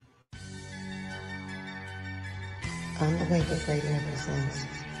On the Wake Up Radio presents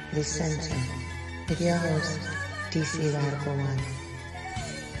The Center with your host, DC Radical One.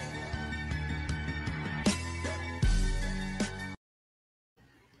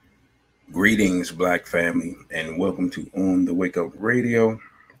 Greetings, Black family, and welcome to On the Wake Up Radio.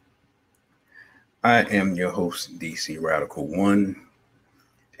 I am your host, DC Radical One,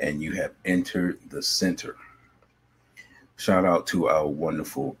 and you have entered the center. Shout out to our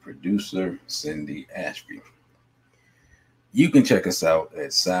wonderful producer, Cindy Ashby. You can check us out at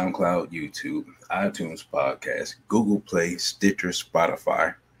SoundCloud, YouTube, iTunes Podcast, Google Play, Stitcher,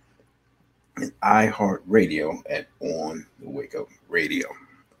 Spotify, and iHeartRadio at On the Wake Up Radio.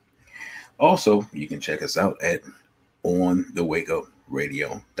 Also, you can check us out at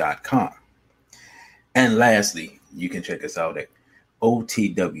onthewakeupradio.com. And lastly, you can check us out at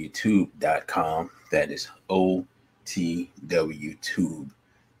otwtube.com. That is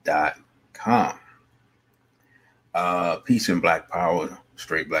otwtube.com. Peace and Black Power,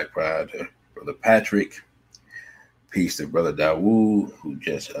 straight Black Pride to Brother Patrick. Peace to Brother Dawood, who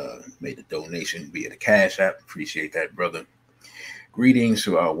just made a donation via the Cash App. Appreciate that, brother. Greetings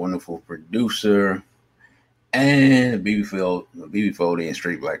to our wonderful producer and BB Foley and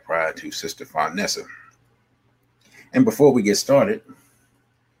Straight Black Pride to Sister Farnessa. And before we get started,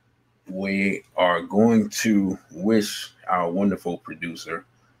 we are going to wish our wonderful producer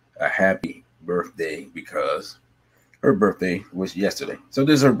a happy birthday because her birthday was yesterday. So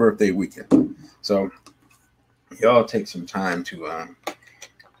this is her birthday weekend. So y'all take some time to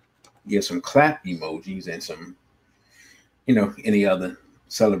give some clap emojis and some, any other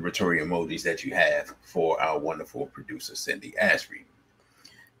celebratory emojis that you have for our wonderful producer, Cindy Ashby.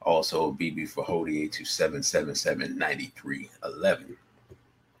 Also, BB for Hody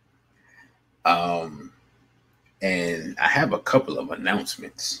 827-777-9311. And I have a couple of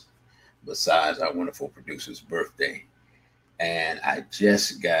announcements besides our wonderful producer's birthday. And I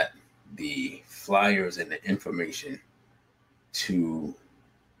just got the flyers and the information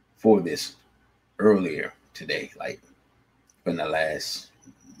for this earlier today, like in the last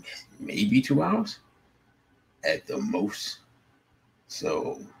maybe 2 hours at the most.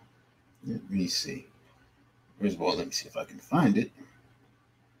 So let me see. First of all, let me see if I can find it,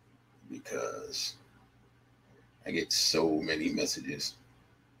 because I get so many messages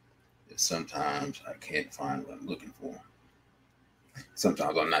that sometimes I can't find what I'm looking for.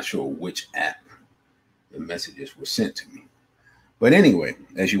 Sometimes I'm not sure which app the messages were sent to me. But anyway,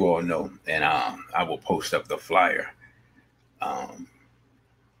 as you all know, and I will post up the flyer. I'll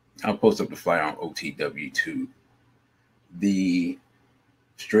post up the flyer on OTW2. The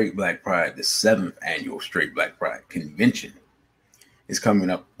Straight Black Pride, the 7th annual Straight Black Pride convention is coming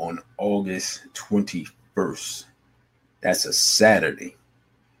up on August 21st. That's a Saturday.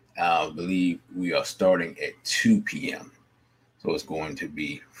 I believe we are starting at 2 p.m. So it's going to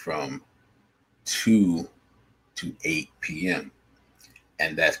be from 2 to 8 p.m.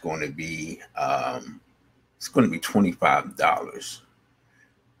 And that's going to be it's going to be $25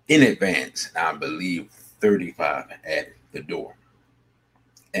 in advance. I believe $35 at the door.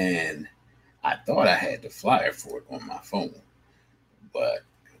 And I thought I had the flyer for it on my phone, but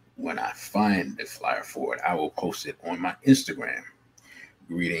when I find the flyer for it, I will post it on my Instagram.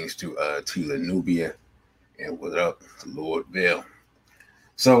 Greetings to Tila Nubia, and what up to Lord Vale.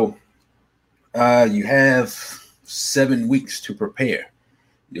 So you have 7 weeks to prepare.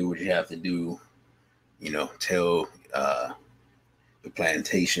 Do what you have to do. Tell the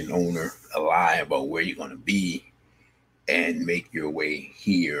plantation owner a lie about where you're going to be and make your way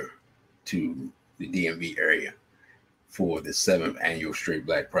here to the DMV area for the 7th annual Straight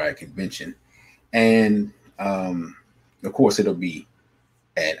Black Pride Convention. And of course, it'll be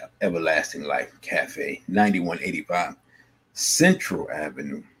at Everlasting Life Cafe, 9185 Central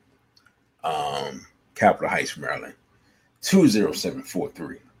Avenue, Capitol Heights, Maryland,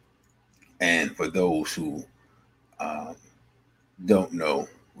 20743. And for those who don't know,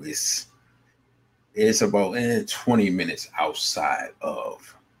 it's about 20 minutes outside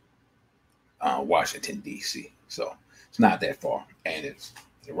of Washington, D.C. So it's not that far. And it's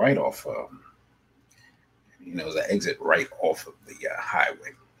right off, it's an exit right off of the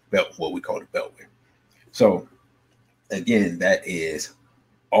highway, what we call the Beltway. So again, that is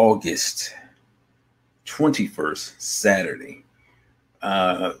August 21st, Saturday,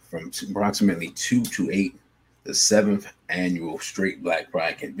 from approximately 2 to 8, the 7th annual Straight Black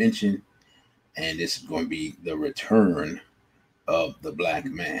Pride Convention. And this is going to be the return of the Black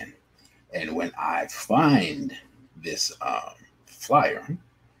man. And when I find this flyer,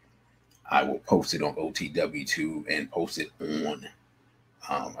 I will post it on OTW2 and post it on,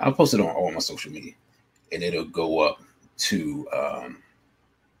 I'll post it on all my social media. And it'll go up to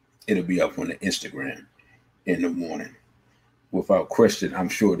it'll be up on the Instagram in the morning. Without question, I'm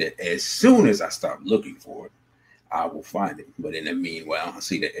sure that as soon as I start looking for it, I will find it. But in the meanwhile, I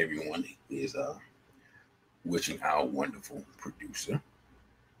see that everyone is wishing our wonderful producer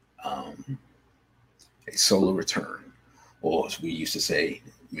a solar return, or as we used to say,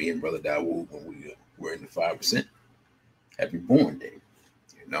 me and Brother Dawood when we were in the 5%, happy born day,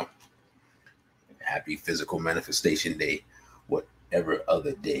 happy physical manifestation day, whatever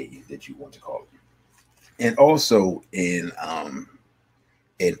other day that you want to call it. And also in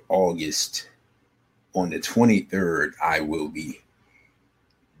August, on the 23rd, I will be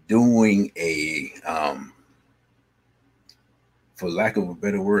doing a for lack of a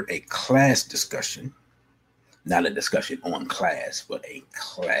better word, a class discussion. Not a discussion on class, but a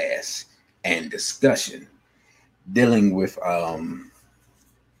class and discussion dealing with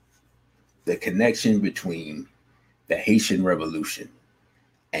the connection between the Haitian Revolution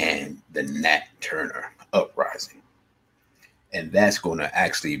and the Nat Turner uprising. And that's going to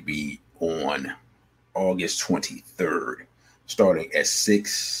actually be on August 23rd, starting at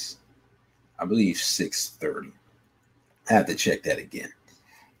 6:30. I have to check that again.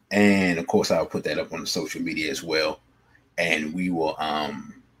 And of course, I'll put that up on the social media as well. And we will, I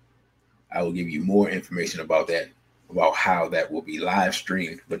will give you more information about that, about how that will be live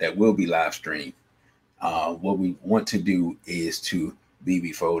streamed, but that will be live streamed. What we want to do is to be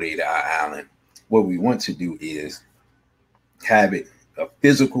before Data Island. What we want to do is have it have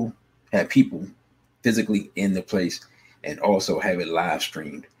people physically in the place, and also have it live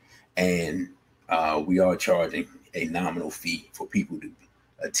streamed. And we are charging a nominal fee for people to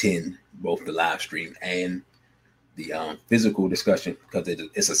attend both the live stream and the physical discussion, because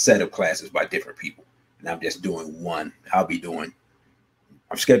it's a set of classes by different people. And I'm just doing one. I'm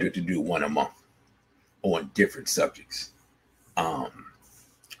scheduled to do one a month on different subjects.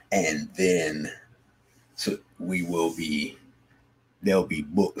 And then so there'll be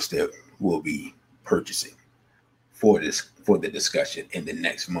books that we'll be purchasing for the discussion in the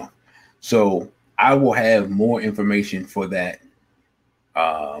next month. So I will have more information for that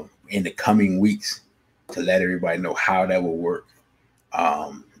in the coming weeks to let everybody know how that will work,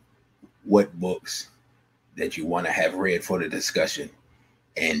 what books that you want to have read for the discussion,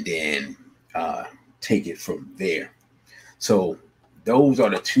 and then take it from there. So those are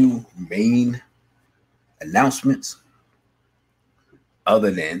the two main announcements.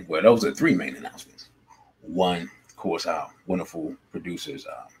 Those are three main announcements. One, of course, our wonderful producer's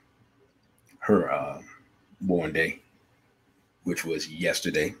her born day, which was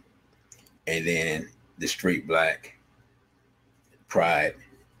yesterday. And then the Straight Black Pride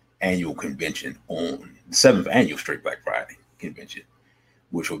annual convention on the 7th annual Straight Black Pride convention,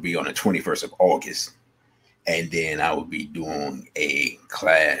 which will be on the 21st of August. And then I will be doing a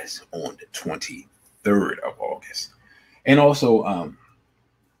class on the 23rd of August. And also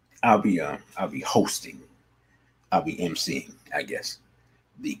I'll be emceeing, I guess,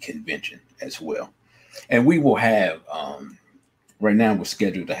 the convention as well. And we will have right now we're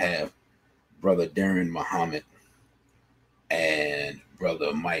scheduled to have Brother Darren Muhammad and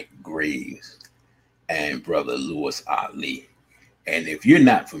Brother Mike Graves and Brother Louis Ali. And if you're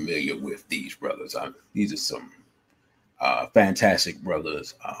not familiar with these brothers, these are some fantastic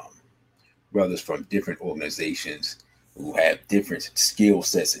brothers, brothers from different organizations who have different skill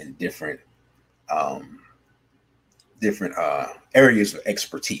sets and different areas of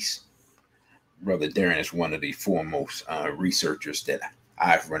expertise. Brother Darren is one of the foremost researchers that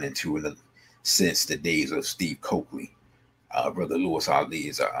I've run into since the days of Steve Coakley. Brother Louis Ali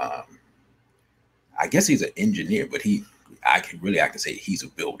is I guess he's an engineer, but I can say he's a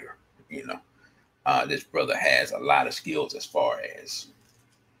builder. This brother has a lot of skills as far as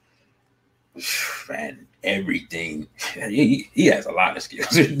everything. He has a lot of skills,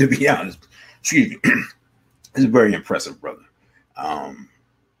 to be honest. Excuse me. He's a very impressive brother.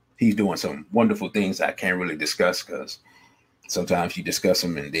 He's doing some wonderful things I can't really discuss, because sometimes you discuss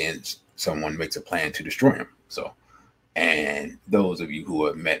them and then someone makes a plan to destroy him. So, and those of you who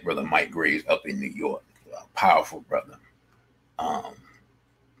have met Brother Mike Graves up in New York, a powerful brother, a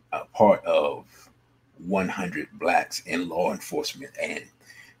part of 100 Blacks in law enforcement. And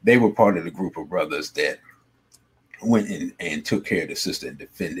they were part of the group of brothers that went in and took care of the sister and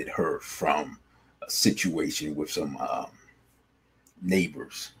defended her from a situation with some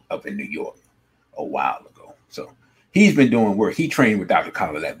neighbors up in New York a while ago. So he's been doing work. He trained with Dr.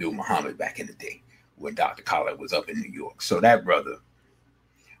 Khalid Abdul Muhammad back in the day when Dr. Khalid was up in New York. So that brother,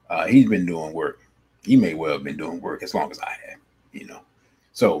 he's been doing work. He may well have been doing work as long as I have,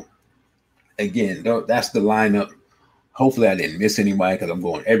 So again, that's the lineup. Hopefully I didn't miss anybody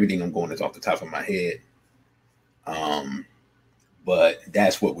because everything I'm going is off the top of my head. But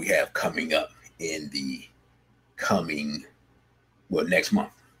that's what we have coming up in the next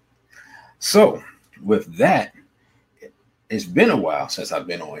month. So with that, it's been a while since I've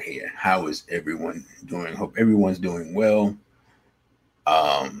been on here. How is everyone doing? Hope everyone's doing well.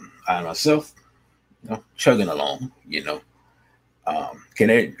 I myself, chugging along,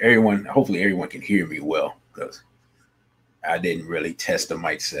 hopefully everyone can hear me well, because I didn't really test the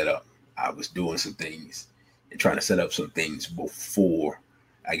mic setup. I was doing some things and trying to set up some things before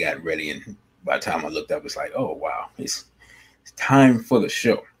I got ready. And by the time I looked up, it's like, oh, wow, it's time for the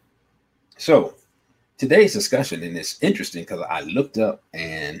show. So today's discussion, and it's interesting because I looked up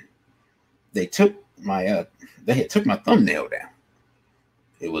and they took my thumbnail down.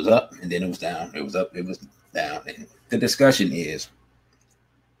 It was up and then it was down. It was up, it was down. And the discussion is,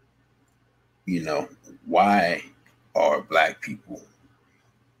 why are Black people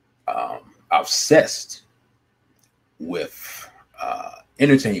obsessed with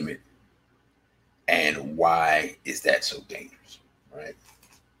entertainment, and why is that so dangerous, right?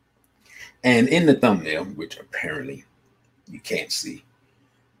 And in the thumbnail, which apparently you can't see,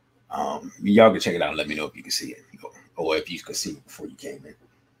 y'all can check it out and let me know if you can see it, or if you could see it before you came in.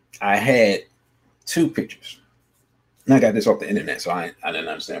 I had two pictures, and I got this off the internet, so I didn't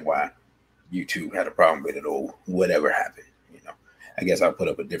understand why YouTube had a problem with it or whatever happened. I guess I'll put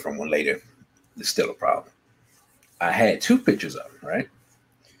up a different one later. It's still a problem. I had two pictures of them, right?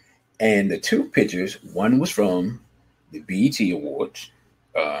 And the two pictures, one was from the BET Awards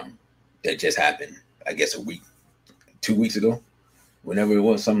that just happened, I guess 2 weeks ago, whenever it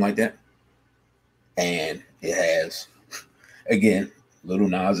was, something like that. And it has, again, Lil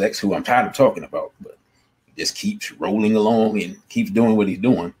Nas X, who I'm tired of talking about, but he just keeps rolling along and keeps doing what he's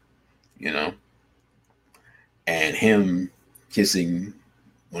doing, and him kissing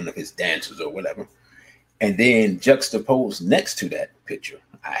one of his dancers or whatever. And then juxtaposed next to that picture,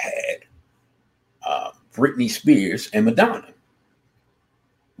 I had Britney Spears and Madonna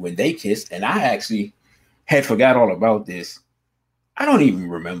when they kissed. And I actually had forgot all about this. I don't even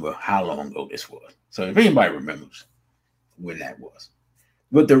remember how long ago this was. So if anybody remembers when that was.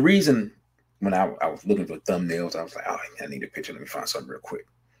 But the reason, when I was looking for thumbnails, I was like, oh, I need a picture. Let me find something real quick.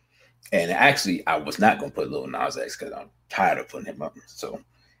 And actually, I was not going to put Lil Nas X because I'm tired of putting him up. So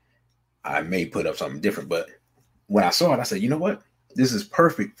I may put up something different. But when I saw it, I said, you know what? This is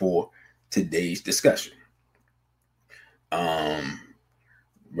perfect for today's discussion.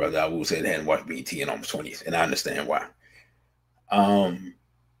 Brother, I will say they hadn't watched BET in almost 20 years, and I understand why.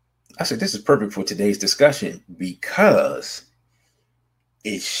 I said, this is perfect for today's discussion because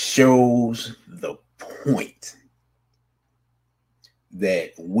it shows the point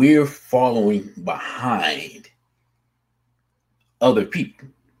that we're following behind other people.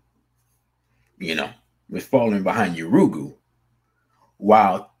 We're following behind Yurugu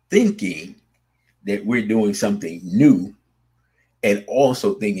while thinking that we're doing something new, and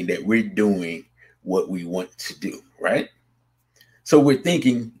also thinking that we're doing what we want to do, right? So we're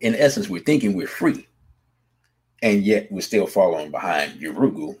thinking, in essence, we're free, and yet we're still following behind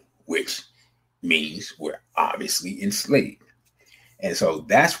Yurugu, which means we're obviously enslaved. And so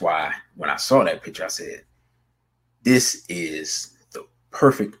that's why when I saw that picture, I said, this is the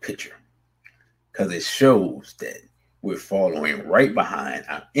perfect picture, because it shows that we're following right behind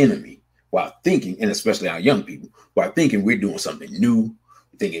our enemy while thinking, and especially our young people, while thinking we're doing something new,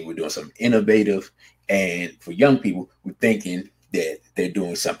 thinking we're doing something innovative. And for young people, we're thinking that they're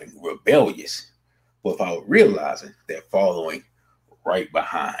doing something rebellious without realizing they're following right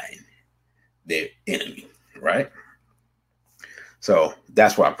behind their enemy, right? So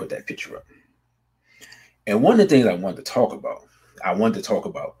that's why I put that picture up. And one of the things I wanted to talk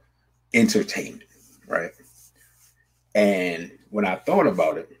about entertainment, right? And when I thought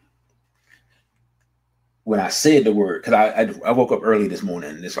about it, when I said the word, because I woke up early this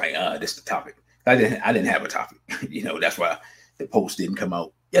morning and it's like, this is the topic. I didn't have a topic. That's why the post didn't come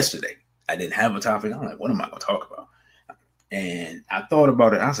out yesterday. I didn't have a topic. I'm like, what am I going to talk about? And I thought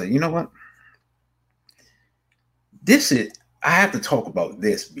about it. I said, you know what? I have to talk about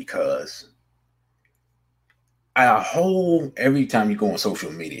this because every time you go on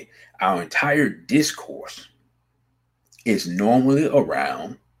social media, our entire discourse is normally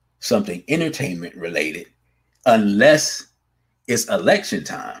around something entertainment related, unless it's election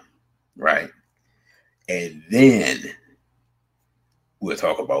time, right? And then we'll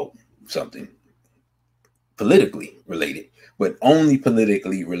talk about something politically related, but only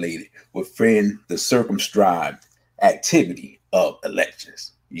politically related within the circumscribed activity of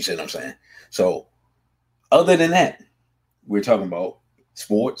elections. You see what I'm saying? So other than that, we're talking about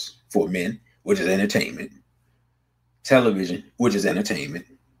sports for men, which is entertainment, television, which is entertainment,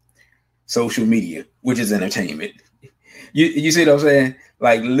 social media, which is entertainment. You see what I'm saying?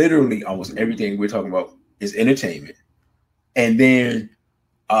 Like literally almost everything we're talking about is entertainment. And then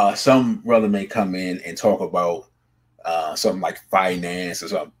some brother may come in and talk about something like finance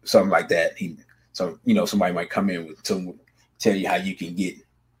or something like that. Somebody might come in with tell you how you can get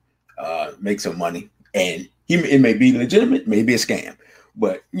make some money, and it may be legitimate, maybe a scam,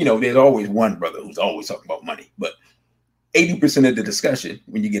 but there's always one brother who's always talking about money. But 80% of the discussion,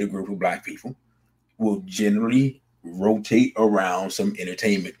 when you get a group of black people, will generally rotate around some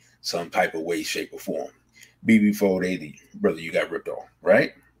entertainment, some type of way, shape, or form. Before the brother you got ripped off,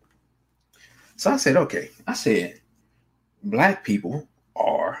 right? So I said, okay. I said, black people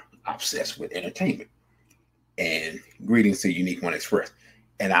are obsessed with entertainment. And greetings to Unique One Express.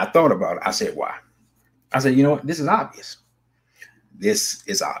 And I thought about it. I said, why? I said, you know what? This is obvious. This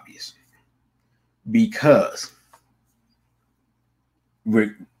is obvious. Because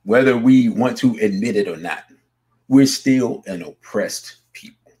whether we want to admit it or not, we're still an oppressed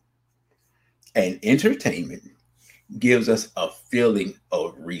people. And entertainment gives us a feeling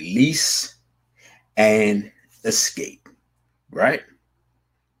of release and escape, right?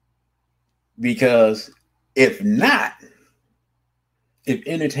 Because if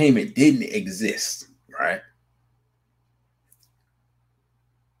entertainment didn't exist, right,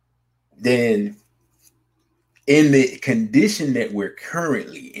 then in the condition that we're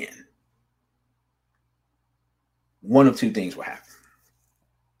currently in, one of two things will happen.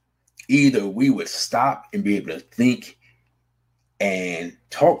 Either we would stop and be able to think and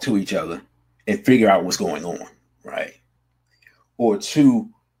talk to each other and figure out what's going on, right? Or two,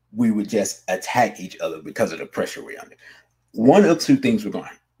 we would just attack each other because of the pressure we're under. One of two things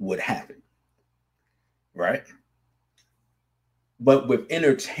would happen, right? But with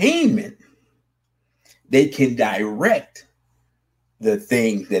entertainment, they can direct the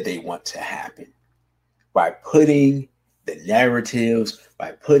thing that they want to happen by putting the narratives,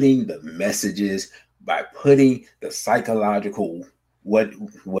 by putting the messages, by putting the psychological, what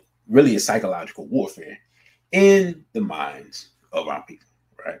really is psychological warfare in the minds of our people,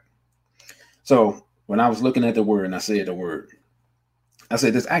 right? So when I was looking at the word and I said the word, I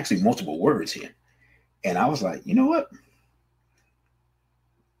said there's actually multiple words here. And I was like, you know what?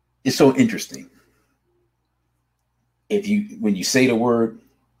 It's so interesting. When you say the word,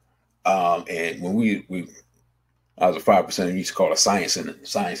 and when I was a 5%, we used to call it science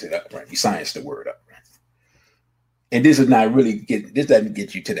it up, right? You science the word up, right? And this doesn't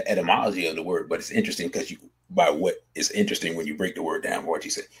get you to the etymology of the word, but it's interesting because what is interesting when you break the word down, what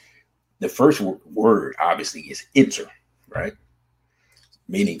you say. The first word obviously is enter, right?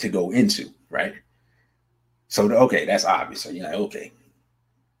 Meaning to go into, right? So, okay, that's obvious. So you're like, okay.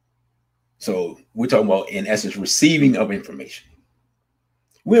 So we're talking about, in essence, receiving of information.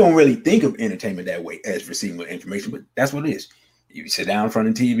 We don't really think of entertainment that way, as receiving of information, but that's what it is. You sit down in front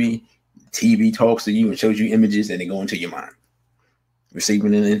of TV, TV talks to you and shows you images, and they go into your mind.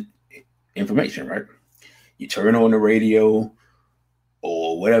 Receiving information, right? You turn on the radio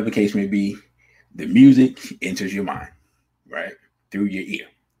or whatever the case may be, the music enters your mind, right? Through your ear.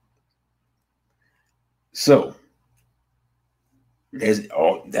 So that's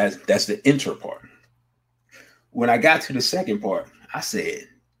the enter part. When I got to the second part, I said,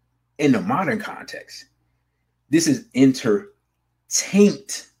 in the modern context, this is entertainment,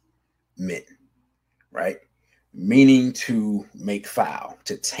 right? Meaning to make foul,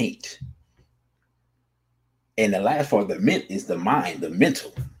 to taint. And the last part, the ment, is the mind, the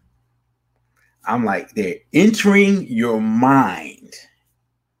mental. I'm like, they're entering your mind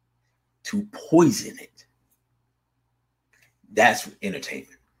to poison it. That's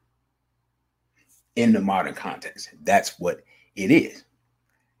entertainment. In the modern context, that's what it is.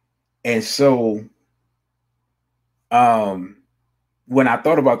 And so, when I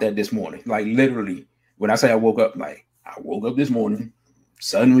thought about that this morning, like literally, when I say I woke up this morning,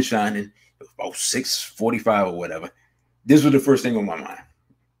 sun was shining, it was about 6:45 or whatever. This was the first thing on my mind.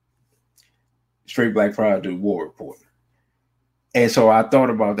 Straight Black Pride, the war report. And so I thought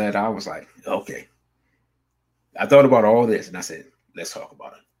about that. I was like, okay. I thought about all this and I said, let's talk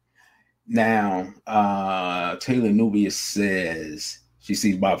about it. Now, Taylor Nubius says she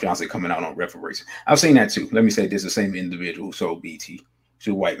sees Bob Johnson coming out on reparations. I've seen that too. Let me say this: the same individual who sold BT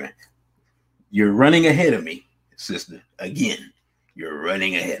to a white man. You're running ahead of me, sister. Again, you're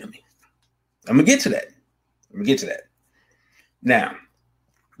running ahead of me. I'm gonna get to that. Now,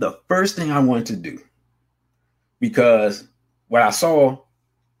 the first thing I wanted to do, because what I saw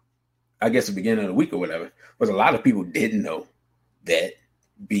I guess the beginning of the week or whatever, was a lot of people didn't know that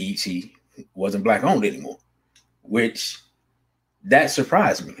BET wasn't black owned anymore, which that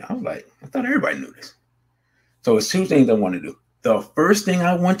surprised me. I was like, I thought everybody knew this. So it's two things I want to do. The first thing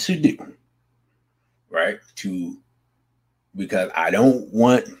I want to do, right, because I don't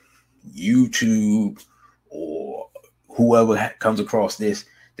want YouTube or whoever comes across this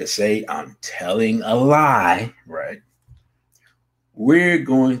to say I'm telling a lie, right? We're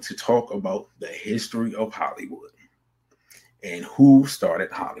going to talk about the history of Hollywood and who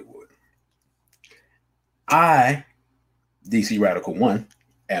started Hollywood. I, DC Radical 1,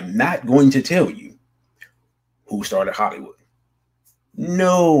 am not going to tell you who started Hollywood.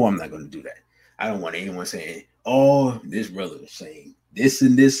 No, I'm not going to do that. I don't want anyone saying, oh, this brother is saying this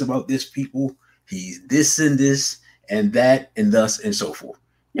and this about this people. He's this and this and that and thus and so forth.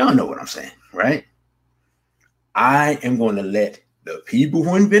 Y'all know what I'm saying, right? I am going to let the people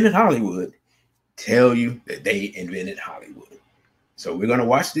who invented Hollywood tell you that they invented Hollywood. So we're going to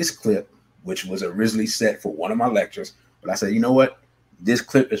watch this clip, which was originally set for one of my lectures. But I said, you know what? This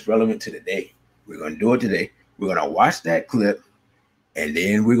clip is relevant to the day. We're going to do it today. We're going to watch that clip. And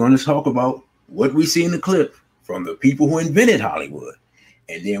then we're going to talk about what we see in the clip from the people who invented Hollywood.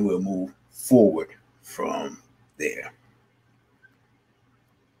 And then we'll move forward from there.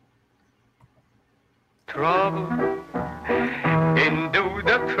 Trouble, into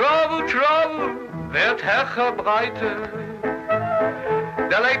the trouble, wird Hecher breiter.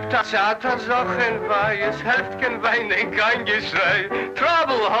 Der lebt Theatersachen, weil es helft kein Weinen, kein Geschrei.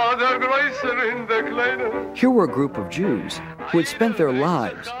 Trouble hat größer in der Kleine. Here were a group of Jews who had spent their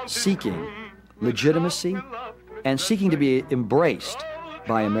lives seeking legitimacy and seeking to be embraced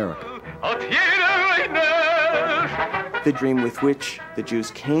by America. The dream with which the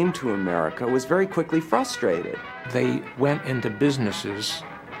Jews came to America was very quickly frustrated. They went into businesses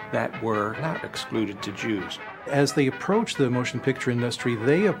that were not excluded to Jews. As they approached the motion picture industry,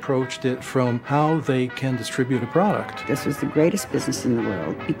 they approached it from how they can distribute a product. This was the greatest business in the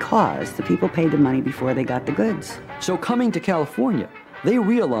world because the people paid the money before they got the goods. So coming to California, they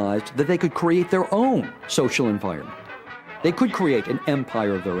realized that they could create their own social environment. They could create an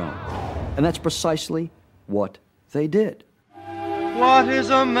empire of their own. And that's precisely what they did. What is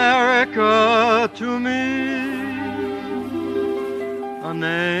America to me? A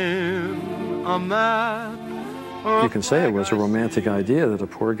name, a map. You can say it was a romantic idea that a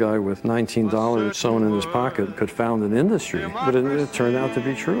poor guy with $19 sewn in his pocket could found an industry, but it turned out to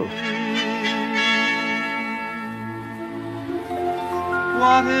be true.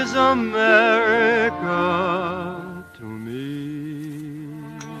 What is America to me?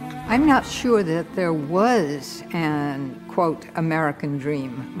 I'm not sure that there was an, quote, American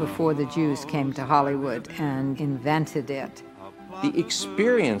dream before the Jews came to Hollywood and invented it. The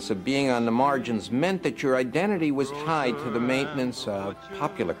experience of being on the margins meant that your identity was tied to the maintenance of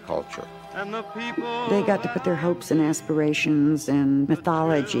popular culture. They got to put their hopes and aspirations and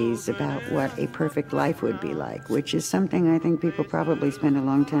mythologies about what a perfect life would be like, which is something I think people probably spend a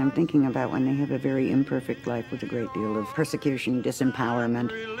long time thinking about when they have a very imperfect life with a great deal of persecution,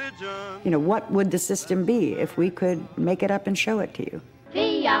 disempowerment. You know, what would the system be if we could make it up and show it to you?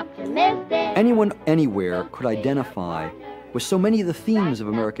 Be optimistic. Anyone, anywhere could identify with so many of the themes of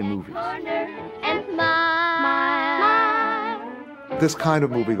American movies. And smile. This kind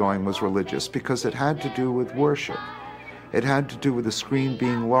of movie-going was religious because it had to do with worship. It had to do with the screen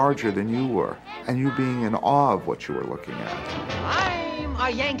being larger than you were, and you being in awe of what you were looking at. I'm a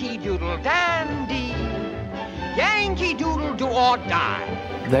Yankee Doodle dandy. Yankee Doodle do or die.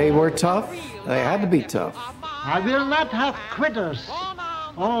 They were tough. They had to be tough. I will not have quitters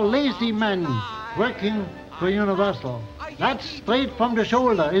or lazy men working for Universal. That's straight from the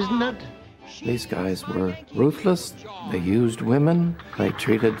shoulder, isn't it? These guys were ruthless. They used women. They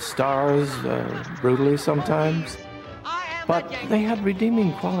treated stars brutally sometimes. But they had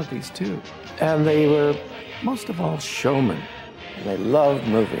redeeming qualities, too. And they were, most of all, showmen. They loved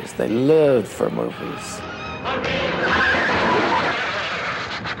movies. They lived for movies.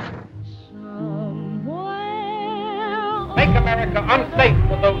 Make America unsafe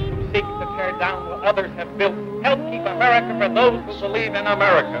for those who seek to tear down what others have built. Help keep America for those who believe in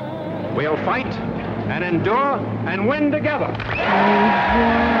America. We'll fight and endure and win together.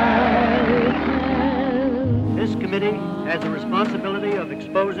 This committee has the responsibility of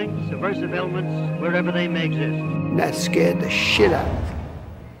exposing subversive elements wherever they may exist. That scared the shit out of them,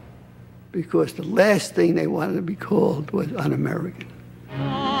 because the last thing they wanted to be called was un-American.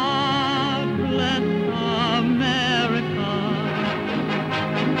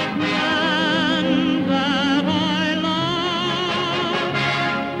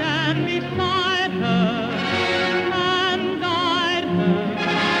 stand beside her and guide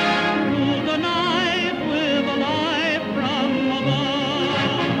her through the night with a light from above.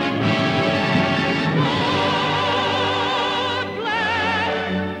 God bless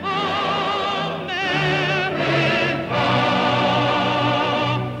America,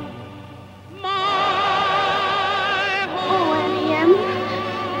 my home. Oh, M.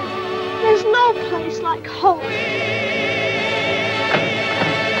 There's no place like home.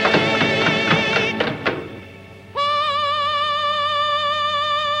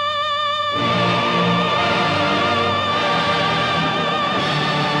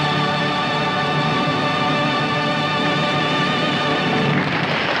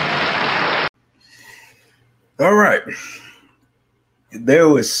 All right. There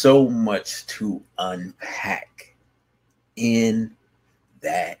was so much to unpack in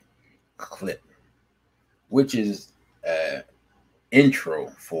that clip, which is an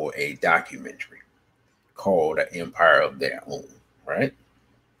intro for a documentary called An Empire of Their Own, right?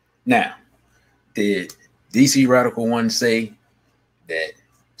 Now, did DC Radical One say that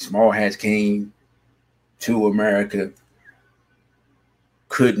small hats came to America,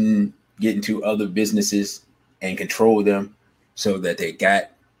 couldn't get into other businesses and control them so that they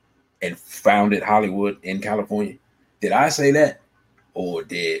got and founded Hollywood in California? Did I say that, or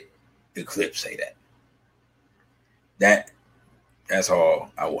did the clip say that? That's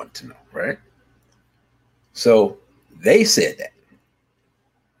all I want to know, right? So they said that.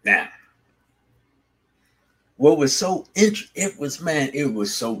 Now, what was so it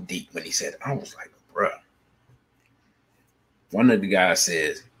was so deep when he said it. I was like, bruh. One of the guys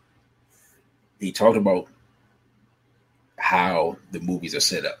says, he talked about how the movies are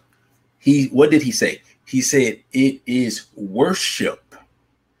set up. What did he say? He said it is worship.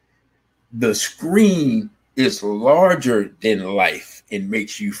 The screen is larger than life and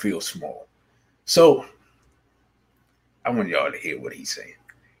makes you feel small. So I want y'all to hear what he's saying.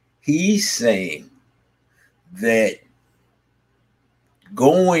 He's saying that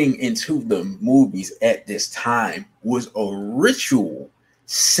going into the movies at this time was a ritual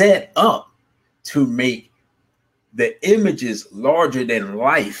set up to make the images larger than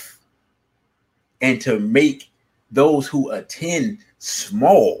life and to make those who attend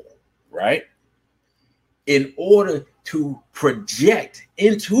small, right? In order to project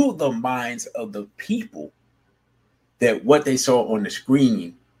into the minds of the people that what they saw on the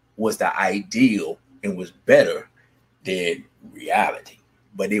screen was the ideal and was better than reality.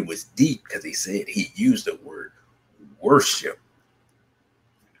 But it was deep because he used the word worship,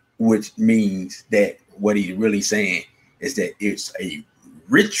 which means that what he's really saying is that it's a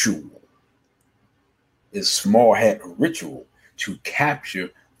ritual, it's small hat ritual to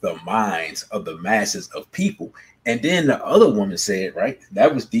capture the minds of the masses of people. And then the other woman said, right,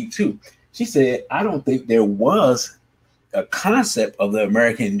 that was deep too. She said, I don't think there was a concept of the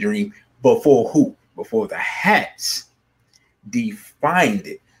American dream before who? Before the hats defined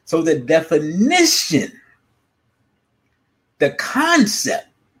it. So the definition, the concept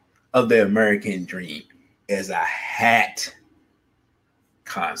of the American dream is a hat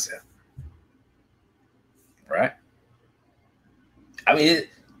concept, right? I mean,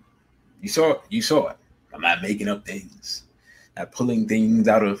 you saw it. I'm not making up things, not pulling things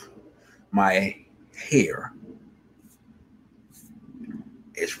out of my hair.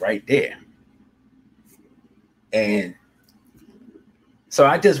 It's right there. And so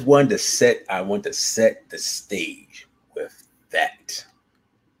I just wanted to set the stage with that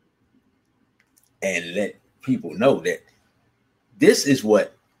and let people know that this is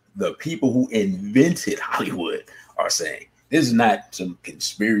what the people who invented Hollywood are saying. This is not some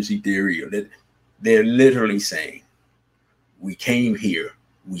conspiracy theory, or that they're literally saying, we came here,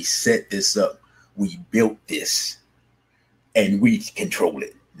 we set this up, we built this, and we control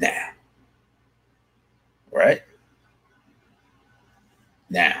it now. Right?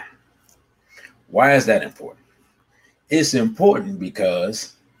 Now, why is that important? It's important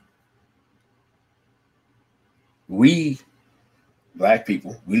because we, Black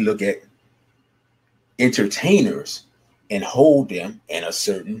people, we look at entertainers and hold them in a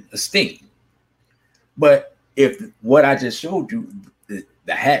certain esteem. But if what I just showed you,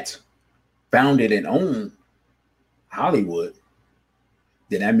 the hats founded and owned Hollywood,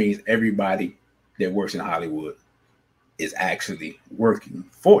 then that means everybody that works in Hollywood is actually working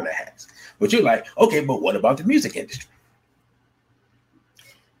for the hats. But you're like, okay, but what about the music industry?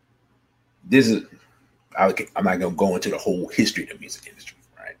 I'm not going to go into the whole history of the music industry,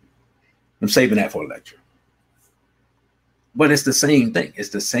 right? I'm saving that for a lecture. But it's the same thing. It's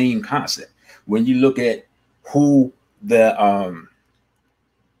the same concept. When you look at who the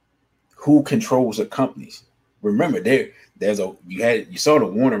who controls the companies. Remember, you saw the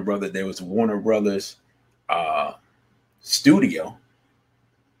Warner Brothers. There was a Warner Brothers studio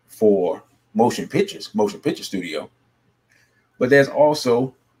for motion picture studio. But there's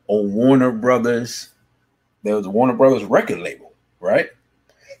also a Warner Brothers. There was a Warner Brothers record label, right?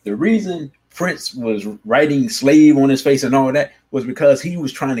 The reason Prince was writing "Slave" on his face and all that was because he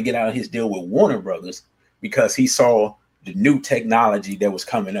was trying to get out of his deal with Warner Brothers because he saw the new technology that was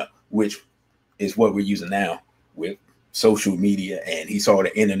coming up, which is what we're using now with social media, and he saw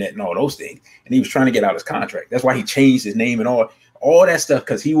the internet and all those things, and he was trying to get out his contract. That's why he changed his name and all that stuff,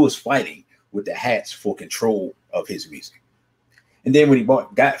 because he was fighting with the Hats for control of his music. And then when he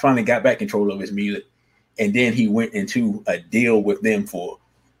finally got back control of his music, and then he went into a deal with them for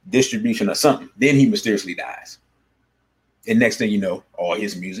distribution or something, then he mysteriously dies. And next thing you know, all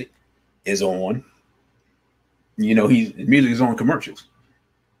his music is on, his music is on commercials.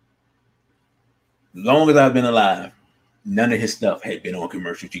 Long as I've been alive, none of his stuff had been on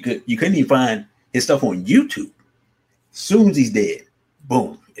commercials. You couldn't even find his stuff on YouTube. As soon as he's dead,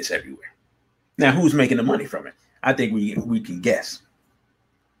 boom, it's everywhere. Now, who's making the money from it? I think we can guess.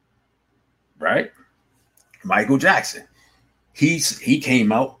 Right? Michael Jackson. He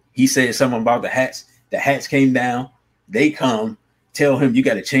came out. He said something about the Hats. The Hats came down. They come, tell him you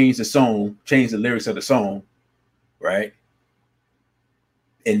got to change the song, change the lyrics of the song, right?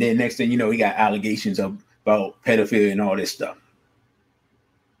 And then next thing you know, he got allegations about pedophilia and all this stuff.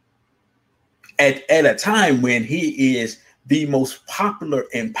 At a time when he is the most popular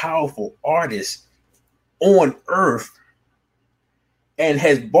and powerful artist on earth and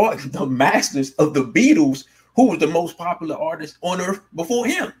has bought the masters of the Beatles, who was the most popular artist on earth before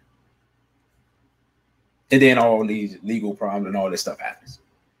him. And then all these legal problems and all this stuff happens.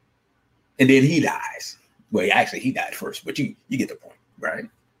 And then he dies. Well, actually, he died first, but you get the point, right?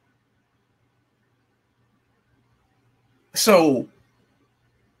 So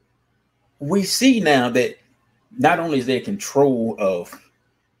we see now that not only is there control of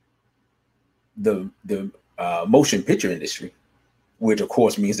the motion picture industry, which of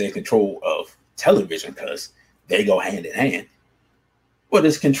course means they're control of television because they go hand in hand, but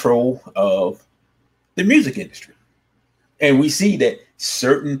it's control of the music industry. And we see that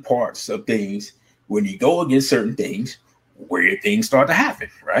certain parts of things, when you go against certain things, weird things start to happen,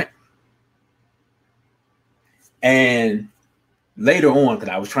 right? And later on, because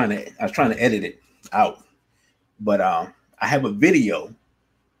I was trying to edit it out, but I have a video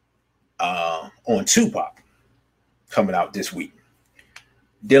on Tupac coming out this week,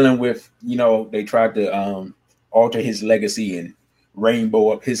 dealing with, they tried to alter his legacy and rainbow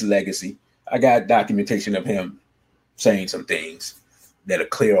up his legacy. I got documentation of him saying some things that'll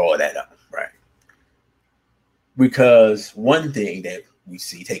clear all that up, right? Because one thing that we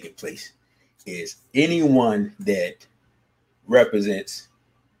see taking place is anyone that represents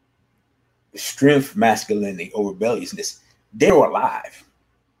strength, masculinity, or rebelliousness, they're alive.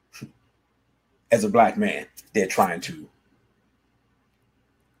 As a black man, they're trying to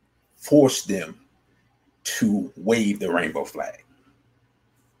force them to wave the rainbow flag,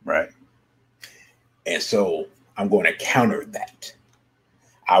 right? And so I'm going to counter that.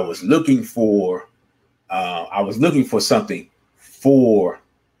 I was looking for something for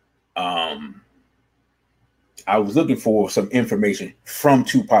I was looking for some information from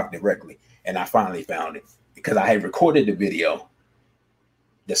Tupac directly, and I finally found it because I had recorded the video.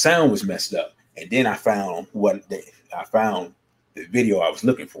 The sound was messed up, and then I found the video I was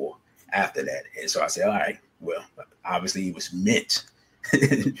looking for after that. And so I said, all right, well, obviously it was meant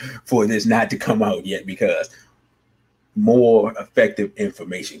for this not to come out yet because more effective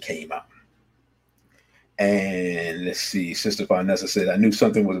information came out. And let's see, Sister Vanessa said, I knew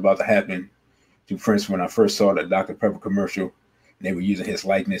something was about to happen to Prince when I first saw the Dr. Pepper commercial. And they were using his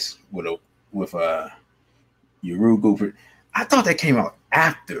likeness with Urugu. I thought that came out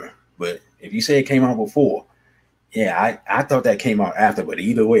after, but if you say it came out before, yeah, I thought that came out after, but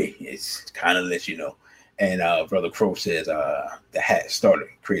either way, it's kind of lets you know. And Brother Crow says the hat started,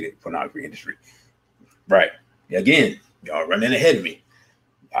 created pornography industry. Right. Again, y'all running ahead of me.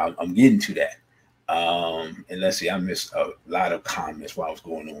 I'm getting to that. And let's see, I missed a lot of comments while I was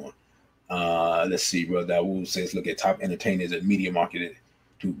going on. Let's see, Brother Dawood says, look at top entertainers and media marketed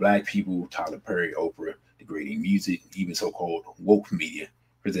to black people, Tyler Perry, Oprah, degrading music, even so-called woke media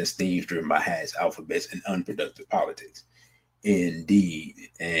presents themes driven by hats, alphabets, and unproductive politics. Indeed.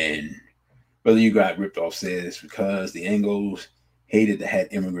 And Brother You Got Ripped Off says, because the Anglos hated the hat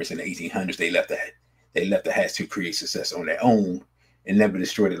immigrants in the 1800s, they left the hats to create success on their own and never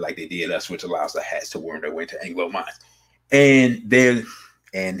destroyed it like they did us, which allows the hats to worm their way into Anglo minds. And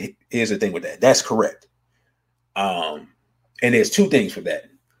And here's the thing with that. That's correct. And there's two things for that.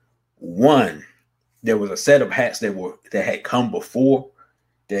 One, there was a set of hats that had come before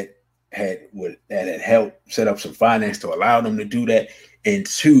that had helped set up some finance to allow them to do that. And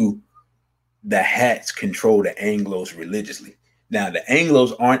two, the hats control the Anglos religiously. Now, the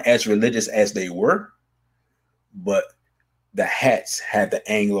Anglos aren't as religious as they were, but the hats have the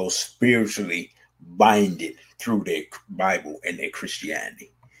Anglos spiritually binded through their Bible and their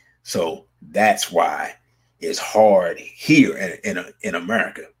Christianity. So that's why it's hard here in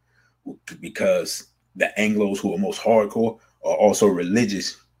America, because the Anglos who are most hardcore are also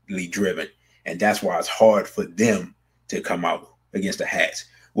religiously driven. And that's why it's hard for them to come out against the hats.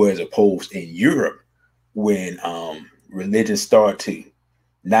 Whereas opposed in Europe, when religion started to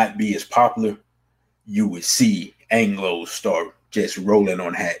not be as popular, you would see Anglos start just rolling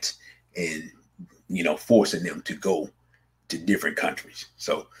on hats and, forcing them to go to different countries.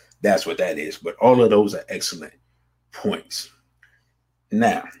 So that's what that is. But all of those are excellent points.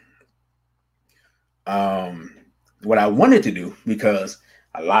 Now, what I wanted to do, because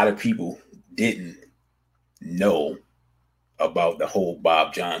a lot of people didn't know about the whole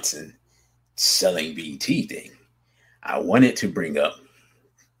Bob Johnson selling BET thing, I wanted to bring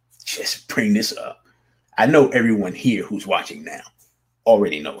this up. I know everyone here who's watching now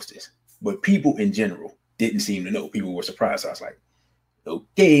already knows this, but people in general didn't seem to know. People were surprised. So I was like,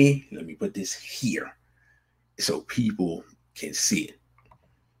 okay, let me put this here so people can see it.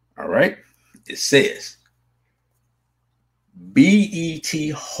 All right. It says BET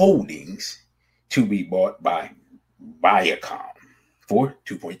Holdings to be bought by Viacom for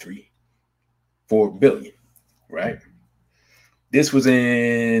 $2.34 billion. Right. This was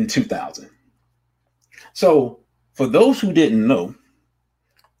in 2000. So for those who didn't know,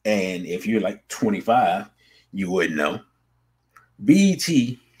 and if you're like 25, you would know, BET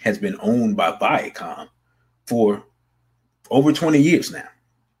has been owned by Viacom for over 20 years now.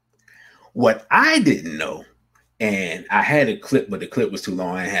 What I didn't know, and I had a clip, but the clip was too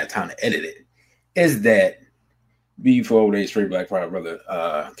long, I didn't have time to edit it, is that before they Straight Black Pride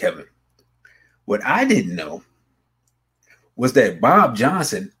brother Kevin, what I didn't know was that Bob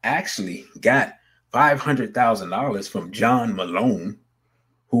Johnson actually got $500,000 from John Malone,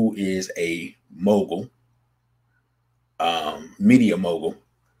 who is a mogul, media mogul,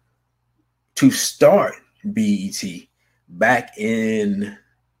 to start BET back in,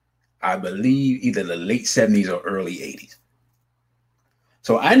 I believe, either the late 70s or early 80s.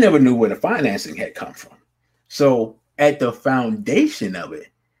 So I never knew where the financing had come from. So at the foundation of it,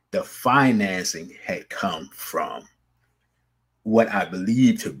 the financing had come from what I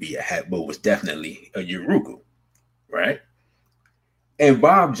believe to be a hat, but was definitely a Urugu, right? And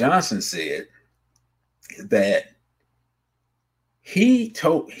Bob Johnson said that he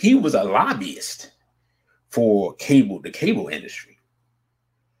was a lobbyist for the cable industry.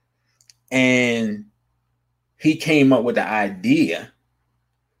 And he came up with the idea,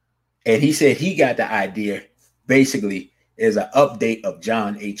 and he said he got the idea basically as an update of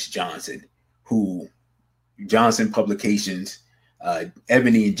John H. Johnson, who Johnson Publications,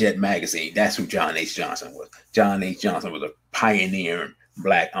 Ebony and Jet magazine, that's who John H. Johnson was. John H. Johnson was a pioneering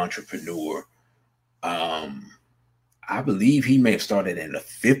Black entrepreneur. I believe he may have started in the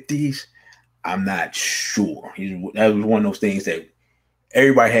 50s. I'm not sure. That was one of those things that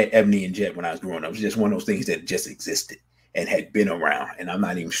everybody had Ebony and Jet when I was growing up. It was just one of those things that just existed and had been around. And I'm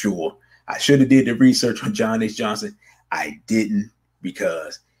not even sure. I should have did the research on John H. Johnson. I didn't,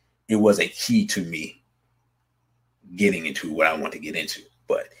 because it was a key to me getting into what I want to get into.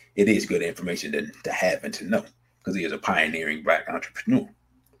 But it is good information to have and to know, because he is a pioneering Black entrepreneur.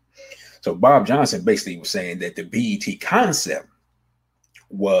 So Bob Johnson basically was saying that the BET concept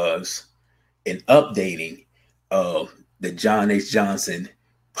was an updating of the John H. Johnson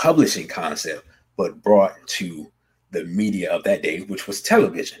publishing concept, but brought to the media of that day, which was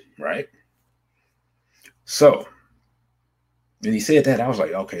television, right? So when he said that, I was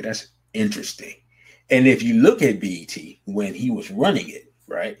like, okay, that's interesting. And if you look at BET when he was running it,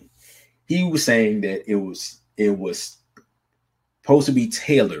 right, he was saying that it was supposed to be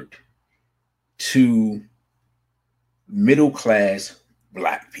tailored to middle-class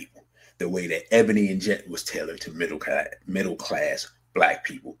Black people, the way that Ebony and Jet was tailored to middle-class Black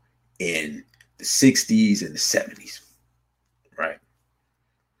people in the 60s and the 70s, right?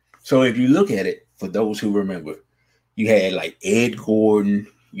 So if you look at it, for those who remember, you had like Ed Gordon,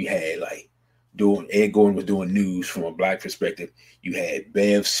 Ed Gordon was doing news from a Black perspective. You had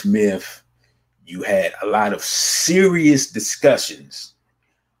Bev Smith. You had a lot of serious discussions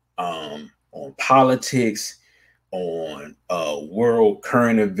on politics, on world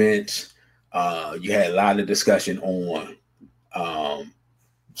current events. You had a lot of discussion on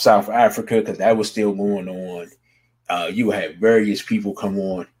South Africa because that was still going on. You had various people come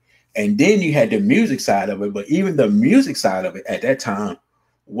on. And then you had the music side of it. But even the music side of it at that time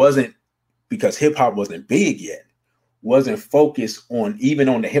wasn't, because hip hop wasn't big yet, wasn't focused on even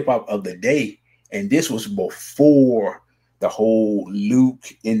on the hip hop of the day. And this was before the whole Luke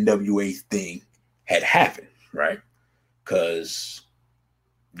NWA thing had happened, right? Because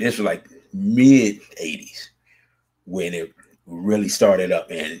this was like mid 80s when it really started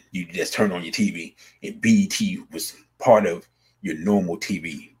up, and you just turn on your TV and BET was part of your normal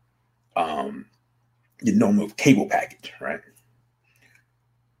TV, your normal cable package, right?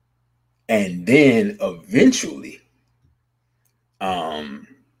 And then eventually,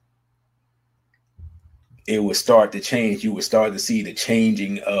 it would start to change. You would start to see the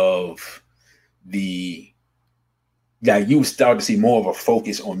changing of you would start to see more of a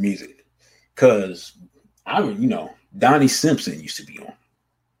focus on music. Because Donnie Simpson used to be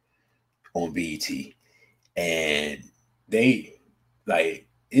on BET, and they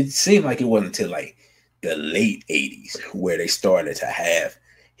it seemed like it wasn't until like the late 80s where they started to have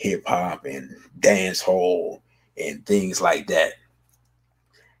hip hop and dance hall and things like that.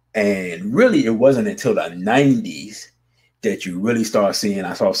 And really, it wasn't until the 90s that you really start seeing.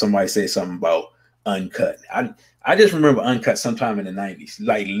 I saw somebody say something about Uncut. I just remember Uncut sometime in the 90s.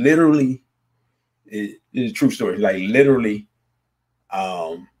 Like literally, it's a true story. Like literally,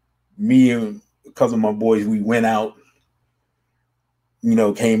 me and a couple of my boys, we went out,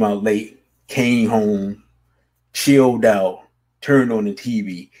 came out late, came home, chilled out, turned on the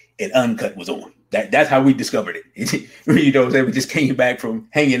TV, and Uncut was on. That's how we discovered it. We just came back from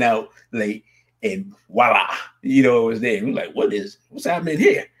hanging out late, and voila, it was there. We were like, what's happening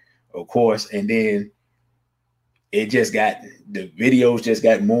here? Of course, and then the videos just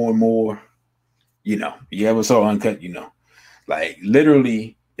got more and more. You ever saw Uncut, like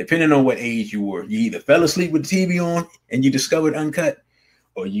literally, depending on what age you were, you either fell asleep with the TV on and you discovered Uncut,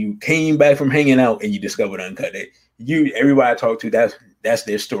 or you came back from hanging out and you discovered Uncut. Everybody I talk to, that's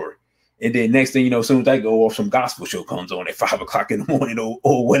their story. And then next thing you know, as soon as I go off, some gospel show comes on at 5 o'clock in the morning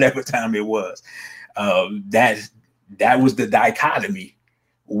or whatever time it was. That was the dichotomy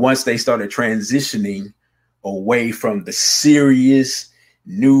once they started transitioning away from the serious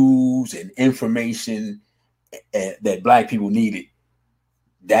news and information that Black people needed.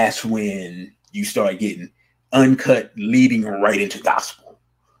 That's when you start getting Uncut leading right into gospel.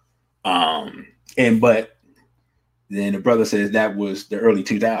 But then the brother says that was the early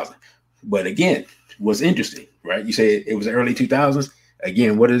 2000s. But again, what's interesting, right? You say it was the early 2000s.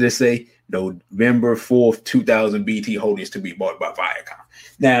 Again, what did it say? November 4th, 2000, BET Holdings to be bought by Viacom.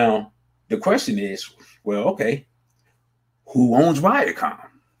 Now, the question is, well, okay, who owns Viacom?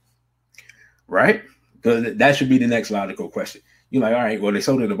 Right? Because that should be the next logical question. You're like, all right, well, they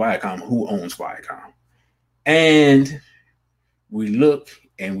sold it to Viacom. Who owns Viacom? And we look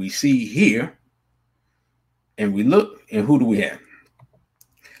and we see here, and we look, and who do we have?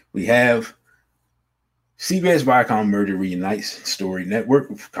 We have CBS Viacom merger reunites Story Network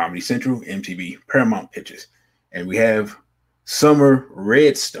with Comedy Central, MTV, Paramount Pictures. And we have Summer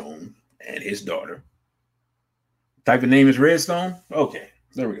Redstone and his daughter. Type of name is Redstone? Okay,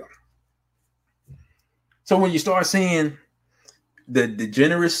 there we go. So when you start seeing the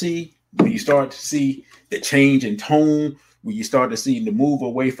degeneracy, when you start to see the change in tone, when you start to see the move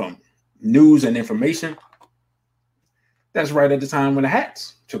away from news and information, that's right at the time when the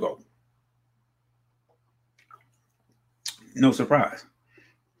hats took over. No surprise.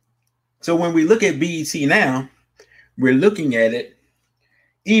 So when we look at BET now, we're looking at it,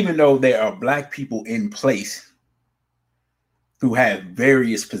 even though there are Black people in place who have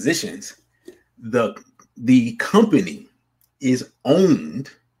various positions, the company is owned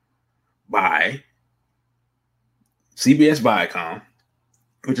by CBS Viacom,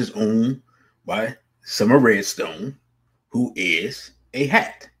 which is owned by Summer Redstone, who is a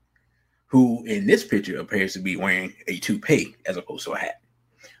hat, who in this picture appears to be wearing a toupee as opposed to a hat.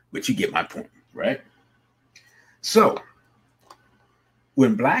 But you get my point, right? So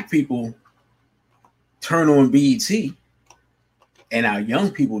when Black people turn on BET and our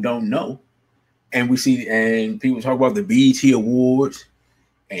young people don't know, and we see, and people talk about the BET Awards,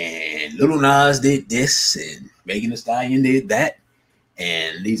 and Lil Nas did this, and Megan Thee Stallion did that,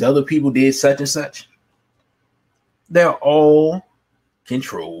 and these other people did such and such. They're all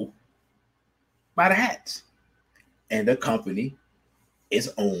controlled by the hats, and the company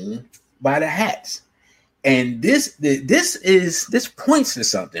is owned by the hats. And this points to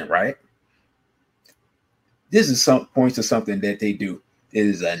something, right? this is some points to something that they do. It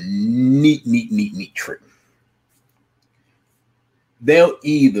is a neat trick. They'll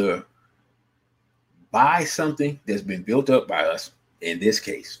either buy something that's been built up by us, in this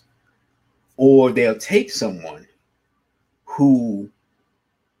case, or they'll take someone who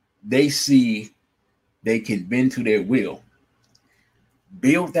they see they can bend to their will,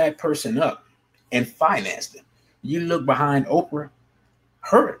 build that person up, and finance them. You look behind Oprah,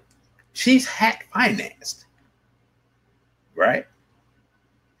 she's hat financed, right?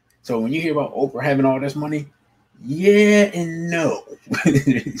 So when you hear about Oprah having all this money, yeah and no.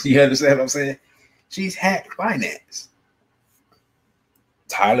 You understand what I'm saying? She's hat financed.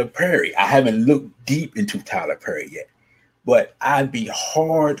 Tyler Perry. I haven't looked deep into Tyler Perry yet, but I'd be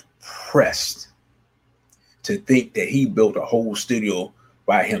hard pressed to think that he built a whole studio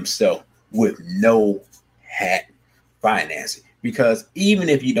by himself with no hat financing. Because even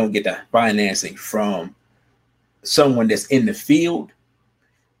if you don't get the financing from someone that's in the field,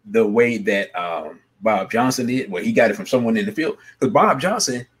 the way that Bob Johnson did, where he got it from someone in the field, because Bob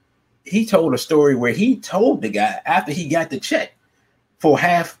Johnson, he told a story where he told the guy after he got the check for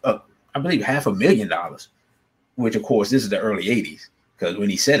I believe $500,000, which of course this is the early 80s. Because when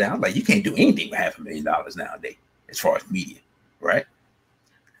he said it, I was like, you can't do anything with $500,000 nowadays as far as media, right?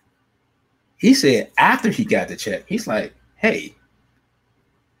 He said after he got the check, he's like, hey,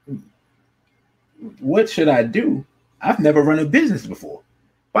 what should I do? I've never run a business before.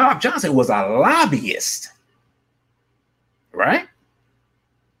 Bob Johnson was a lobbyist, right?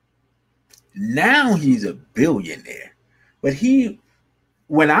 Now he's a billionaire. But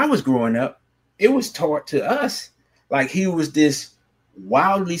when I was growing up, it was taught to us like he was this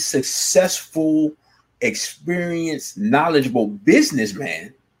wildly successful, experienced, knowledgeable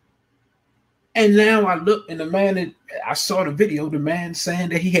businessman. And now I look, and I saw the video, the man saying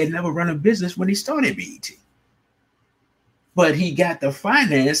that he had never run a business when he started BET. But he got the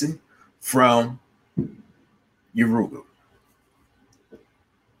financing from Urugu.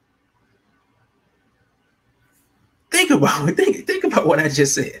 Think about what I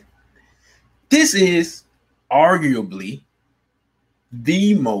just said. This is arguably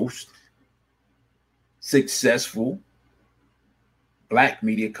the most successful black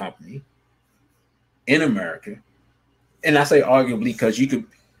media company in America. And I say arguably because you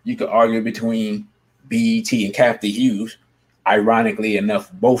could argue between BET and Kathy Hughes. Ironically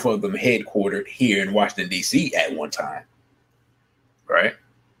enough, both of them headquartered here in Washington, D.C. at one time, right?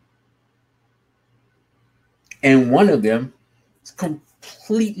 And one of them is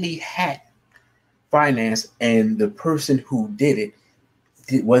completely hat financed, and the person who did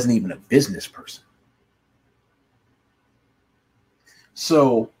it wasn't even a business person.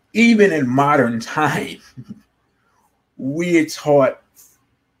 So even in modern time, we're taught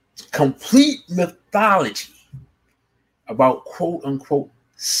complete mythology about quote unquote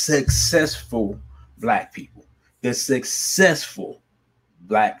successful black people. The successful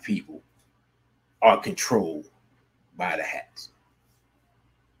black people are controlled by the hats.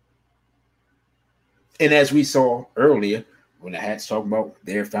 And as we saw earlier, when the hats talk about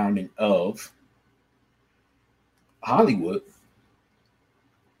their founding of Hollywood,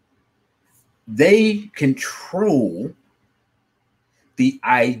 they control the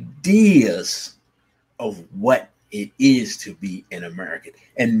ideas of what it is to be an American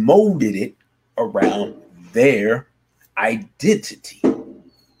and molded it around their identity.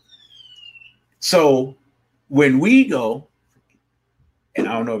 So when we go, and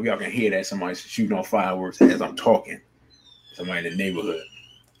I don't know if y'all can hear that, somebody's shooting off fireworks as I'm talking, somebody in the neighborhood.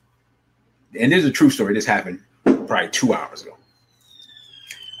 And this is a true story. This happened probably 2 hours ago.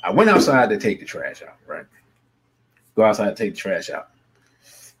 I went outside to take the trash out, right? Go outside to take the trash out.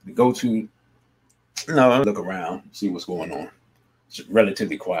 Look around, see what's going on. It's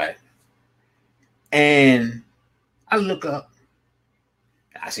relatively quiet. And I look up,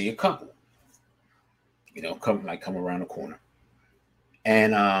 I see a couple, come around the corner.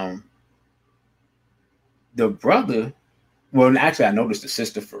 And the brother, well, actually, I noticed the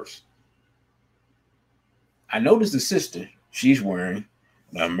sister first. I noticed the sister, she's wearing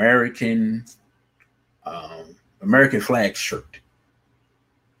an American flag shirt.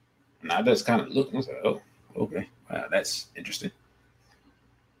 And I just kind of looked and I was like, oh, okay. Wow, that's interesting.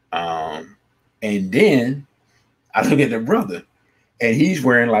 And then I look at the brother and he's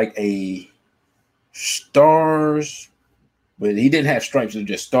wearing like a stars, but he didn't have stripes, it was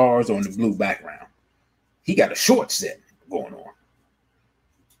just stars on the blue background. He got a short set going on.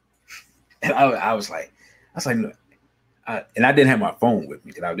 And I was like, look, and I didn't have my phone with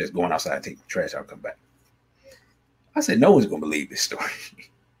me because I was just going outside to take the trash out, come back. I said, no one's going to believe this story.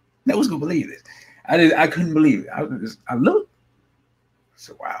 No one's going to believe this. I couldn't believe it. I looked.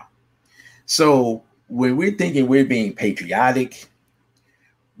 So wow. So when we're thinking we're being patriotic,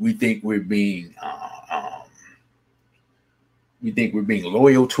 we think we're being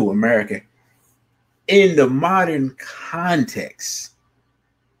loyal to America. In the modern context,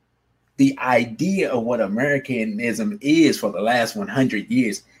 the idea of what Americanism is for the last 100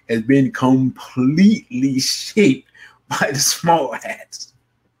 years has been completely shaped by the small hats.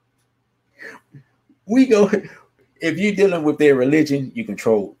 If you're dealing with their religion, you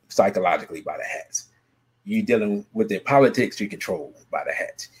control psychologically by the hats. You're dealing with their politics, you control by the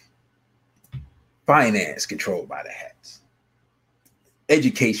hats. Finance controlled by the hats.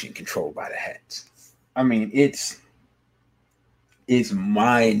 Education controlled by the hats. I mean, it's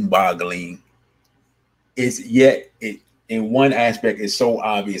mind-boggling. In one aspect it's so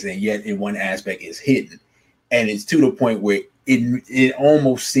obvious, and yet in one aspect it's hidden. And it's to the point where it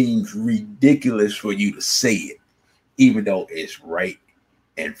almost seems ridiculous for you to say it, even though it's right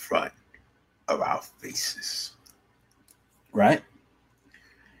in front of our faces. Right?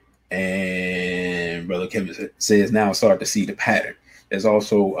 And Brother Kevin says now start to see the pattern. There's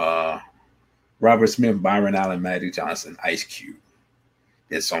also Robert Smith, Byron Allen, Magic Johnson, Ice Cube.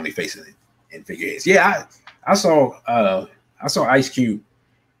 That's only facing it in figureheads. Yeah, I saw Ice Cube,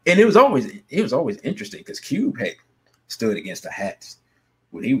 and it was always interesting because Cube had stood against the hats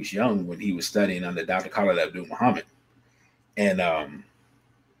when he was young, when he was studying under Dr. Khalid Abdul Muhammad. And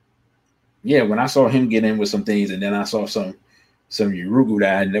when I saw him get in with some things, and then I saw some Urugu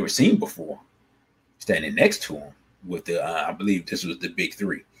that I had never seen before standing next to him with the I believe this was the Big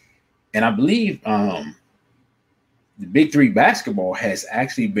Three. And I believe the Big Three basketball has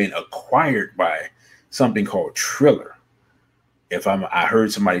actually been acquired by something called Triller. I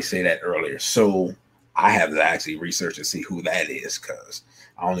heard somebody say that earlier. So I have to actually research to see who that is, because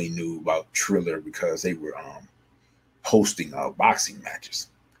I only knew about Triller because they were hosting boxing matches.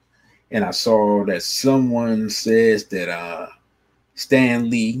 And I saw that someone says that Stan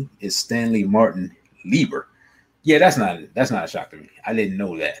Lee is Stanley Martin Lieber. Yeah, that's not a shock to me. I didn't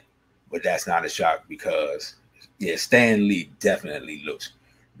know that, but that's not a shock because Stan Lee definitely looks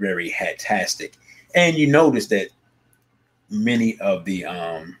very hatastic. And you notice that many of the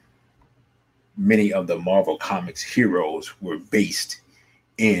Marvel Comics heroes were based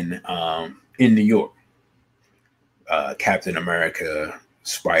in New York. Captain America,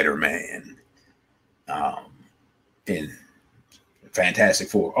 Spider-Man, and Fantastic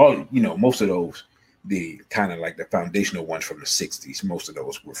Four. Most of those, the kind of like the foundational ones from the 60s, most of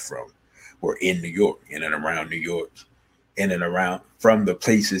those were in New York, in and around New York, in and around from the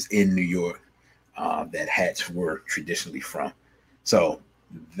places in New York that hats were traditionally from. So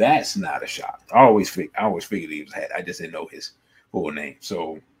that's not a shock. I always figured he was hat. I just didn't know his full name.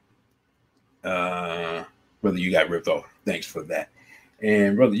 So brother, you got ripped off. Thanks for that.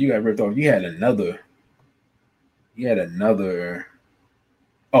 And brother, you got ripped off. You had another.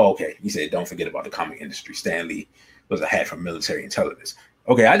 Oh, okay. You said don't forget about the comic industry. Stan Lee was a hat from military intelligence.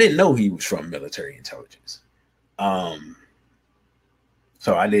 Okay, I didn't know he was from military intelligence. So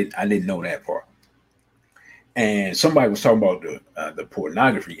I didn't know that part. And somebody was talking about the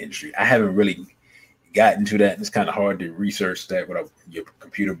pornography industry. I haven't really gotten to that. It's kind of hard to research that without your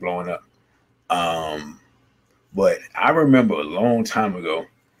computer blowing up. But I remember a long time ago,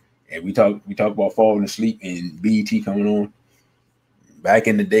 and we talked about falling asleep and BET coming on. Back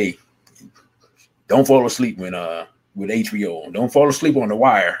in the day, don't fall asleep when with HBO on. Don't fall asleep on The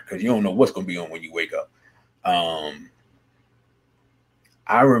Wire because you don't know what's going to be on when you wake up.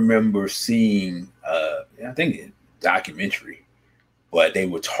 I remember seeing, I think a documentary, but they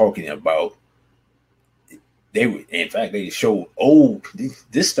were talking about, they showed old,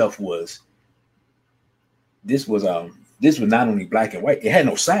 this was not only black and white, it had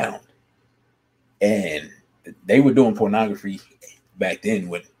no sound. And they were doing pornography back then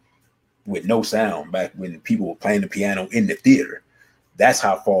with no sound, back when people were playing the piano in the theater. That's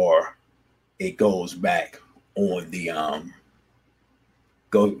how far it goes back on the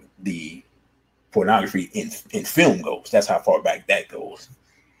pornography in film goes. That's how far back that goes.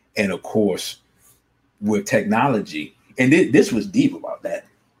 And of course, with technology, and this was deep about that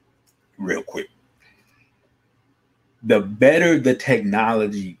real quick. The better the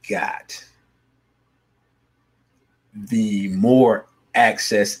technology got, the more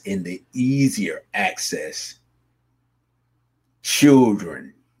access and the easier access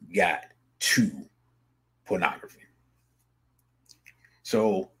children got to pornography.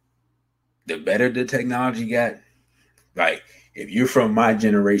 So the better the technology got, like if you're from my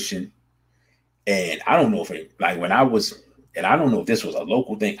generation, and I don't know if like when I was and I don't know if this was a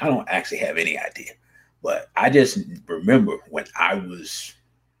local thing. I don't actually have any idea. But I just remember when I was,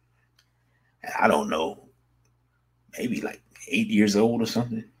 I don't know, maybe like 8 years old or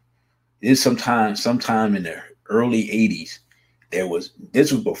something. This sometime in the early 80s,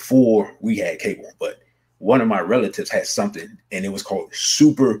 this was before we had cable, but one of my relatives had something, and it was called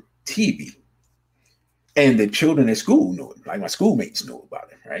Super TV. And the children at school knew it, like my schoolmates knew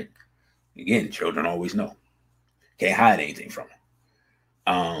about it, right? Again, children always know. Can't hide anything from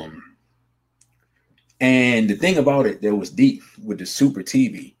them. And the thing about it that was deep with the Super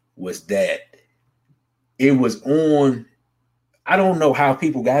TV was that it was on, I don't know how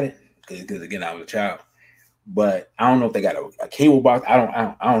people got it, because again, I was a child, but I don't know if they got a cable box. I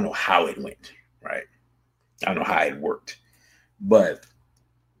don't know how it went, right? I don't know how it worked. But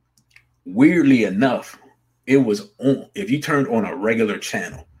weirdly enough, it was on, if you turned on a regular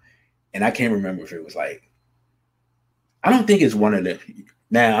channel, and I can't remember if it was like, I don't think it's one of the,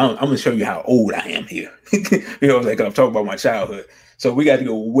 now I'm going to show you how old I am here. You know, like I'm talking about my childhood. So we got to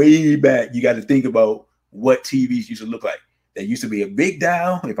go way back. You got to think about what TVs used to look like. There used to be a big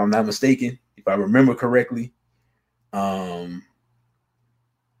dial, if I'm not mistaken, if I remember correctly.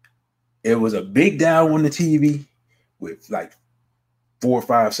 It was a big dial on the TV with like 4,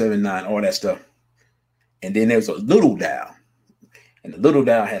 5, 7, 9, all that stuff. And then there's a little dial. And the little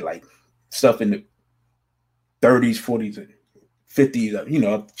dial had like stuff in the 30s, 40s, 50s, you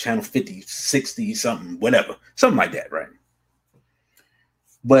know, channel 50, 60, something, whatever. Something like that, right?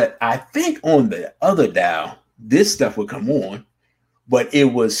 But I think on the other dial, this stuff would come on, but it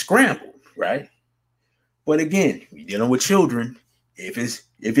was scrambled, right? But again, we're dealing with children. If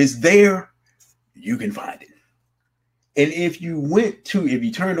it's there, you can find it. And if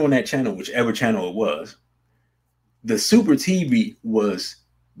you turned on that channel, whichever channel it was, the Super TV was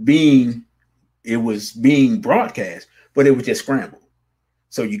being broadcast, but it was just scrambled.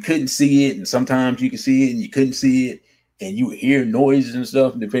 So you couldn't see it, and sometimes you could see it and you couldn't see it, and you would hear noises and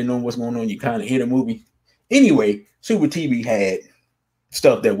stuff, and depending on what's going on, you kind of hear the movie. Anyway, Super TV had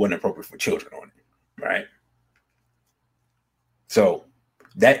stuff that wasn't appropriate for children on it, right? So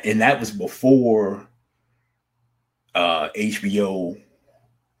that was before HBO.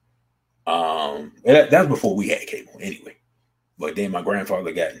 That was before we had cable anyway. But then my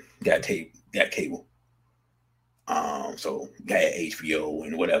grandfather got cable. So got HBO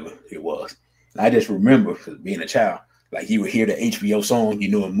and whatever it was. And I just remember being a child, like you would hear the HBO song, you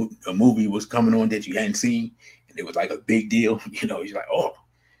know, a movie was coming on that you hadn't seen, and it was like a big deal. You know, you're like, oh,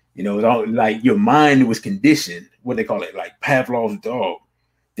 you know, it's all like your mind was conditioned, what they call it, like Pavlov's dog,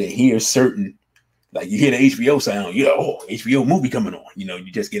 that hears certain, like you hear the HBO sound, you know, oh, HBO movie coming on, you know,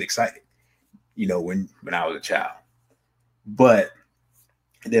 you just get excited, you know, when I was a child. But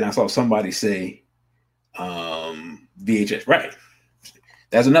then I saw somebody say VHS, right?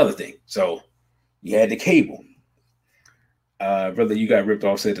 That's another thing. So you had the cable. Brother, you got ripped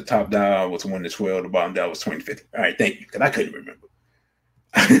off, said the top dial was 1 to 12, the bottom dial was 20 to 50. All right, thank you, because I couldn't remember.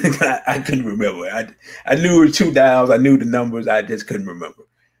 I couldn't remember. I knew it was 2 dials. I knew the numbers. I just couldn't remember.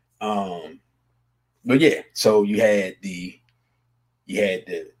 But yeah, so you had the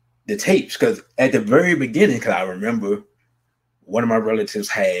tapes, because at the very beginning, because I remember one of my relatives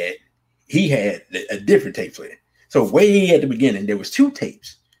had a different tape player. So way at the beginning, there was 2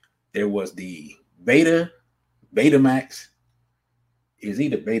 tapes. There was the Betamax. It was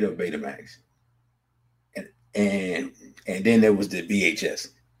either Beta or Betamax. And then there was the VHS.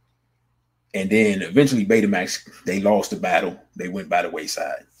 And then eventually Betamax, they lost the battle. They went by the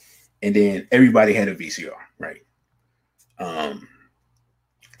wayside. And then everybody had a VCR, right?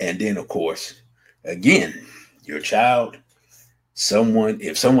 And then, of course, again, your child,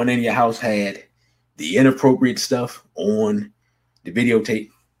 if someone in your house had the inappropriate stuff on the videotape,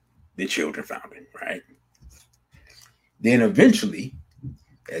 the children found it, right? Then eventually,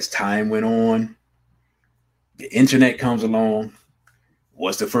 as time went on, the internet comes along.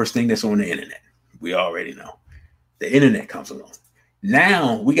 What's the first thing that's on the internet? We already know. The internet comes along.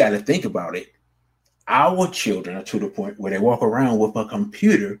 Now we got to think about it. Our children are to the point where they walk around with a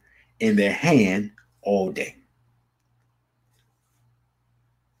computer in their hand all day.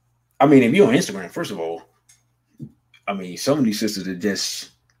 I mean, if you're on Instagram, first of all, I mean, some of these sisters are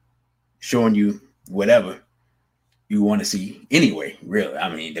just showing you whatever you want to see anyway, really. I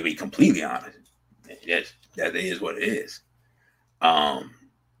mean, to be completely honest, that is what it is.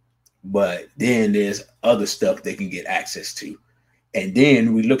 But then there's other stuff they can get access to. And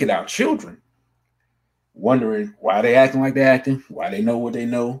then we look at our children, wondering why they acting like they're acting, why they know what they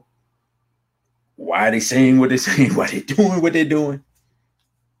know, why they saying what they're saying, why they doing what they're doing.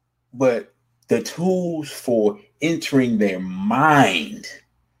 But The tools for entering their mind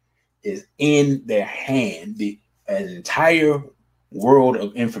is in their hand. An entire world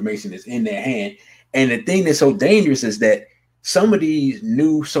of information is in their hand. And the thing that's so dangerous is that some of these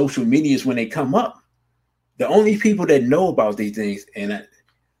new social medias, when they come up, the only people that know about these things, and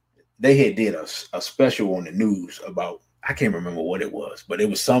they had did a special on the news about, I can't remember what it was, but it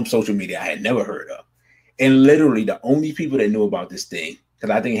was some social media I had never heard of. And literally the only people that knew about this thing, because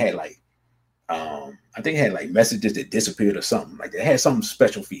I think it had like messages that disappeared or something. Like it had some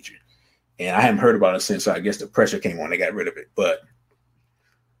special feature. And I haven't heard about it since, so I guess the pressure came on, they got rid of it. But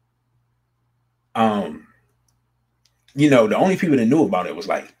you know, the only people that knew about it was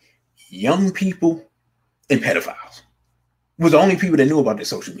like young people and pedophiles. Was the only people that knew about the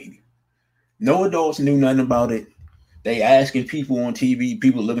social media. No adults knew nothing about it. They asking people on TV,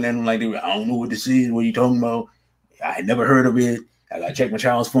 people looking at them like, I don't know what this is. What are you talking about? I had never heard of it. I got to check my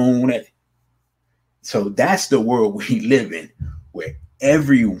child's phone. So that's the world we live in, where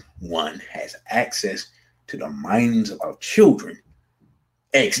everyone has access to the minds of our children,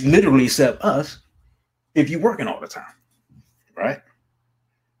 literally except us, if you're working all the time, right?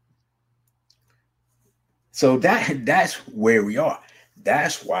 So that's where we are.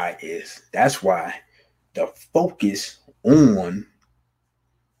 That's why the focus on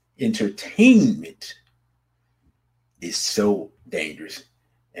entertainment is so dangerous.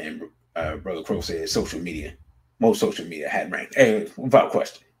 And Brother Crow says social media, most social media had ranked. Hey, without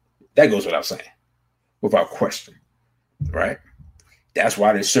question. That goes without saying. Without question. Right? That's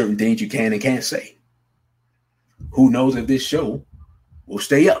why there's certain things you can and can't say. Who knows if this show will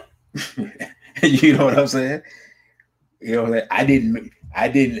stay up? You know what I'm saying? You know, I didn't,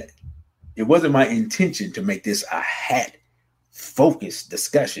 it wasn't my intention to make this a hat focused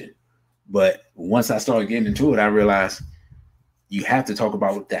discussion. But once I started getting into it, I realized you have to talk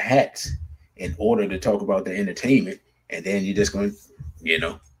about the hats in order to talk about the entertainment. And then you're just going, you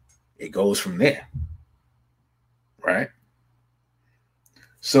know, it goes from there. Right?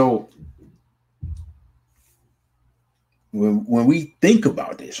 So when we think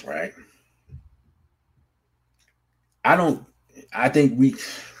about this, right? I think we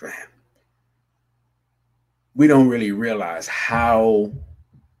don't really realize how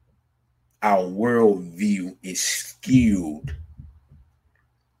our worldview is skewed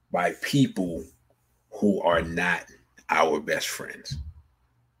by people who are not our best friends.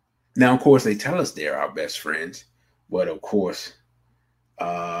 Now, of course, they tell us they're our best friends, but of course,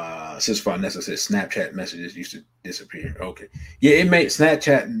 Sis Vanessa says Snapchat messages used to disappear. Okay. Yeah,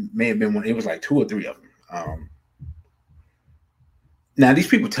 Snapchat may have been one. It was like 2 or 3 of them. Now, these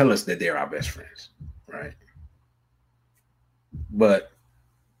people tell us that they're our best friends, right? But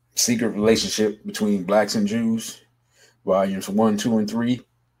Secret Relationship Between Blacks and Jews, volumes 1, 2, and 3,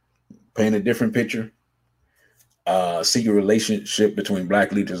 paint a different picture. Secret Relationship Between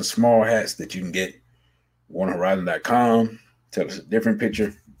Black Leaders and Small Hats that you can get on Horizon.com, tell us a different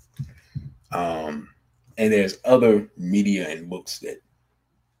picture. And there's other media and books that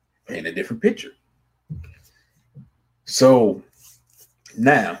paint a different picture. So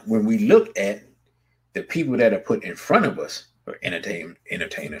now, when we look at the people that are put in front of us for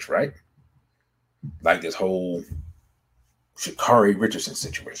entertainers, right? Like this whole Sha'Carri Richardson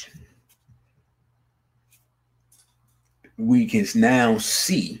situation. We can now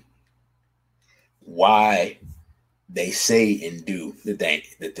see why they say and do the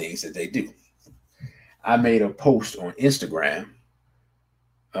things that they do. I made a post on Instagram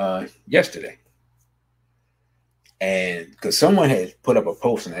yesterday. And because someone had put up a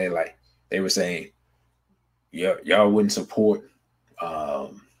post and they were saying, y'all wouldn't support, who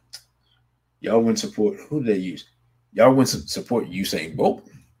did they use? Y'all wouldn't support Usain Bolt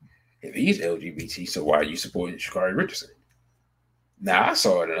if he's LGBT, so why are you supporting Sha'Carri Richardson? Now I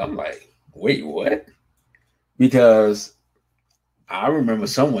saw it and I'm like, wait, what? Because I remember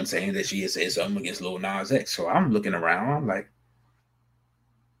someone saying that she had said something against Lil Nas X. So I'm looking around, I'm like,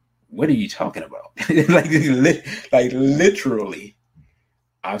 what are you talking about? like literally,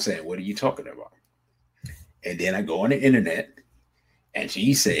 I'm saying, what are you talking about? And then I go on the internet and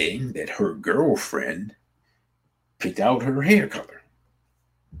she's saying that her girlfriend picked out her hair color.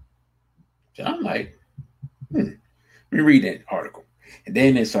 So I'm like, let me read that article. And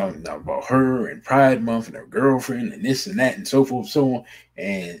then it's talking about her and Pride Month and her girlfriend and this and that and so forth, so on.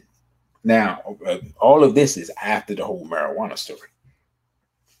 And now all of this is after the whole marijuana story.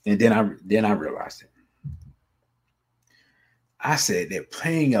 And then I realized it. I said they're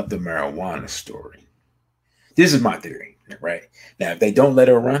playing up the marijuana story. This is my theory, right? Now, if they don't let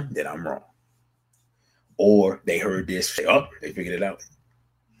her run, then I'm wrong. Or they heard this, say, oh, they figured it out.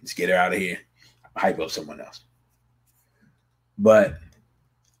 Let's get her out of here. hype up someone else. But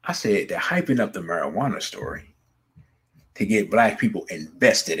I said they're hyping up the marijuana story to get black people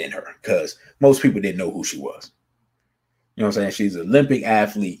invested in her, because most people didn't know who she was. You know what I'm saying? She's an Olympic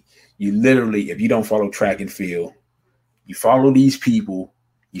athlete. You literally, if you don't follow track and field, you follow these people,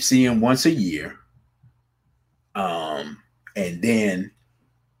 you see them once a year, and then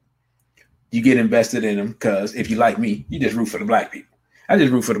you get invested in them, because if you like me, you just root for the black people. I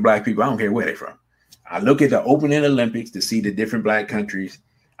just root for the black people. I don't care where they're from. I look at the opening Olympics to see the different black countries.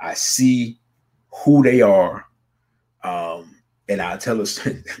 I see who they are, and I tell us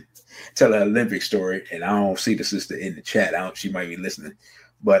tell an Olympic story. And I don't see the sister in the chat. She might be listening,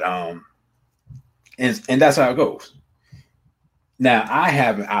 but and that's how it goes. Now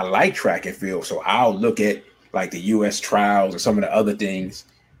I like track and field, so I'll look at like the U.S. trials or some of the other things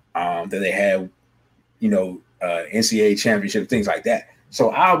that they have, NCAA championship, things like that.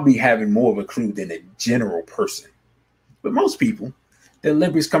 So I'll be having more of a clue than a general person. But most people, the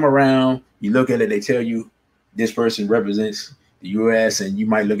Olympics come around, you look at it, they tell you this person represents the U.S., and you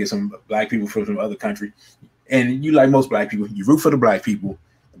might look at some black people from some other country, and you, like most black people, you root for the black people.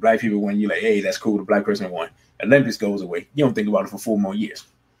 The black people win, you're like, hey, that's cool, the black person won. Olympics goes away. You don't think about it for 4 more years.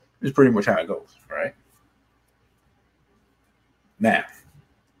 It's pretty much how it goes, right? Now,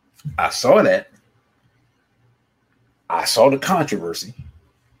 I saw that. I saw the controversy.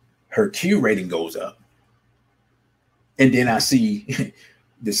 Her Q rating goes up. And then I see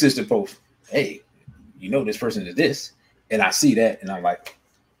the sister post, hey, this person is this. And I see that, and I'm like,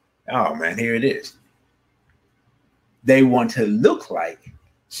 oh, man, here it is. They want to look like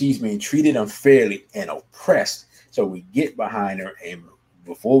she's being treated unfairly and oppressed. So we get behind her, and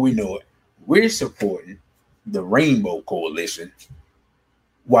before we know it, we're supporting the Rainbow Coalition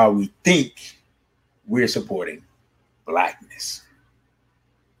while we think we're supporting blackness.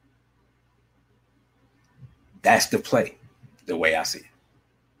 That's the play, the way I see it.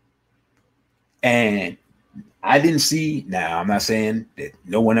 And I didn't see, now I'm not saying that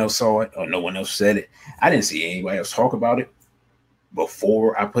no one else saw it or no one else said it. I didn't see anybody else talk about it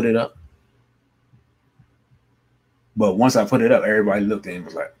before I put it up. But once I put it up, everybody looked at it and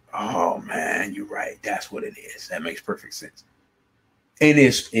was like, oh man, you're right. That's what it is. That makes perfect sense. And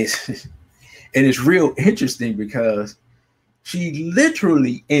it's real interesting because she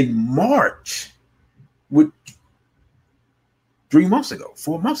literally in March, 4 months ago,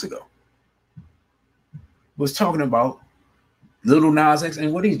 was talking about Lil Nas X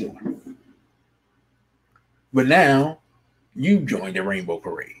and what he's doing. But now you joined the Rainbow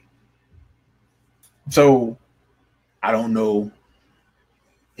Parade. So I don't know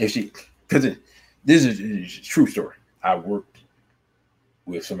if because this is a true story. I worked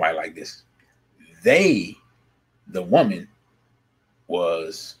with somebody like this. The woman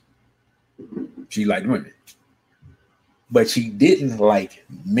she liked women, but she didn't like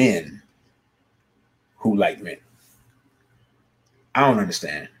men who like men. I don't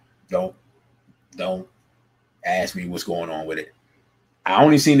understand. Don't ask me what's going on with it. I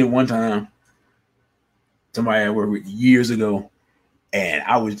only seen it one time. Somebody I worked with years ago, and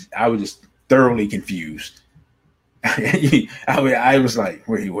I was just thoroughly confused. I was like,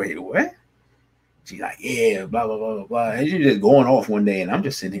 wait, what? She's like, yeah, blah, blah, blah, blah. And she's just going off one day, and I'm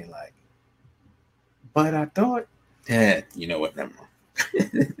just sitting here like, but I thought that, you know what, never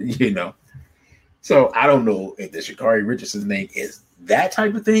mind. So I don't know if the Sha'Carri Richardson thing is that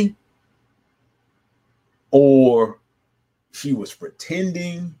type of thing, or she was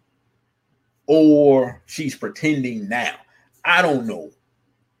pretending, or she's pretending now. I don't know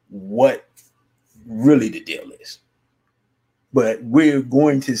what really the deal is, but we're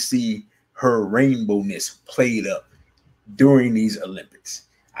going to see her rainbowness played up during these Olympics.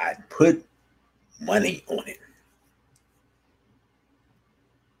 I put money on it.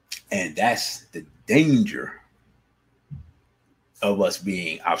 And that's the danger of us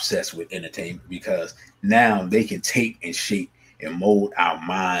being obsessed with entertainment, because now they can take and shape and mold our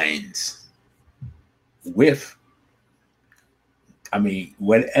minds with,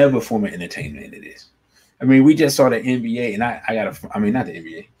 whatever form of entertainment it is. We just saw the NBA, and not the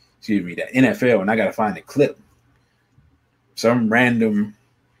NBA, excuse me, the NFL, and I got to find the clip. Some random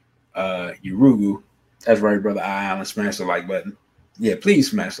Urugu, that's right, brother Island, smash the like button. Yeah, please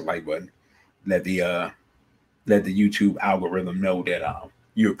smash the like button. Let the YouTube algorithm know that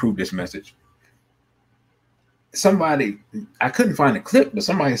you approve this message. Somebody, I couldn't find a clip, but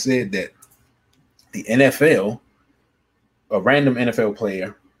somebody said that the NFL, a random NFL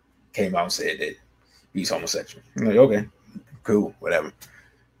player, came out and said that he's homosexual. I'm like, okay, cool, whatever.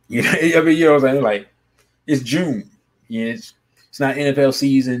 You know what I'm saying? Like, it's June. It's not NFL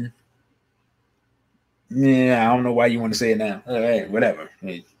season. Yeah, I don't know why you want to say it now. Hey, whatever.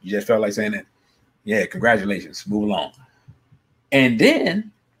 You just felt like saying it. Yeah, congratulations. Move along. And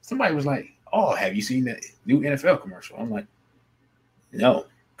then somebody was like, oh, have you seen that new NFL commercial? I'm like, no.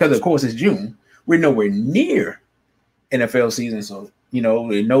 Because, of course, it's June. We're nowhere near NFL season. So,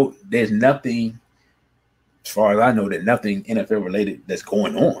 there's nothing, as far as I know, that nothing NFL related that's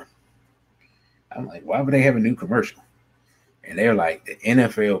going on. I'm like, why would they have a new commercial? And they're like, the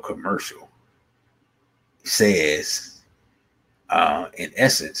NFL commercial says, in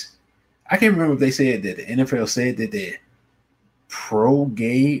essence, I can't remember if they said that the NFL said that they're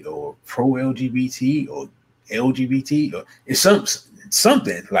pro-gay or pro-LGBT or LGBT or it's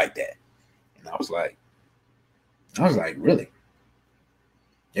something like that. And I was like, really?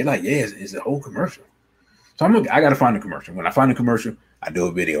 They're like, yeah, it's a whole commercial. So I got to find the commercial. When I find the commercial, I do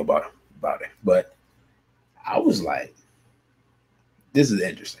a video about it. But I was like, this is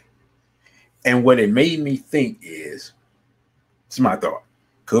interesting. And what it made me think is, it's my thought.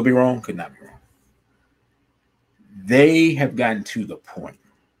 Could be wrong, could not be wrong. They have gotten to the point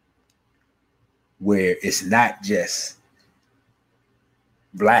where it's not just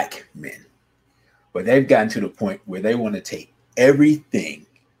black men, but they've gotten to the point where they want to take everything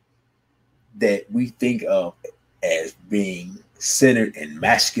that we think of as being centered in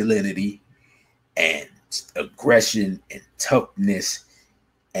masculinity and aggression and toughness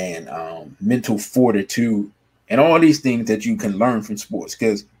and mental fortitude and all these things that you can learn from sports.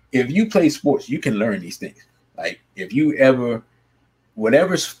 Because if you play sports, you can learn these things. Like if you ever,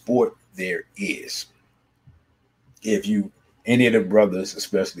 whatever sport there is, any of the brothers,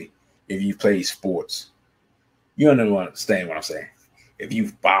 especially if you play sports, you understand what I'm saying. If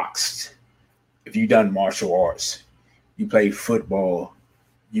you've boxed, if you've done martial arts, you play football,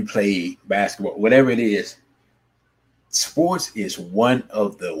 you play basketball, whatever it is, sports is one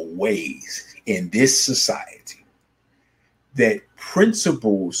of the ways in this society that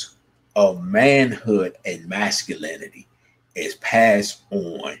principles of manhood and masculinity is passed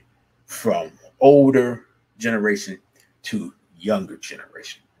on from older generation to younger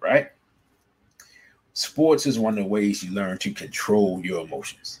generation, right? Sports is one of the ways you learn to control your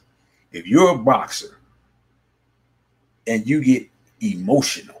emotions. If you're a boxer and you get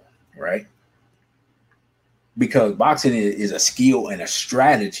emotional, right? Because boxing is a skill and a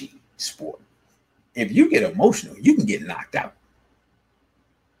strategy sport. If you get emotional, you can get knocked out.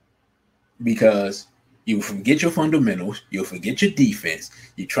 Because you forget your fundamentals, you'll forget your defense,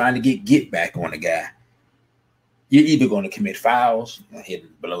 you're trying to get back on the guy. You're either going to commit fouls, hitting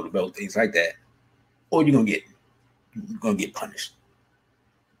below the belt, things like that, or you're going to get punished.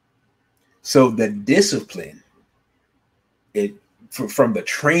 So the discipline, from the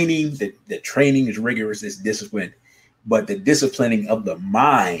training, the training is rigorous, it's discipline, but the disciplining of the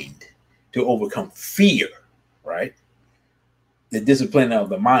mind to overcome fear, right? The disciplining of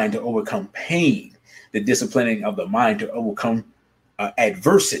the mind to overcome pain, the disciplining of the mind to overcome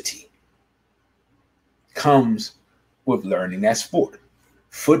adversity comes with learning that sport.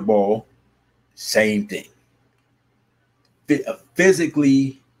 Football, same thing. A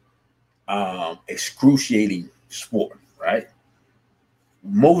physically excruciating sport, right?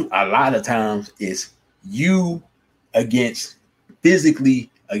 A lot of times it's you physically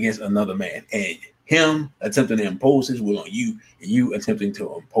against another man, and him attempting to impose his will on you, and you attempting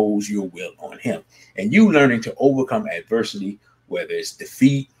to impose your will on him, and you learning to overcome adversity, whether it's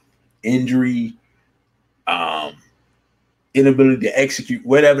defeat, injury, inability to execute,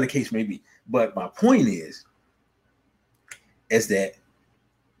 whatever the case may be. But my point is that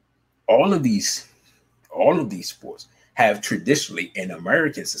all of these sports have traditionally in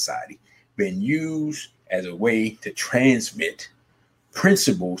American society been used as a way to transmit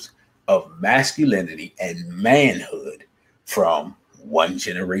principles of masculinity and manhood from one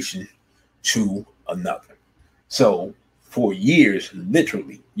generation to another. So for years,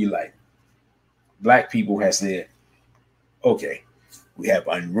 literally, black people have said, okay, we have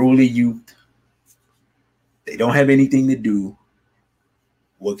unruly youth. They don't have anything to do.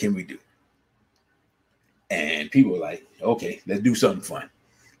 What can we do? And people are like, okay, let's do something fun.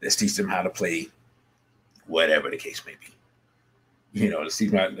 Let's teach them how to play, whatever the case may be.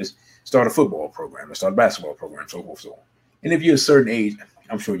 Let's start a football program. Let's start a basketball program, so forth, so on. And if you're a certain age,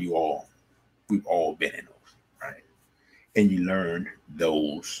 I'm sure we've all been in those, right? And you learn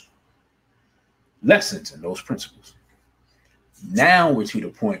those lessons and those principles. Now we're to the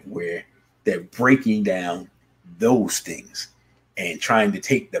point where they're breaking down those things and trying to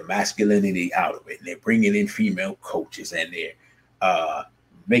take the masculinity out of it. And they're bringing in female coaches, and they're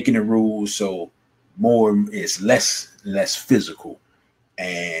making the rules so more is less physical,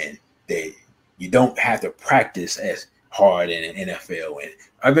 and they You don't have to practice as hard in an NFL. And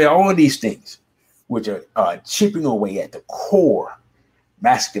I mean, all these things, which are chipping away at the core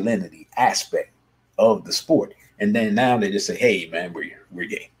masculinity aspect of the sport. And then now they just say, hey, man, we're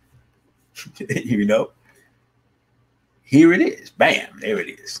gay. You know? Here it is. Bam, there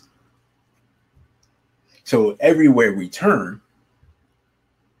it is. So everywhere we turn,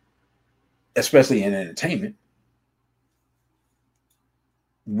 especially in entertainment,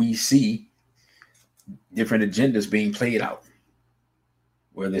 we see different agendas being played out.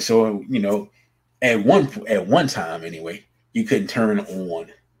 Whether so, you know, at one time anyway, you couldn't turn on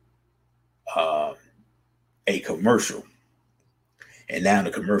a commercial, and now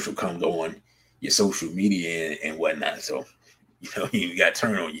the commercial comes on your social media and whatnot. So, you know, you got to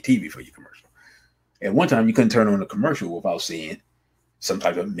turn on your TV for your commercial. At one time, you couldn't turn on a commercial without seeing some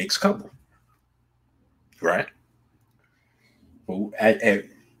type of mixed couple, right? Well, at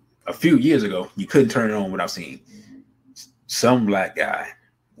a few years ago, you couldn't turn it on without seeing some black guy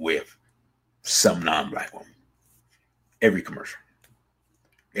with some non-black woman. Every commercial.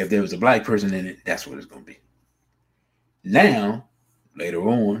 If there was a black person in it, that's what it's going to be. Now, later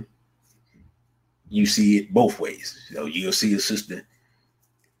on, you see it both ways. So you'll see a sister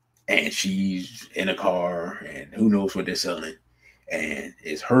and she's in a car and who knows what they're selling. And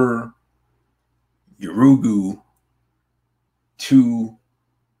it's her, Yurugu, two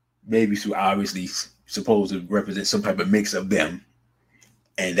babies who obviously supposed to represent some type of mix of them.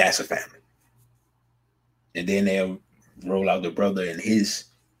 And that's a family. And then they'll roll out the brother and his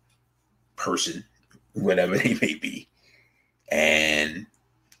person, whatever they may be, and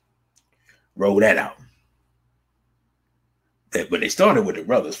roll that out. But they started with the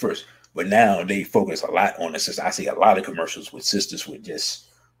brothers first, but now they focus a lot on the sisters. I see a lot of commercials with sisters with just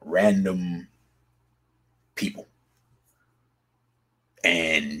random people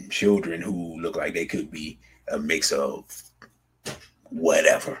and children who look like they could be a mix of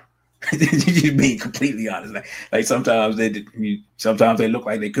whatever. Just being completely honest, like sometimes they look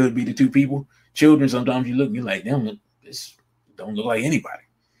like they could be the two people. Children, sometimes you look and you're like, damn, this don't look like anybody.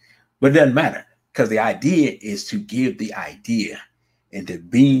 But it doesn't matter, because the idea is to give the idea and to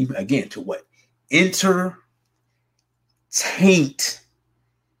beam again to what? Taint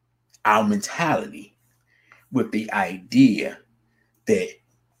our mentality with the idea that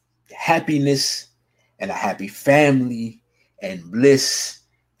happiness and a happy family and bliss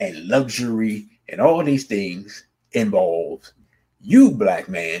and luxury and all these things involves you, black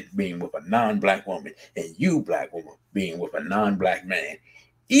man, being with a non-black woman, and you, black woman, being with a non-black man,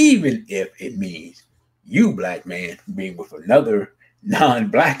 even if it means you, black man, being with another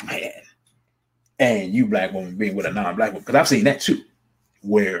non-black man, and you, black woman, being with a non-black woman. Because I've seen that too,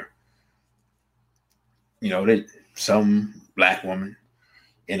 where, you know, that some black woman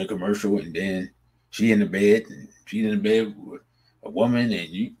in a commercial, and then she's in the bed with a woman, and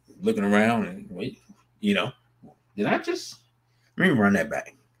you looking around and wait, you know, let me run that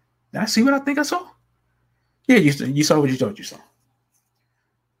back. Did I see what I think I saw? Yeah, you saw what you thought you saw.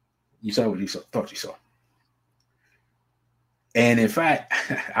 You saw what you thought you saw. And in fact,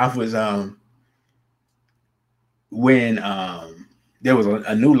 I was when there was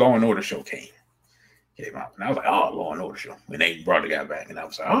a new Law and Order show came out, and I was like, oh, Law and Order show. When they brought the guy back, and I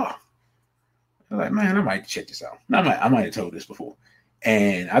was like, oh. I was like, man, I might check this out. I might have told this before.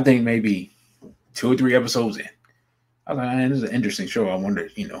 And I think maybe 2 or 3 episodes in, I was like, man, this is an interesting show. I wonder,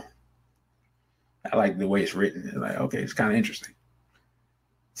 you know, I like the way it's written. It's like, okay, it's kind of interesting.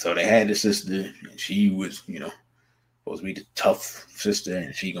 So they had the sister, and she was, you know, supposed to be the tough sister,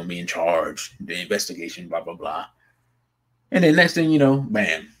 and she gonna be in charge, the investigation, blah, blah, blah. And then next thing you know,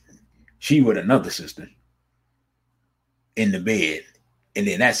 bam, she with another sister in the bed, and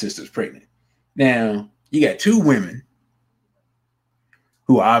then that sister's pregnant. Now, you got 2 women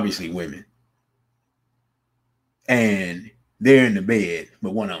who are obviously women, and they're in the bed,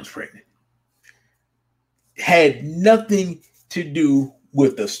 but one of them's pregnant. Had nothing to do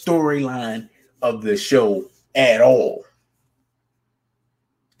with the storyline of the show at all.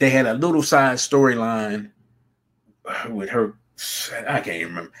 They had a little side storyline with her. I can't even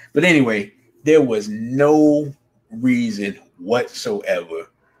remember. But anyway, there was no reason whatsoever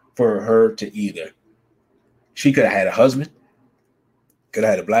for her to either. She could have had a husband, could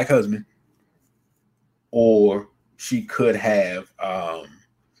have had a black husband, or she could have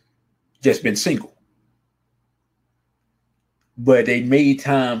just been single. But they made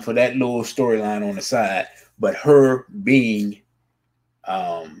time for that little storyline on the side. But her being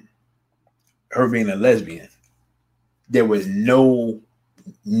a lesbian, there was no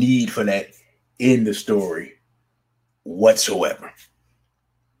need for that in the story whatsoever.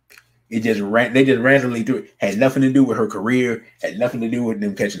 They just randomly threw it. Had nothing to do with her career. Had nothing to do with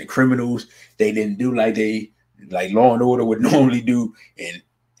them catching the criminals. They didn't do like Law and Order would normally do and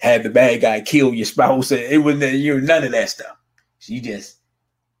have the bad guy kill your spouse. It wasn't none of that stuff. She just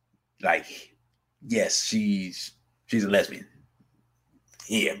yes, she's a lesbian.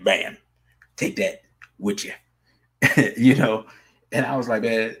 Yeah, bam, take that with you. And I was like,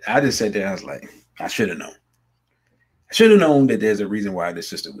 man, I just sat there. I was like, I should have known. I should have known that there's a reason why this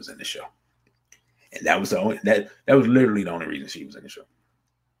sister was in the show, and that was that was literally the only reason she was in the show.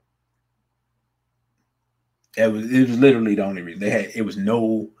 It was literally the only reason. It was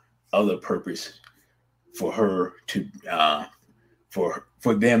no other purpose for her to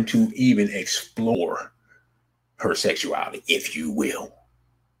for them to even explore her sexuality, if you will.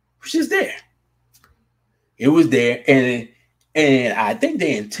 It was just there. It was there, and I think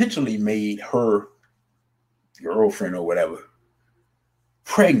they intentionally made her girlfriend or whatever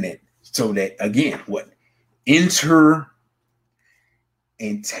pregnant so that, again, enter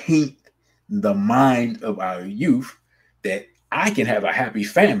and taint the mind of our youth that I can have a happy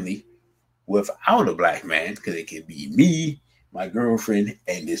family without a black man, because it can be me, my girlfriend,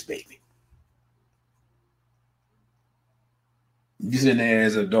 and this baby. You sitting there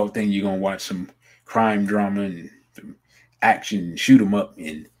as an adult thing, you're gonna watch some crime drama and some action, shoot them up,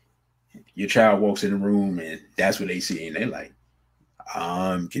 and your child walks in the room and that's what they see, and they're like,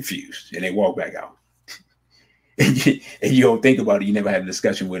 I'm confused, and they walk back out. and you don't think about it. You never have a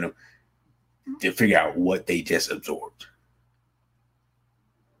discussion with them to figure out what they just absorbed.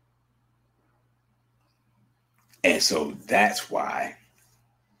 And so that's why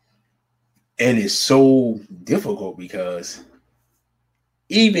it is so difficult, because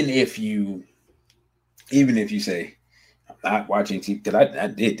even if you say, I'm not watching TV, because I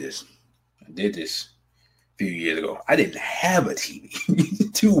did this a few years ago. I didn't have a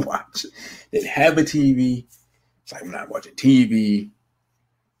TV to watch. Didn't have a TV. It's like, I'm not watching TV.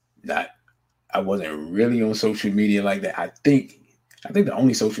 I wasn't really on social media like that. I think the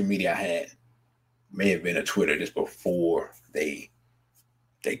only social media I had may have been a Twitter, just before they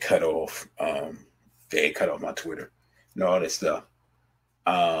cut off my Twitter and all that stuff.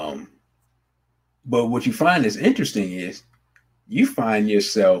 But what you find is interesting is you find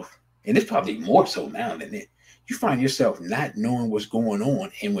yourself, and it's probably more so now than it, you find yourself not knowing what's going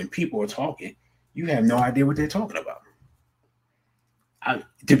on, and when people are talking, you have no idea what they're talking about.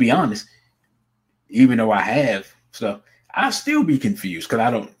 To be honest, even though I have stuff, I'll still be confused because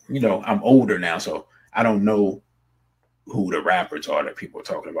I don't, I'm older now, so I don't know who the rappers are that people are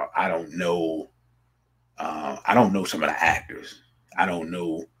talking about. I don't know some of the actors. I don't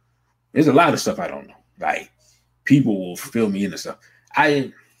know. There's a lot of stuff I don't know. Like, people will fill me in and stuff.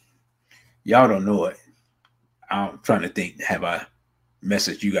 Y'all don't know it. I'm trying to think, have I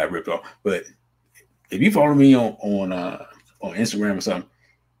messaged you got ripped off? But if you follow me on Instagram or something,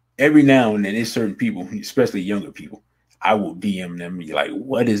 every now and then there's certain people, especially younger people, I will DM them and be like,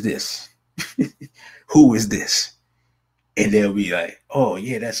 what is this? Who is this? And they'll be like, oh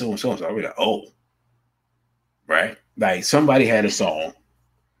yeah, that's so and so. So I'll be like, oh, right. Like, somebody had a song.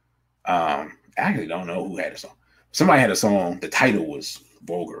 I actually don't know who had a song. Somebody had a song. The title was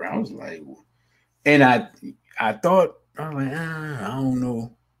vulgar. I was like, and I thought, I was like, I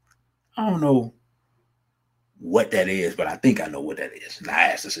don't know what that is, but I think I know what that is. And I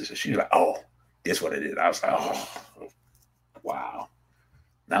asked the sister. She was like, oh, that's what it is. I was like, oh, wow.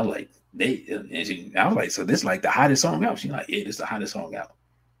 And I was like, I was like, so this is like the hottest song out? She's like, yeah, this is the hottest song out.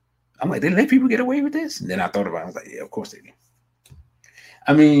 I'm like, they let people get away with this? And then I thought about it. I was like, yeah, of course they do.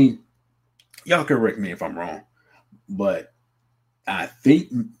 I mean, y'all correct me if I'm wrong, but I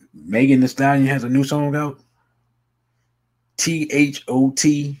think Megan Thee Stallion has a new song out. THOT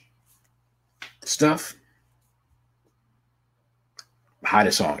stuff.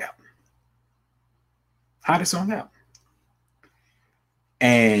 Hottest song out. Hottest song out.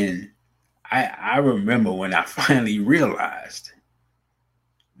 And I remember when I finally realized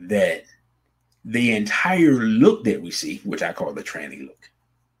that the entire look that we see, which I call the tranny look,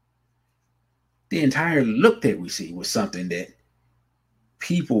 the entire look that we see was something that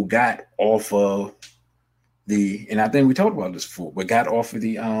people got off of and I think we talked about this before, but got off of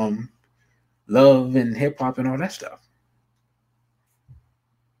the love and hip hop and all that stuff.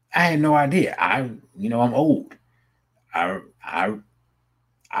 I had no idea. I'm old. I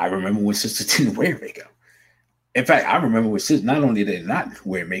remember when sisters didn't wear makeup. In fact, I remember when sisters, not only did they not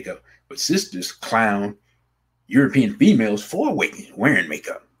wear makeup, but sisters clown European females for wearing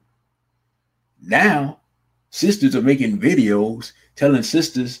makeup. Now, sisters are making videos telling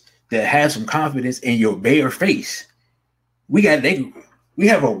sisters that have some confidence in your bare face. We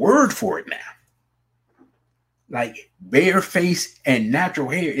have a word for it now. Like bare face and natural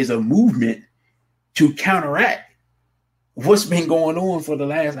hair is a movement to counteract what's been going on for the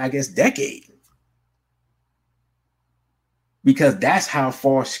last, I guess, decade. Because that's how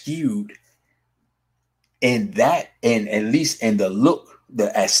far skewed and at least in the look, the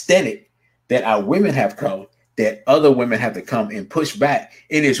aesthetic that our women have come, that other women have to come and push back.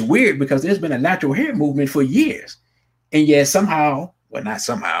 And it's weird because there's been a natural hair movement for years. And yet somehow, well, not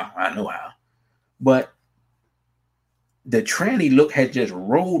somehow, I know how, but the tranny look has just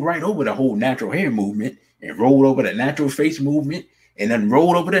rolled right over the whole natural hair movement and rolled over the natural face movement and then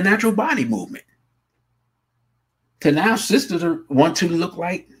rolled over the natural body movement. To now sisters want to look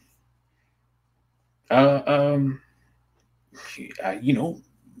like, Megan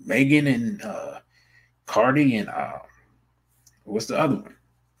and Cardi and what's the other one?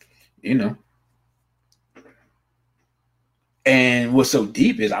 And what's so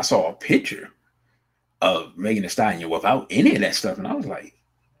deep is I saw a picture of Megan Thee Stallion without any of that stuff, and I was like,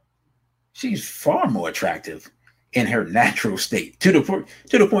 she's far more attractive in her natural state. To the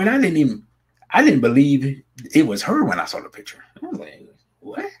point I didn't believe it was her when I saw the picture. I was like,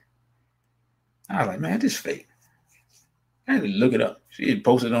 what? I was like, man, this is fake. I had to look it up. She had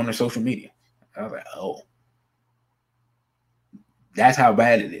posted on her social media. I was like, oh. That's how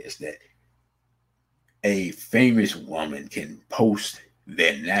bad it is that a famous woman can post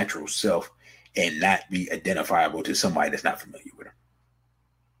their natural self and not be identifiable to somebody that's not familiar with her.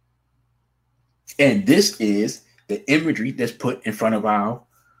 And this is the imagery that's put in front of our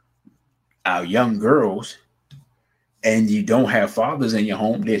young girls. And you don't have fathers in your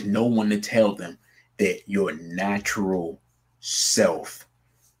home. There's no one to tell them that your natural self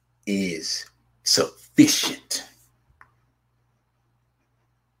is sufficient.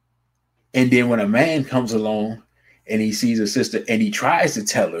 And then when a man comes along and he sees a sister and he tries to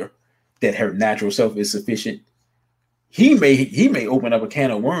tell her that her natural self is sufficient, he may open up a can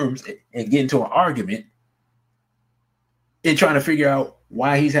of worms and get into an argument and trying to figure out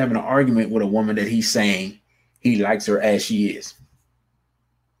why he's having an argument with a woman that he's saying he likes her as she is.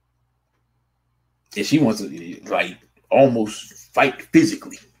 And she wants to like almost fight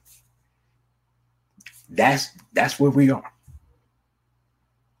physically. That's where we are.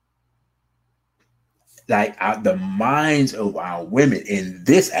 Like the minds of our women in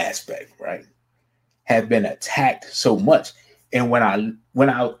this aspect, right, have been attacked so much. And when I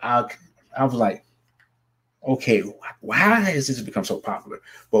was like, okay, how has this become so popular?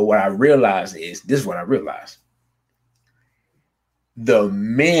 But what I realized is this is what I realized. The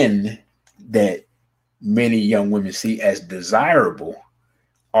men that many young women see as desirable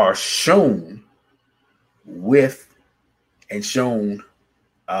are shown with and shown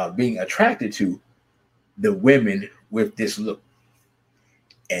being attracted to the women with this look.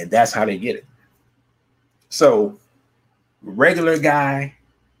 And that's how they get it. So regular guy,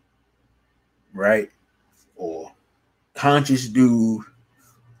 right? Or conscious dude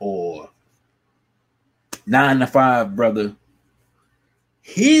or 9-to-5 brother,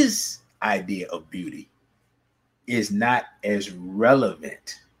 his idea of beauty is not as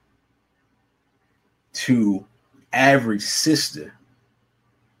relevant to average sister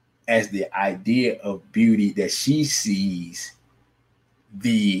as the idea of beauty that she sees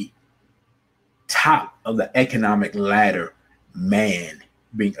the top of the economic ladder man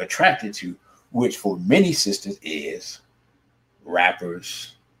being attracted to, which for many sisters is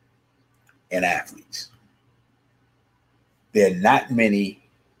rappers and athletes. There are not many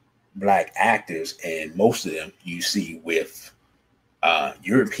Black actors, and most of them you see with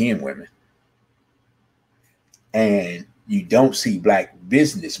European women. And you don't see Black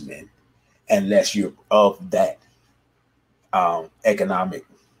businessmen unless you're of that economic,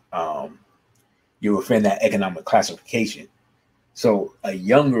 you're within that economic classification. So a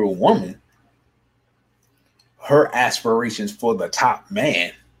younger woman, her aspirations for the top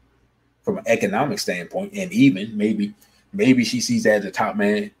man from an economic standpoint, and even maybe she sees that as a top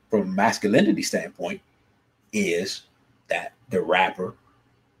man from a masculinity standpoint, is that the rapper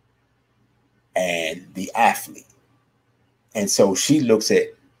and the athlete. And so she looks at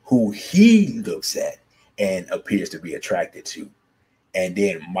who he looks at and appears to be attracted to, and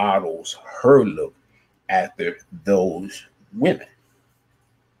then models her look after those women.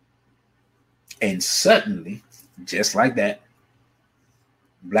 And suddenly, just like that,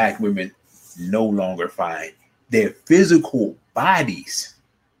 Black women no longer find their physical bodies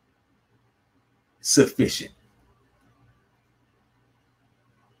sufficient.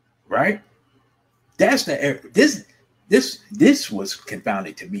 Right? That's the era. This was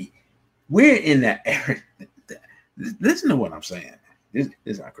confounding to me. We're in that era. Listen to what I'm saying. This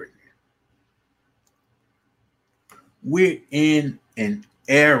is not crazy. We're in an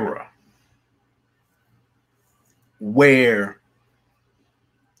era where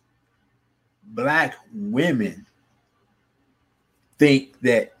Black women think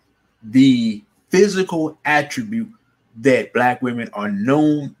that the physical attribute that Black women are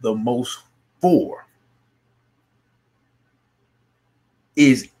known the most for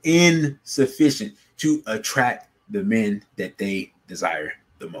is insufficient to attract the men that they desire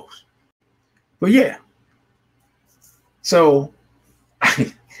the most. But yeah, so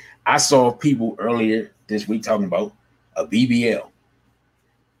I saw people earlier this week talking about a BBL.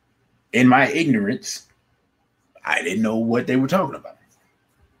 In my ignorance, I didn't know what they were talking about.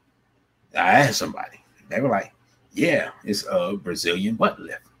 I asked somebody. They were like, yeah, it's a Brazilian butt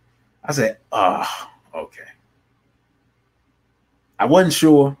lift. I said, oh, okay. I wasn't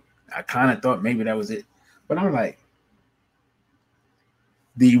sure. I kind of thought maybe that was it. But I'm like,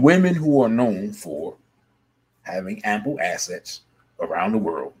 the women who are known for having ample assets around the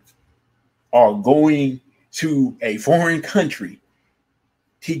world are going to a foreign country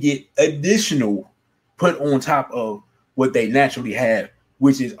to get additional put on top of what they naturally have,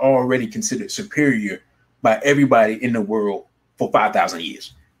 which is already considered superior by everybody in the world for 5,000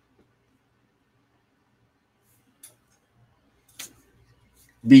 years.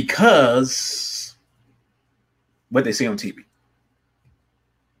 Because what they say on TV.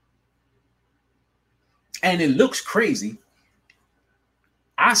 And it looks crazy.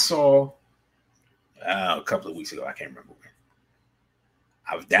 I saw a couple of weeks ago, I can't remember when.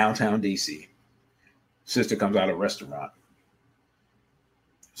 I was downtown DC. Sister comes out of a restaurant.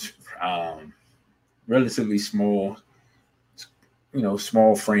 Relatively small,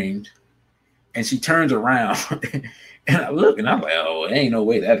 small framed. And she turns around and I look and I'm like, oh, there ain't no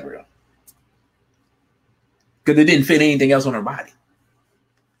way that's real. Because it didn't fit anything else on her body.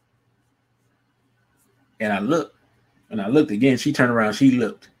 And I looked again. She turned around, she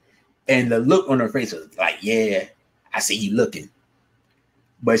looked. And the look on her face was like, yeah, I see you looking.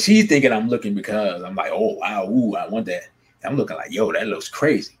 But she's thinking I'm looking because I'm like, oh, wow, ooh, I want that. I'm looking like, yo, that looks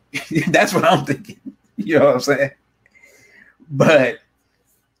crazy. That's what I'm thinking. You know what I'm saying? But,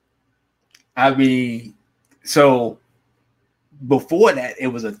 I mean, so before that, it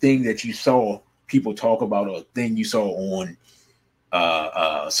was a thing that you saw people talk about, or a thing you saw on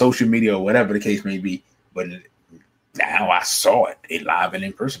social media or whatever the case may be. But now I saw it live and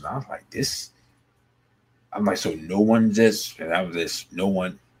in person. I was like, this. I'm like, so no one no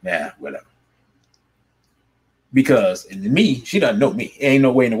one, whatever. Because and me, she doesn't know me. Ain't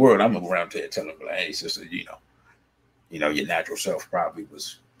no way in the world I'm gonna go around to tell her, like, hey, sister, your natural self probably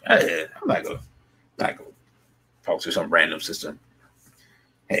was. I'm not gonna talk to some random sister.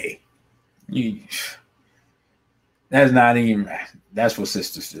 Hey, that's for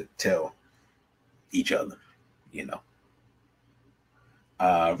sisters to tell each other,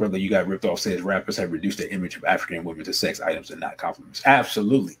 Brother, you got ripped off says rappers have reduced the image of African women to sex items and not compliments.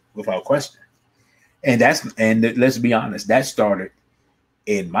 Absolutely, without question. And let's be honest, that started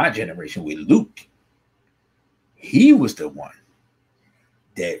in my generation with Luke. He was the one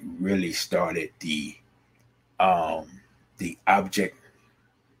that really started the object,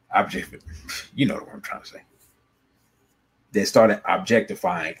 you know what I'm trying to say. That started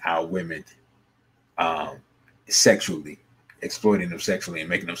objectifying our women sexually, exploiting them sexually and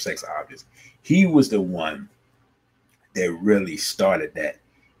making them sex objects. He was the one that really started that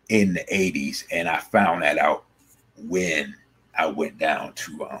in the 80s. And I found that out when I went down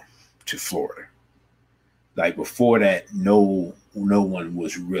to Florida. Like before that, no one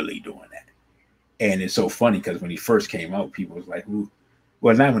was really doing that. And it's so funny because when he first came out, people was like, who?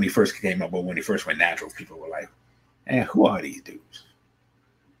 Well, not when he first came out, but when he first went natural, people were like, man, who are these dudes?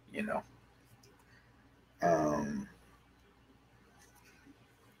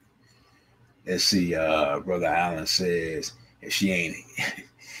 Let's see, Brother Allen says, if she ain't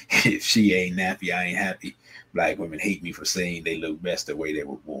nappy, I ain't happy. Black women hate me for saying they look best the way they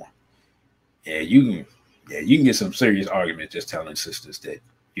were born. You can get some serious arguments just telling sisters that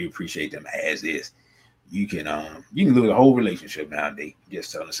you appreciate them as is. You can lose a whole relationship nowadays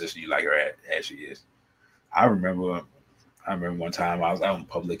just telling a sister you like her as she is. I remember one time I was out in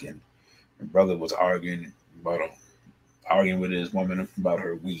public and my brother was arguing with his woman about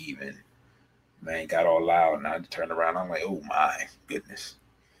her weave, and man got all loud, and I turned around. I'm like, oh my goodness.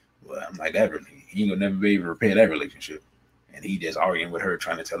 Well, I'm like, that really, he ain't gonna never be able to repair that relationship. And he just arguing with her,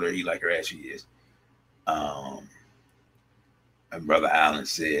 trying to tell her he like her as she is. And Brother Allen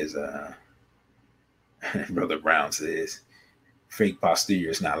says, Brother Brown says, fake posterior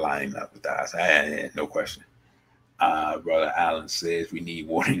is not lining up with the eyes. No question. Brother Allen says we need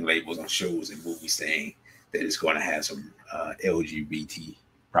warning labels on shows and movies saying that it's going to have some LGBT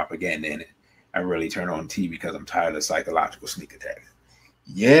propaganda in it. I really turn on TV because I'm tired of psychological sneak attacks.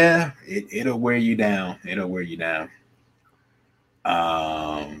 Yeah, it'll wear you down. It'll wear you down.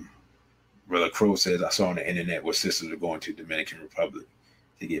 Brother Crow says, I saw on the internet where sisters are going to Dominican Republic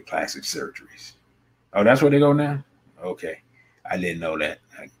to get plastic surgeries. Oh, that's where they go now? Okay. I didn't know that.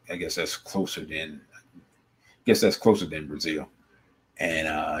 I guess that's closer than Brazil.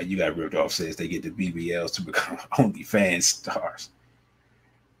 And you got ripped off says they get the BBLs to become OnlyFans stars.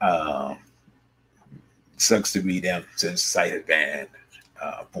 Sucks to be them since cited banned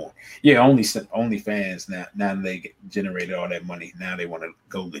porn. Yeah, OnlyFans now they generated all that money. Now they want to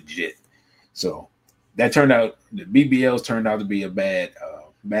go legit. So that turned out, the BBLs turned out to be a bad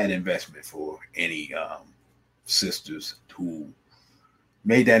investment for any sisters who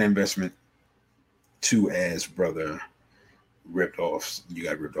made that investment to, as brother ripped off, you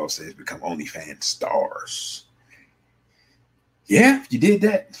got ripped off says, become OnlyFans stars. Yeah, you did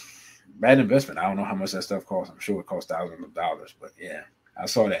that. Bad investment. I don't know how much that stuff costs. I'm sure it costs thousands of dollars, but yeah, I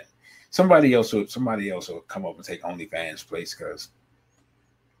saw that. Somebody else will come up and take OnlyFans' place, because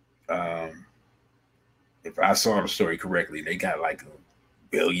if I saw the story correctly, they got like $1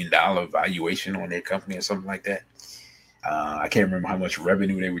 billion valuation on their company or something like that. I can't remember how much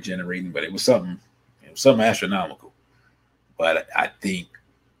revenue they were generating, but it was something astronomical. But I think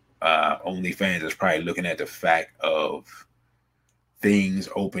OnlyFans is probably looking at the fact of things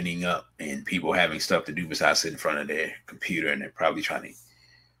opening up and people having stuff to do besides sit in front of their computer, and they're probably trying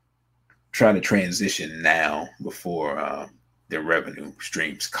to transition now before their revenue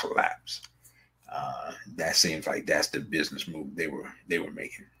streams collapse. That seems like that's the business move they were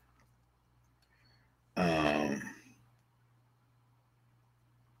making.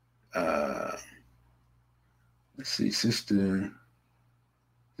 Let's see, Sister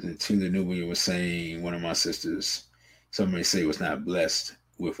Tila Nubia was saying, one of my sisters, somebody say, was not blessed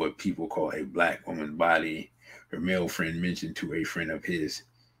with what people call a black woman's body. Her male friend mentioned to a friend of his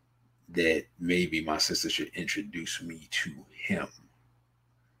that maybe my sister should introduce me to him.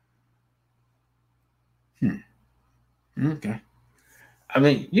 Okay. I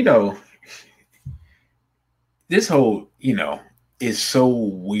mean, this whole, is so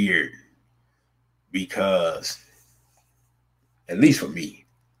weird, because, at least for me,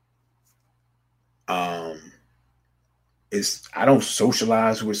 I don't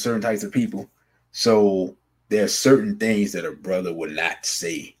socialize with certain types of people. So there are certain things that a brother would not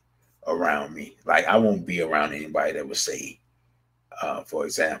say around me. Like, I won't be around anybody that would say, for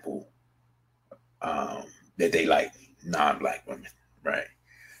example, that they like non-black women, right?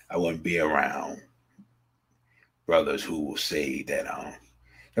 I wouldn't be around brothers who will say that.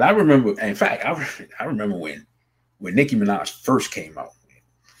 And I remember, in fact, I remember when Nicki Minaj first came out.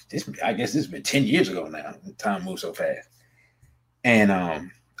 I guess this has been 10 years ago now. Time moves so fast. And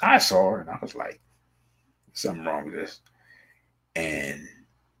I saw her and I was like, something wrong with this. And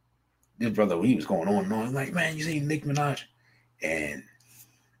this brother, he was going on and on. I'm like, man, you see Nicki Minaj? And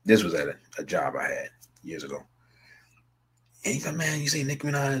this was at a job I had years ago. And he's like, man, you see Nicki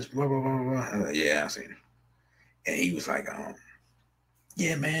Minaj? Blah, blah, blah, blah. I was like, yeah, I seen her. And he was like,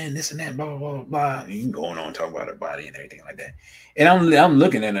 yeah, man, this and that, blah, blah, blah, blah. And he going on talking about her body and everything like that. And I'm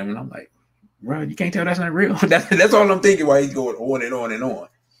looking at him and I'm like, bro, you can't tell that's not real. That's all I'm thinking while he's going on and on and on.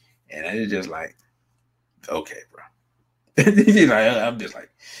 And it's just like, okay, bro. I'm just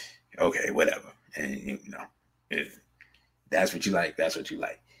like, okay, whatever. And that's what you like. That's what you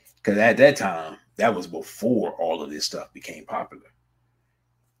like. Because at that time, that was before all of this stuff became popular.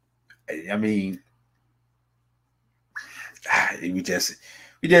 I mean, we just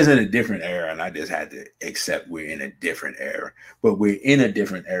in a different era, and I just had to accept we're in a different era. But we're in a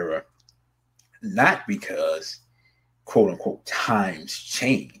different era, not because, quote unquote, times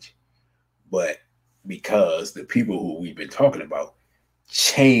change, but because the people who we've been talking about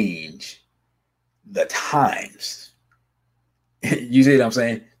change the times. You see what I'm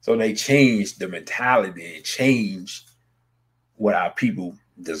saying? So they changed the mentality and changed what our people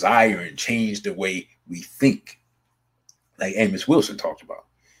desire and changed the way we think. Like Amos Wilson talked about.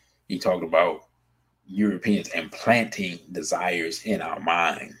 He talked about Europeans implanting desires in our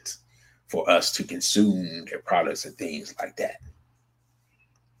minds for us to consume their products and things like that.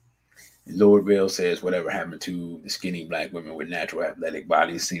 Lord Bell says, whatever happened to the skinny black women with natural athletic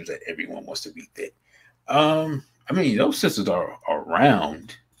bodies? Seems that everyone wants to be fit. I mean, those sisters are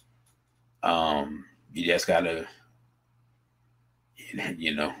around. You just gotta,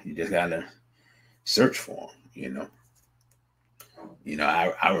 you just gotta search for them,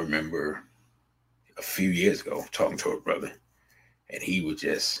 I remember a few years ago talking to a brother, and he was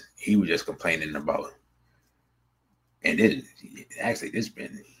just complaining about, and it's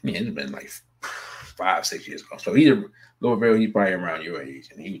been like 5-6 years ago. So he's probably around your age,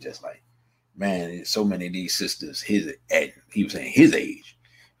 and he was just like, man, there's so many of these sisters he was saying his age,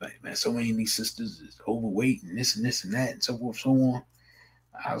 like, man, so many of these sisters is overweight and this and this and that and so forth, so on.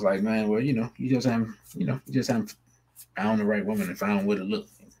 I was like, man, well, you just haven't found the right woman and found where to look.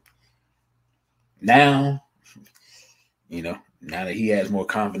 Now, now that he has more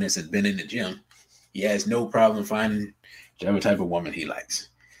confidence and been in the gym, he has no problem finding whichever type of woman he likes.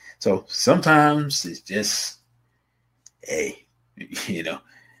 So sometimes it's just,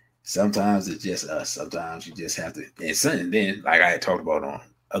 sometimes it's just us. Sometimes you just have to, and then, like I had talked about on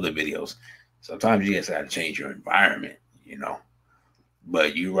other videos, sometimes you just have to change your environment,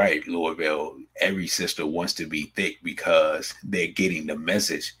 But you're right, Louisville. Every sister wants to be thick because they're getting the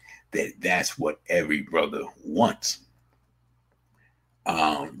message that that's what every brother wants.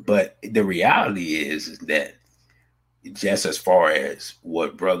 But the reality is that just as far as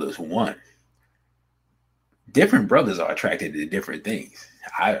what brothers want, different brothers are attracted to different things.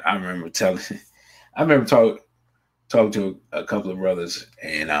 I remember talking to a couple of brothers,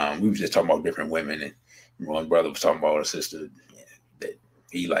 and we were just talking about different women, and one brother was talking about a sister that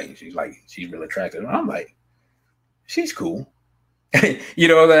he likes. She's really attractive. And I'm like, she's cool. I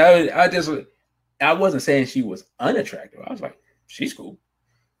wasn't saying she was unattractive. I was like, she's cool.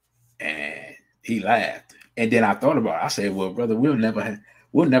 And he laughed. And then I thought about it. I said, well, brother, we'll never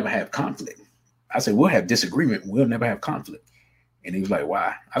have conflict. I said, we'll have disagreement. We'll never have conflict. And he was like,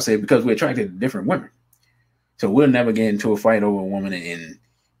 why? I said, because we're attracted to different women. So we'll never get into a fight over a woman and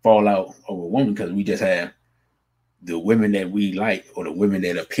fall out over a woman because we just have the women that we like or the women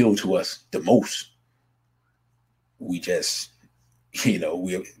that appeal to us the most. We just, we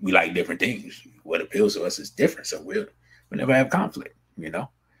like different things. What appeals to us is different. So we'll never have conflict,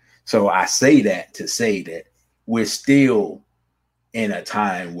 So I say that to say that we're still in a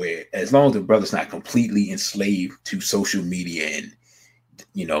time where, as long as the brother's not completely enslaved to social media and,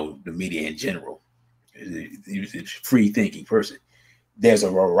 the media in general, he's a free thinking person, there's a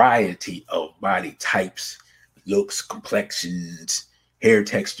variety of body types, looks, complexions, hair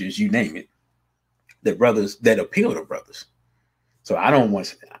textures, you name it, that appeal to brothers. So I don't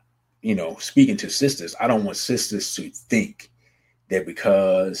want, speaking to sisters, I don't want sisters to think that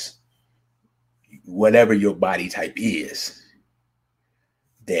because whatever your body type is,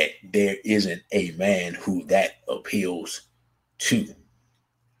 that there isn't a man who that appeals to,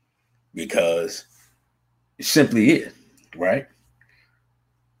 because it simply is, right?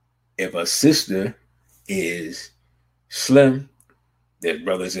 If a sister is slim, there's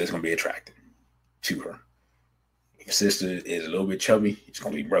brothers that's going to be attracted to her. If a sister is a little bit chubby, it's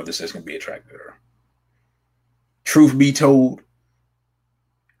going to be brothers that's going to be attracted to her. Truth be told,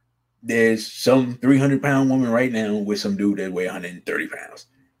 there's some 300-pound woman right now with some dude that weigh 130 pounds.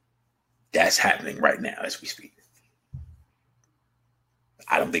 That's happening right now as we speak.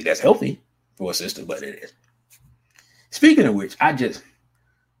 I don't think that's healthy for a sister, but it is. Speaking of which, and this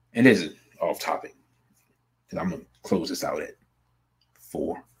is off topic, because I'm going to close this out at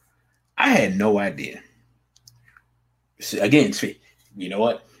 4. I had no idea. Again, you know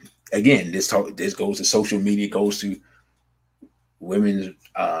what? Again, this goes to social media, goes to women's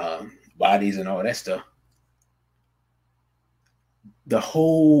bodies and all that stuff. The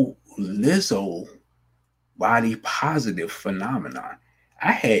whole Lizzo body positive phenomenon.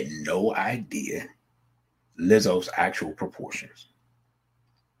 I had no idea Lizzo's actual proportions.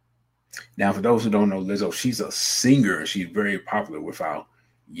 Now, for those who don't know Lizzo, she's a singer and she's very popular with our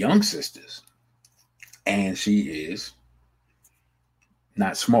young sisters. And she is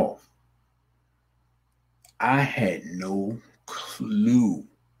not small. I had no clue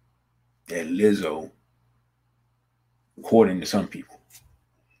that Lizzo, according to some people,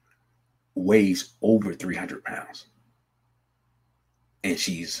 weighs over 300 pounds. And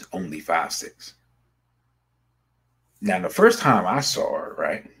she's only 5'6". Now, the first time I saw her,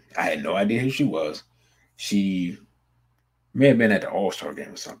 right, I had no idea who she was. She may have been at the All-Star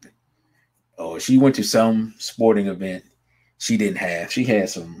game or something. Or she went to some sporting event. She had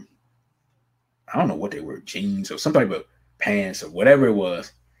some, I don't know what they were, jeans or some type of pants or whatever it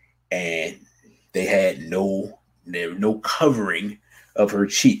was. And they had no covering of her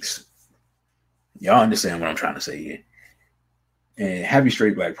cheeks. Y'all understand what I'm trying to say here. And happy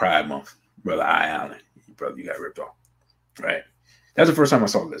Straight Black Pride Month, Brother I. Allen. Brother, you got ripped off. Right? That's the first time I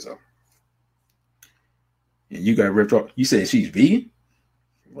saw Lizzo. And you got ripped off. You said she's vegan?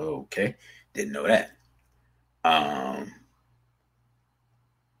 Well, okay. Didn't know that.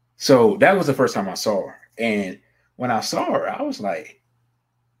 So that was the first time I saw her. And when I saw her, I was like,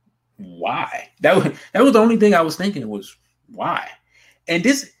 why? That was the only thing I was thinking was why. And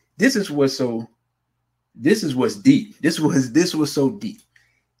this is what's deep. This was so deep.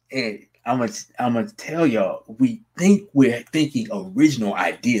 And I'm gonna tell y'all, we think we're thinking original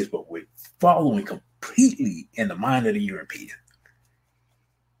ideas, but we're following completely in the mind of the European.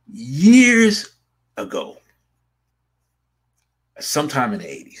 Years ago, sometime in the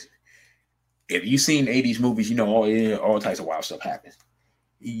 80s, if you've seen 80s movies, you know all types of wild stuff happens.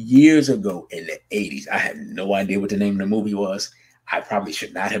 Years ago in the 80s, I have no idea what the name of the movie was. I probably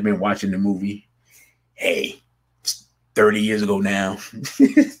should not have been watching the movie. Hey, 30 years ago now,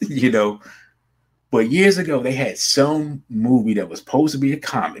 you know. But years ago, they had some movie that was supposed to be a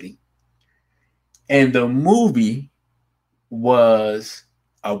comedy. And the movie was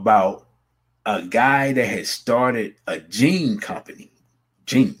about a guy that had started a jean company,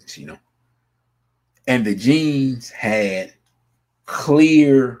 jeans, you know. And the jeans had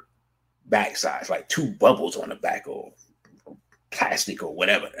clear backsides, like two bubbles on the back or plastic or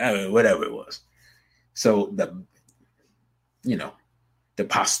whatever it was. So the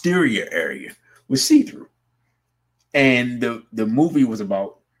posterior area was see-through. And the movie was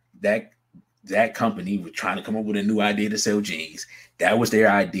about that company was trying to come up with a new idea to sell jeans. That was their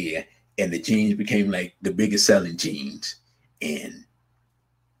idea. And the jeans became like the biggest selling jeans in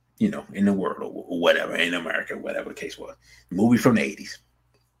the world or whatever, in America, whatever the case was. Movie from the 80s.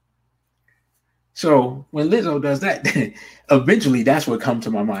 So when Lizzo does that, eventually that's what comes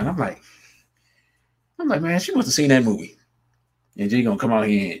to my mind. I'm like, man, she must have seen that movie. And she's gonna come out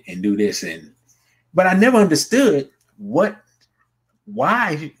here and do this. But I never understood what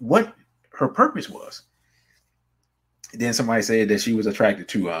her purpose was. Then somebody said that she was attracted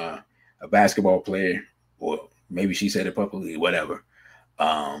to a basketball player, or maybe she said it publicly, whatever.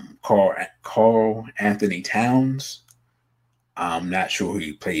 Carl Anthony Towns. I'm not sure who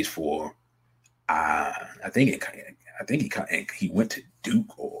he plays for. I think he went to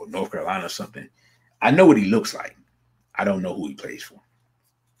Duke or North Carolina or something. I know what he looks like. I don't know who he plays for.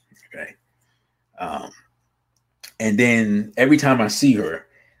 Okay. And then every time I see her,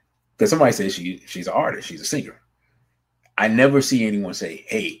 because somebody says she's an artist, she's a singer. I never see anyone say,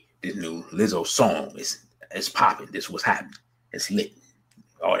 hey, this new Lizzo song is popping. This was happening. It's lit.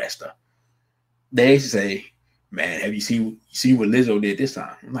 All that stuff. They say, man, have you seen what Lizzo did this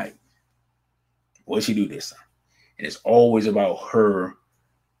time? I'm like, what'd she do this time? And it's always about her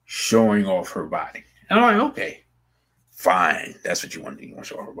showing off her body. And I'm like, okay, fine. That's what you want to do. You want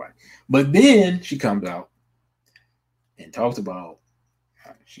to show off her body. But then she comes out and talks about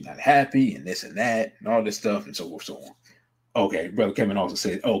she's not happy and this and that and all this stuff and so forth, so on. Okay, Brother Kevin also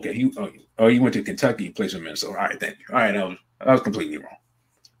said, okay, you went to Kentucky, you played for Minnesota. All right, thank you. All right, I was completely wrong.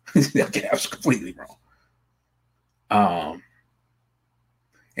 Okay, I was completely wrong.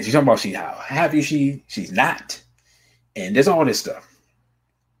 And she's talking about how happy she's not. And there's all this stuff.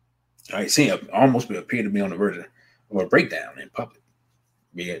 I see almost appear to be on the verge of a breakdown in public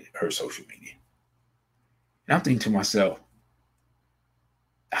via her social media. And I'm thinking to myself,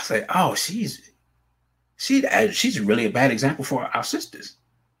 I say, oh, she's really a bad example for our sisters.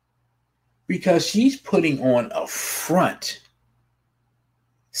 Because she's putting on a front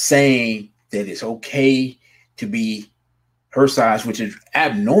saying that it's okay to be her size, which is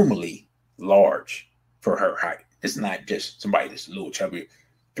abnormally large for her height. It's not just somebody that's a little chubby.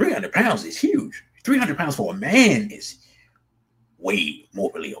 300 pounds is huge. 300 pounds for a man is way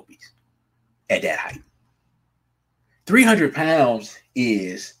morbidly obese at that height. 300 pounds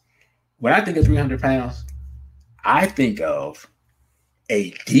is, when I think of 300 pounds, I think of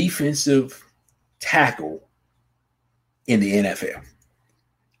a defensive tackle in the NFL.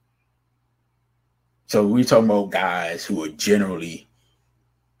 So we're talking about guys who are generally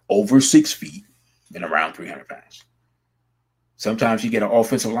over 6 feet and around 300 pounds. Sometimes you get an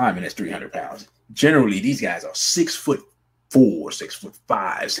offensive lineman that's 300 pounds. Generally, these guys are 6'4", 6'5",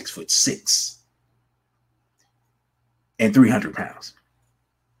 6'6", and 300 pounds.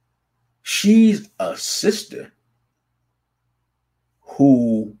 She's a sister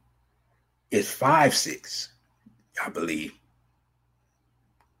who is 5'6", I believe,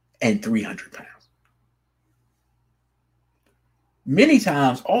 and 300 pounds. Many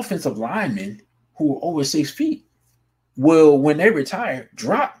times, offensive linemen who are over 6 feet will, when they retire,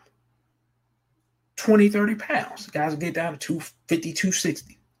 drop 20, 30 pounds. Guys will get down to 250,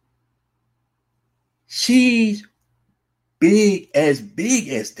 260. She's big as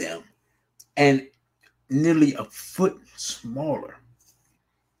them and nearly a foot smaller.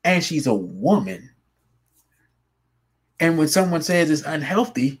 And she's a woman. And when someone says it's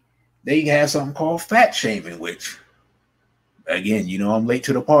unhealthy, they have something called fat shaming, which, again, you know, I'm late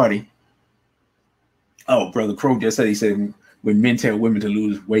to the party. Oh, Brother Crow just said, he said, when men tell women to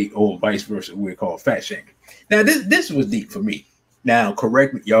lose weight or vice versa, we're called fat shaming. Now, this was deep for me. Now,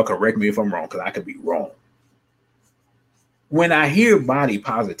 correct me if I'm wrong, because I could be wrong. When I hear body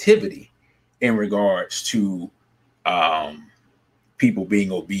positivity in regards to people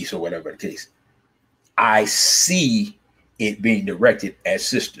being obese or whatever the case, I see it being directed at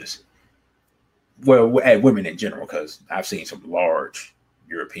sisters. Well, at women in general, because I've seen some large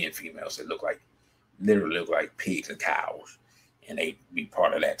European females that literally look like pigs and cows, and they be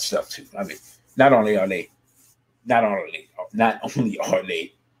part of that stuff too. I mean, not only are they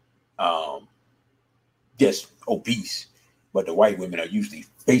just obese, but the white women are usually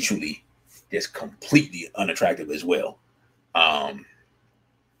facially just completely unattractive as well.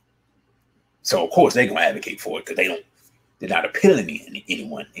 So of course they're gonna advocate for it because they're not appealing to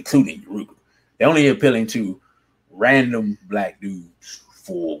anyone, including Yoruba. They're only appealing to random black dudes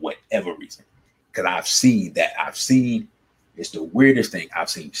for whatever reason. Because I've seen it's the weirdest thing. I've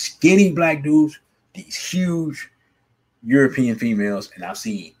seen skinny black dudes, these huge European females, and I've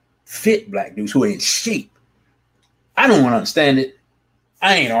seen fit black dudes who are in shape. I don't want to understand it.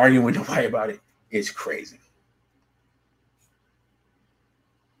 I ain't arguing with nobody about it. It's crazy.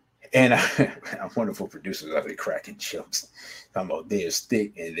 And our wonderful producers are cracking jokes. Talking about there's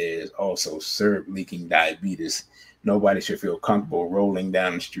thick and there's also syrup leaking diabetes. Nobody should feel comfortable rolling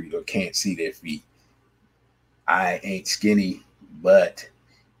down the street or can't see their feet. I ain't skinny, but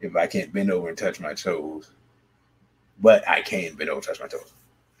if I can't bend over and touch my toes, but I can bend over and touch my toes.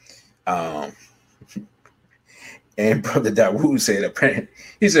 And Brother Dawood said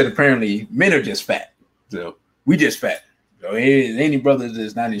apparently men are just fat. So we just fat. So any brothers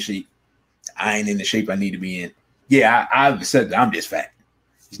that's not in shape, I ain't in the shape I need to be in. Yeah, I've said that I'm just fat.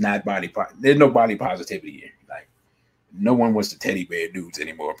 It's not there's no body positivity here. Like, no one wants the teddy bear dudes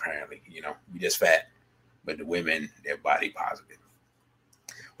anymore, apparently. You know, we just fat. But the women, they're body positive.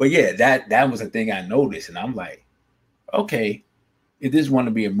 But yeah, that was a thing I noticed. And I'm like, okay, if this want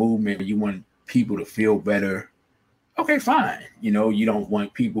to be a movement where you want people to feel better, okay, fine. You know, you don't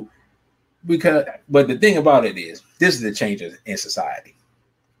want people but the thing about it is, this is the changes in society.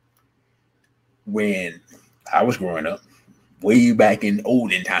 When I was growing up, way back in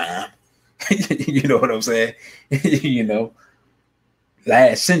olden time, you know what I'm saying? You know,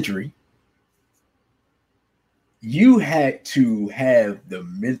 last century, you had to have the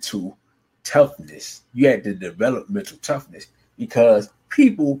mental toughness. You had to develop mental toughness because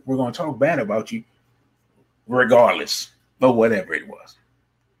people were going to talk bad about you regardless of whatever it was.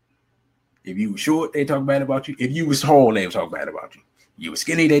 If you were short, they talk bad about you. If you was tall, they would talk bad about you. You were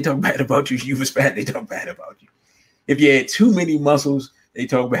skinny, they talk bad about you. You was fat, they talk bad about you. If you had too many muscles, they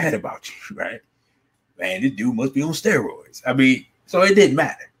talk bad about you, right? Man, this dude must be on steroids. I mean, so it didn't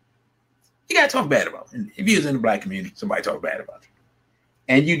matter. You got to talk bad about him. If you was in the black community, somebody talk bad about you.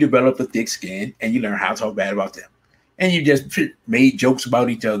 And you develop a thick skin and you learn how to talk bad about them. And you just made jokes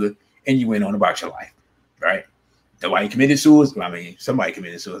about each other and you went on about your life, right? Nobody committed suicide. I mean, somebody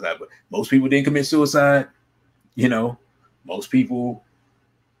committed suicide, but most people didn't commit suicide. You know, most people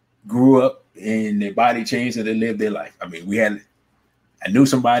grew up and their body changed and they lived their life. I mean, I knew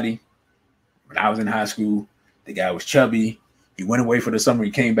somebody when I was in high school. The guy was chubby. He went away for the summer. He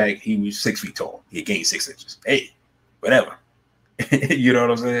came back. He was 6 feet tall. He gained 6 inches. Hey, whatever. You know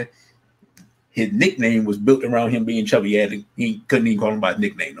what I'm saying? His nickname was built around him being chubby. He couldn't even call him by his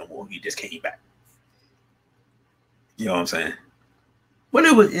nickname no more. He just came back. You know what I'm saying? But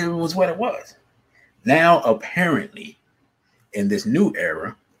it was what it was. Now, apparently, in this new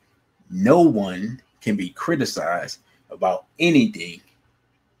era, no one can be criticized about anything,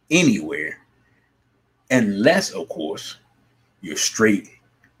 anywhere, unless, of course, you're straight,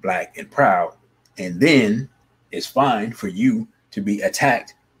 black, and proud. And then it's fine for you to be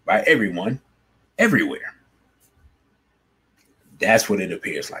attacked by everyone, everywhere. That's what it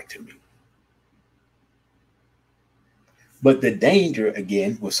appears like to me. But the danger,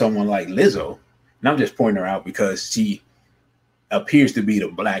 again, with someone like Lizzo, and I'm just pointing her out because she appears to be the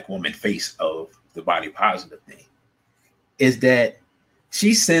black woman face of the body positive thing, is that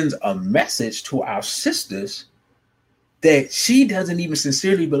she sends a message to our sisters that she doesn't even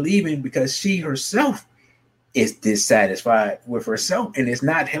sincerely believe in because she herself is dissatisfied with herself and it's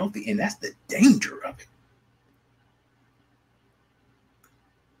not healthy. And that's the danger of it.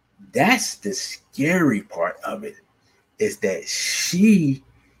 That's the scary part of it, is that she's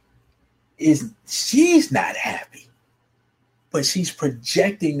not happy, but she's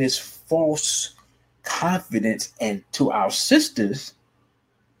projecting this false confidence and to our sisters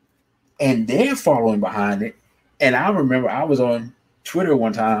and they're following behind it. And I remember I was on Twitter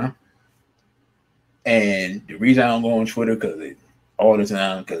one time, and the reason I don't go on Twitter all the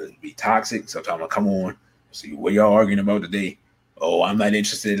time because it be toxic. Sometimes I come on, see what y'all arguing about today. Oh, I'm not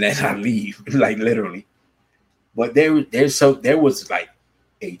interested in that. I leave, like literally. But there was like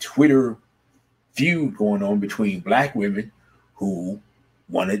a Twitter feud going on between black women who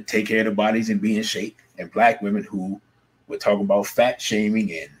want to take care of their bodies and be in shape, and black women who were talking about fat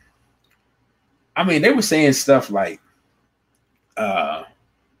shaming. And I mean, they were saying stuff like that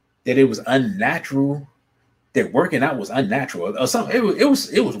it was unnatural, that working out was unnatural or something. It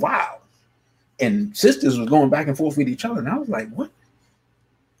was wild. And sisters was going back and forth with each other. And I was like,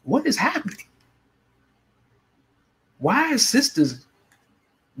 what is happening? Why does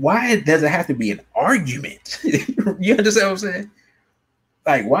it have to be an argument? You understand what I'm saying?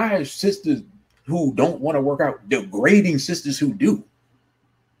 Like, why are sisters who don't want to work out degrading sisters who do?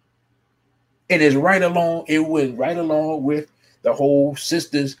 And it went right along with the whole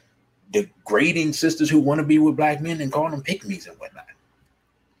sisters degrading sisters who want to be with black men and calling them pick-me's and whatnot.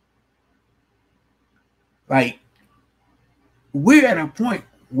 Like, we're at a point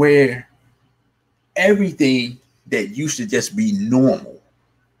where everything that used to just be normal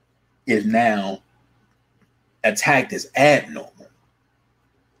is now attacked as abnormal.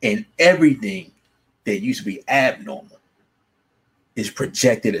 And everything that used to be abnormal is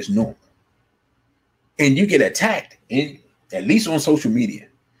projected as normal. And you get attacked, at least on social media.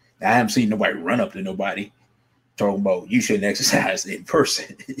 Now, I haven't seen nobody run up to nobody talking about you shouldn't exercise in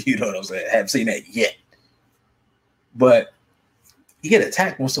person. You know what I'm saying? I haven't seen that yet. But you get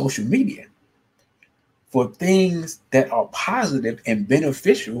attacked on social media for things that are positive and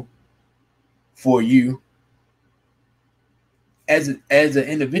beneficial for you as an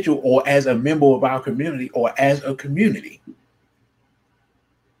individual or as a member of our community or as a community.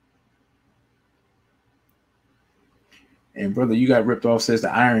 And brother, you got ripped off says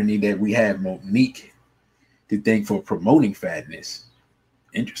the irony that we have Monique to thank for promoting fatness.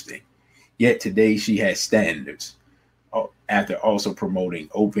 Interesting. Yet today she has standards after also promoting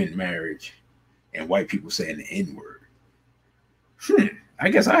open marriage and white people saying the N-word. I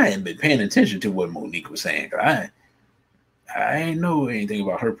guess I hadn't been paying attention to what Monique was saying. I ain't know anything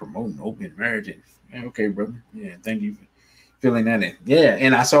about her promoting open marriage. And okay, brother. Yeah, thank you for filling that in. Yeah,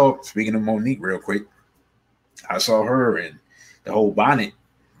 and I saw, speaking of Monique real quick, I saw her and the whole bonnet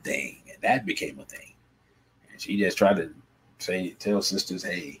thing, and that became a thing. And she just tried to tell sisters,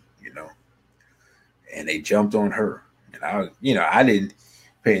 hey, and they jumped on her. And I didn't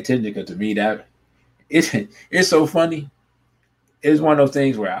pay attention because to me that it's so funny. It's one of those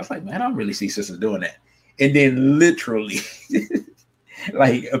things where I was like, man, I don't really see sisters doing that. And then literally,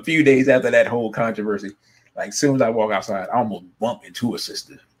 like a few days after that whole controversy, like as soon as I walk outside, I almost bump into a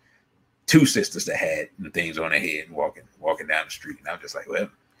sister. Two sisters that had the things on their head and walking down the street. And I was just like, well,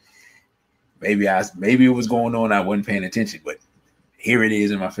 maybe it was going on. I wasn't paying attention, but here it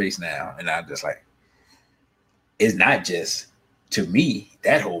is in my face now. And I'm just like, it's not just, to me,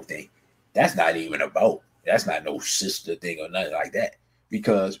 that whole thing, that's not no sister thing or nothing like that.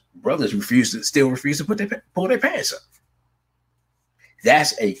 Because brothers still refuse to pull their pants up.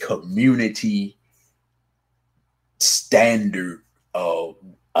 That's a community standard of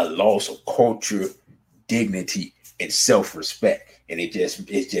a loss of culture, dignity, and self-respect. And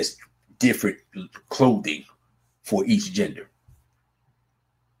it's just different clothing for each gender.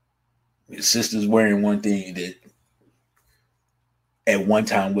 The sisters wearing one thing that at one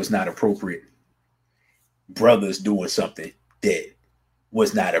time was not appropriate. Brothers doing something that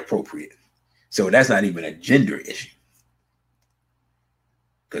was not appropriate. So that's not even a gender issue.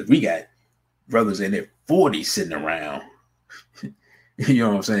 Because we got brothers in their 40s sitting around, you know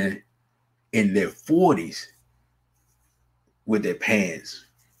what I'm saying, in their 40s with their pants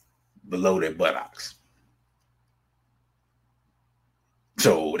below their buttocks.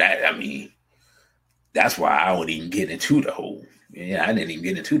 So that's why I don't even get into the whole, I didn't even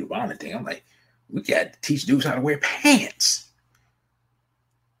get into the bonnet thing. I'm like, we got to teach dudes how to wear pants.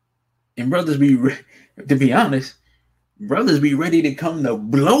 And brothers to be honest, brothers be ready to come to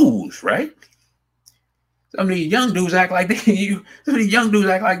blows, right? Some of these young dudes act like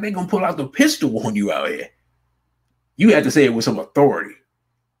they're gonna pull out the pistol on you out here. You have to say it with some authority,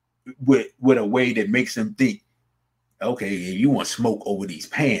 with a way that makes them think, okay, you want smoke over these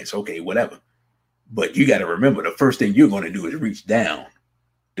pants, okay, whatever. But you got to remember, the first thing you're going to do is reach down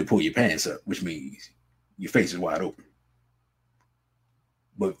to pull your pants up, which means your face is wide open.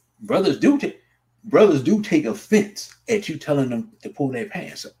 But brothers do take offense at you telling them to pull their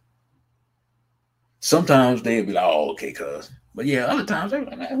pants up. Sometimes they'll be like, oh, okay, cuz. But yeah, other times they're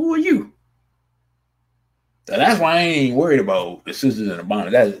like, man, who are you? So that's why I ain't worried about the sisters in the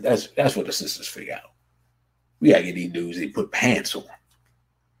bonnet. That's what the sisters figure out. We gotta get these dudes, they put pants on.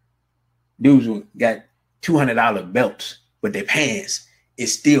 Dudes who got $200 belts, but their pants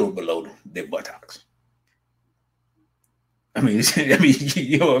is still below their buttocks. I mean,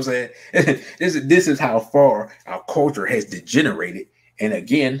 you know what I'm saying? This is how far our culture has degenerated. And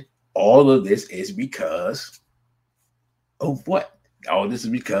again, all of this is because of what? All this is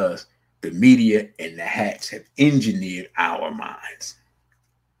because the media and the hats have engineered our minds.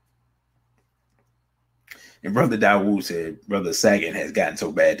 And Brother Dawood said, Brother Sagan has gotten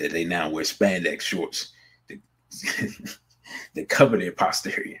so bad that they now wear spandex shorts to cover their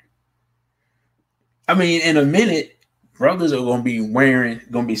posterior. I mean, in a minute, brothers are gonna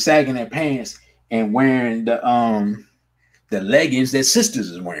be sagging their pants and wearing the leggings that sisters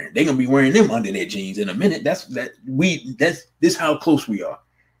is wearing. They're gonna be wearing them under their jeans in a minute. This how close we are.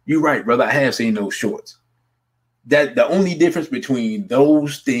 You're right, brother. I have seen those shorts. That the only difference between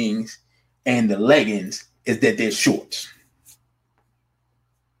those things and the leggings is that they're shorts.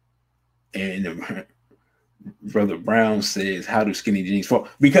 And Brother Brown says, how do skinny jeans fall?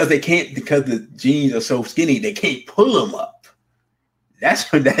 Because the jeans are so skinny, they can't pull them up.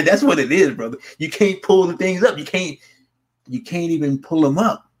 That's what it is, brother. You can't pull the things up. You can't even pull them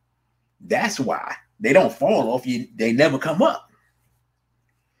up. That's why they don't fall off. They never come up.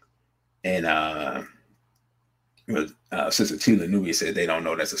 And Sister Tila Nubia said they don't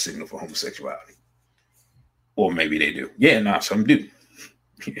know that's a signal for homosexuality. Or maybe they do. Yeah, no, some do.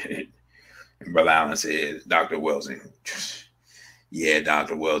 And Brother Allen said, Dr. Welsing. Yeah,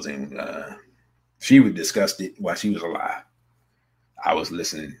 Dr. Welsing. She was disgusted while she was alive. I was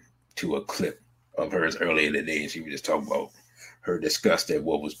listening to a clip of hers earlier today, and she was just talking about her disgust at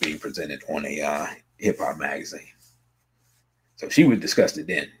what was being presented on a hip-hop magazine. So she was disgusted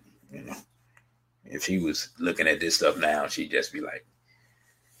then, you know. If she was looking at this stuff now, she'd just be like,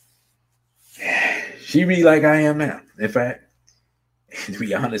 she'd be like I am now. In fact, to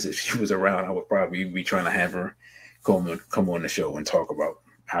be honest, if she was around, I would probably be trying to have her come on the show and talk about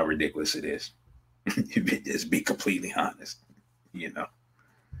how ridiculous it is. Just be completely honest, you know.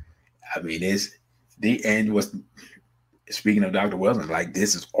 I mean, it's the end was, speaking of Dr. Welsing, like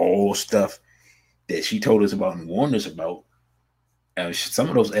this is all stuff that she told us about and warned us about. Some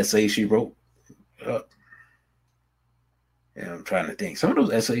of those essays she wrote, I'm trying to think. Some of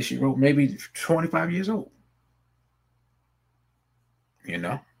those essays she wrote maybe 25 years old. You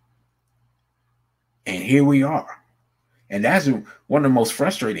know? And here we are. And that's one of the most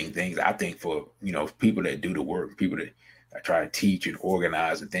frustrating things, I think, for, you know, people that do the work, people that try to teach and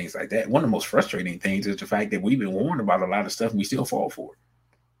organize and things like that. One of the most frustrating things is the fact that we've been warned about a lot of stuff and we still fall for it.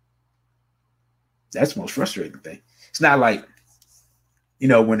 That's the most frustrating thing. It's not like, you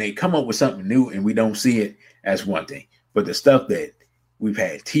know, when they come up with something new and we don't see it, that's one thing. But the stuff that we've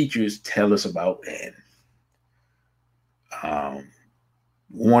had teachers tell us about and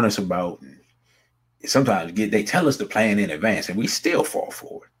warn us about, and sometimes they tell us to plan in advance and we still fall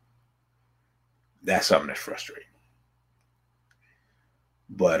for it. That's something that's frustrating.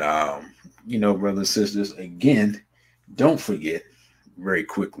 But, you know, brothers and sisters, again, don't forget very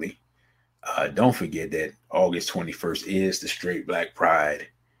quickly, don't forget that August 21st is the Straight Black Pride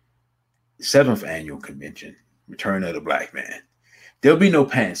 7th Annual Convention, Return of the Black Man. There'll be no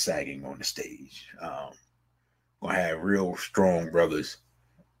pants sagging on the stage. Gonna have real strong brothers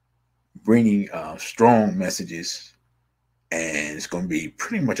bringing strong messages, and it's going to be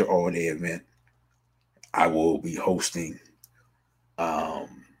pretty much an all-day event. I will be hosting, and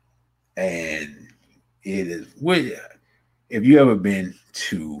it is, if you ever been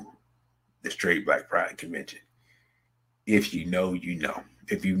to the Straight Black Pride Convention, if you know, you know.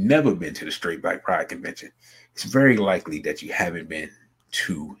 If you've never been to the Straight Black Pride Convention, it's very likely that you haven't been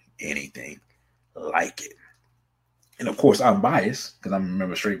to anything like it. And of course, I'm biased because I'm a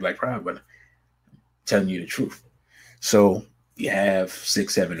member of Straight Black Pride, but I'm telling you the truth. So you have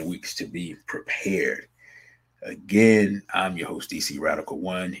 6-7 weeks to be prepared. Again, I'm your host, DC Radical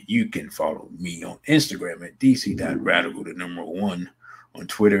 1. You can follow me on Instagram at DC.radical1, on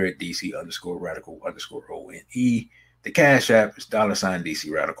Twitter at DC_radical_ONE. The Cash App is $sign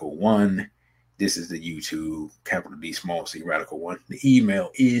DC Radical 1. This is the YouTube, capital D, small c, Radical 1. The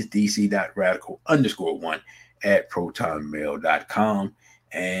email is dc.radical_1 at protonmail.com.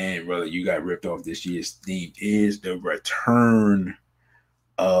 And brother, you got ripped off. This year's theme is the return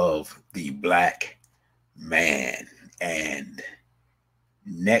of the black man. And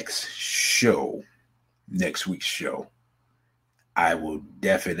next week's show, I will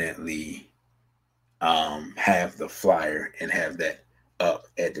definitely have the flyer and have that up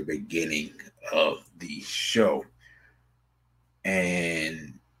at the beginning of the show.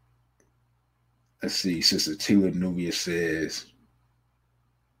 And let's see, Sister Tila Nubia says,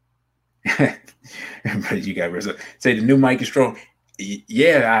 but you got say the new mic is strong.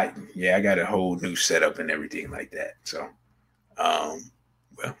 Yeah, I got a whole new setup and everything like that. So, well,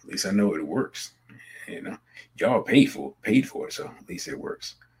 at least I know it works. You know, y'all paid for it, so at least it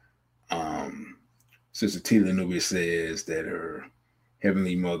works. Sister Tila Nubia says that her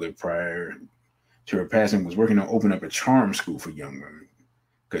Heavenly Mother, prior to her passing, was working on opening up a charm school for young women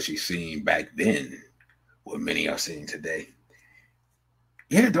because she's seen back then what many are seeing today.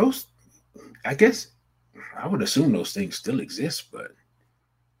 Yeah, those, I guess, I would assume those things still exist, but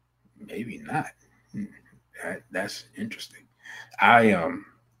maybe not. That's interesting.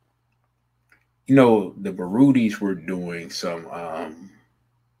 You know, the Barudis were doing some,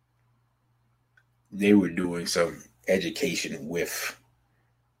 they were doing some education with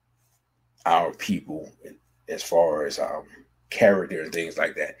our people as far as character and things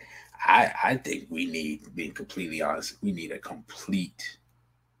like that. I think we need, being completely honest, we need a complete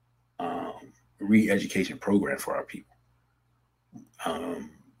re-education program for our people.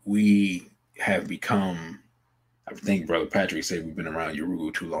 We have become, I think Brother Patrick said we've been around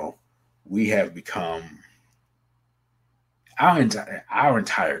Yoruba too long. We have become, our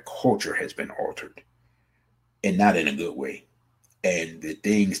entire culture has been altered, and not in a good way. And the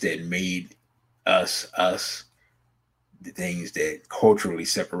things that made us, the things that culturally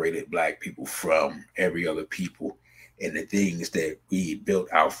separated Black people from every other people, and the things that we built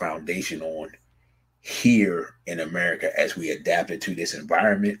our foundation on here in America as we adapted to this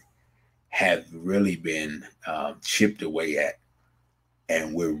environment have really been chipped away at.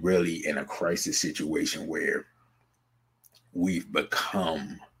 And we're really in a crisis situation where we've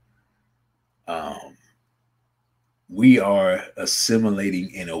become, we are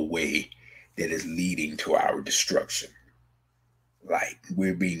assimilating in a way that is leading to our destruction. Like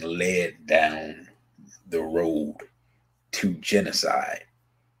we're being led down the road to genocide,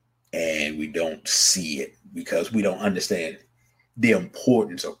 and we don't see it because we don't understand the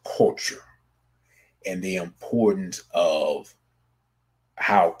importance of culture and the importance of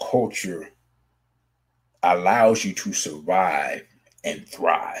how culture allows you to survive and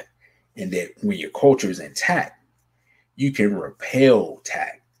thrive, and that when your culture is intact, you can repel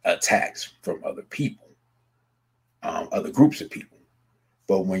attacks from other people, other groups of people.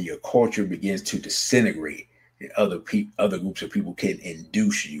 But when your culture begins to disintegrate, and other groups of people can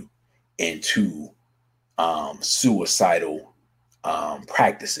induce you into suicidal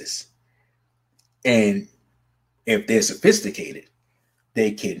practices, and if they're sophisticated,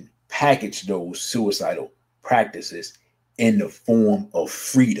 they can package those suicidal practices in the form of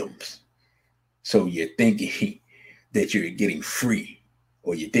freedoms. So you're thinking that you're getting free,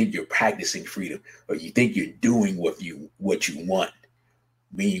 or you think you're practicing freedom, or you think you're doing what you want.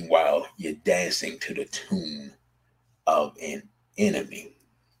 Meanwhile, you're dancing to the tune of an enemy.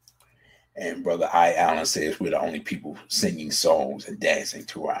 And Brother I. Allen says we're the only people singing songs and dancing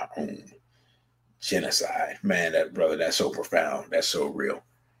to our own genocide. Man, that's so profound. That's so real.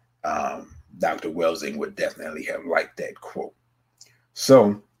 Dr. Welsing would definitely have liked that quote.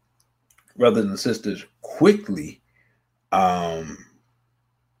 So, brothers and sisters, quickly, and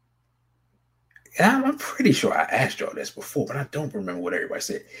I'm pretty sure I asked y'all this before, but I don't remember what everybody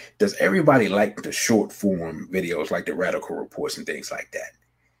said. Does everybody like the short form videos, like the Radical Reports and things like that?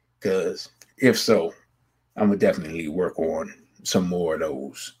 Because if so, I'm going to definitely work on some more of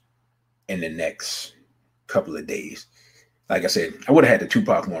those in the next couple of days. Like I said, I would have had the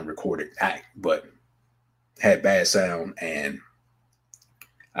Tupac one recorded, but had bad sound, and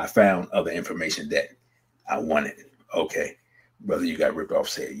I found other information that I wanted. Okay, brother, you got ripped off.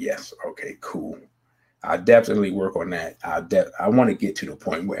 Said yes. Okay, cool. I'll definitely work on that. I want to get to the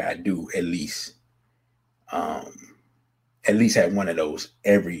point where I do at least have one of those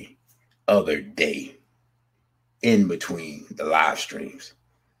every other day in between the live streams,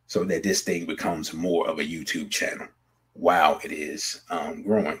 so that this thing becomes more of a YouTube channel while it is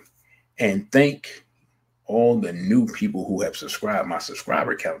growing. And thank all the new people who have subscribed. My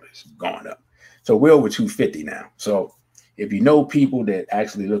subscriber count has gone up. So we're over 250 now. So if you know people that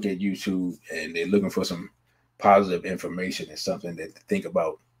actually look at YouTube and they're looking for some positive information and something that to think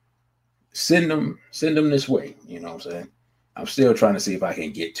about, send them this way. You know what I'm saying? I'm still trying to see if I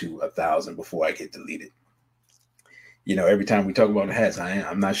can get to 1,000 before I get deleted. You know, every time we talk about the hats,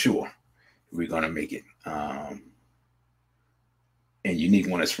 I'm not sure we're going to make it. And Unique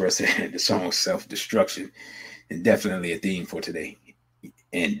one expressing the song Self-Destruction, and definitely a theme for today.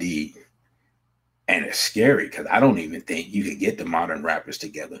 Indeed. And it's scary because I don't even think you could get the modern rappers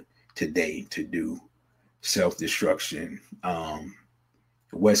together today to do self-destruction. The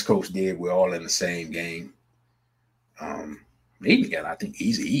West Coast did. We're all in the same game. They even got, I think,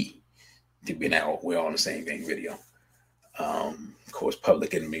 Eazy-E to be now. We're all in the same game video. Of course,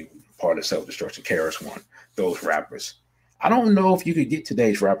 Public Enemy, part of self-destruction. KRS-One, those rappers. I don't know if you could get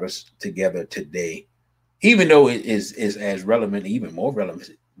today's rappers together today, even though it is as relevant, even more relevant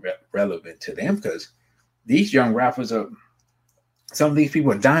to them, because these young rappers are, some of these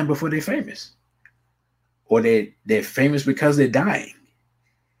people are dying before they're famous, or they're famous because they're dying.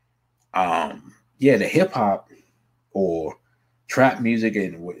 Yeah, the hip hop or trap music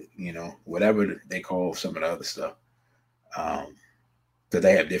and whatever they call some of the other stuff, that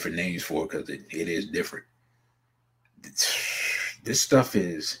they have different names for, because it is different. This stuff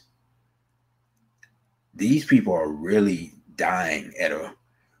is, these people are really dying at a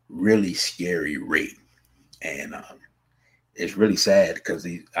really scary rate, and it's really sad because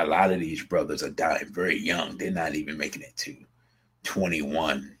a lot of these brothers are dying very young. They're not even making it to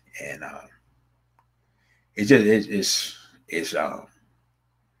 21, and it's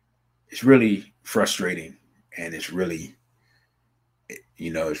really frustrating, and it's really,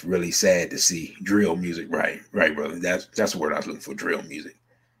 it's really sad to see drill music. Right, brother. That's the word I was looking for. Drill music.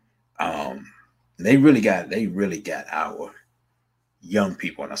 They really got our young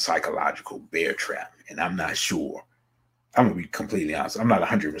people in a psychological bear trap, and I'm not sure. I'm gonna be completely honest. I'm not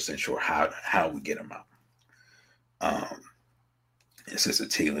 100% sure how we get them out. Sister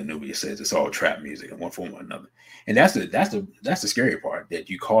Tila Nubia says it's all trap music in one form or another, and that's the scary part,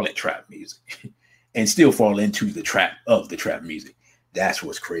 that you call it trap music and still fall into the trap of the trap music. That's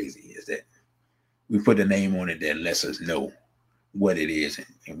what's crazy, is that we put a name on it that lets us know what it is,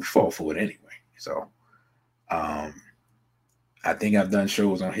 and we fall for it anyway. So I think I've done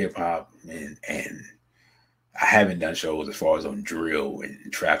shows on hip hop, and I haven't done shows as far as on drill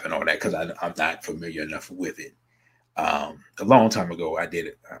and trap and all that, because I'm not familiar enough with it. A long time ago, I did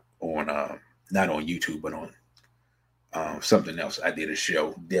it on not on YouTube, but on something else. I did a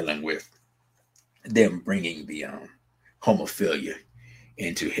show dealing with them bringing the homophilia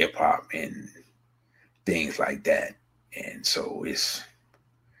into hip hop and things like that. And so that's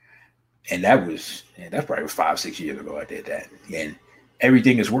probably 5-6 years ago I did that. And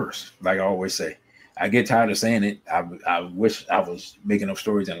everything is worse. Like I always say, I get tired of saying it. I wish I was making up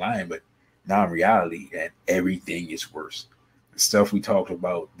stories and lying, but now in reality, that everything is worse. The stuff we talked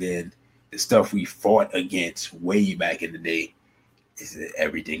about then, the stuff we fought against way back in the day, is that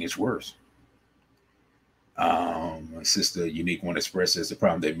everything is worse. My sister Unique One Express says the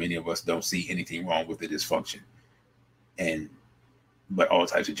problem that many of us don't see anything wrong with the dysfunction, but all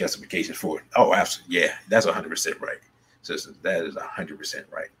types of justifications for it. Oh, absolutely, yeah, that's 100% right, sister. That is 100%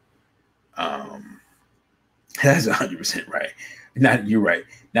 right. That's 100% right. You're right.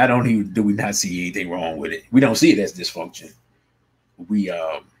 Not only do we not see anything wrong with it, we don't see it as dysfunction.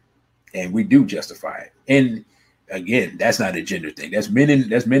 And we do justify it. And again, that's not a gender thing. That's men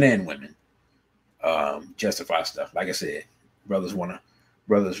and women. Justify stuff. Like I said, brothers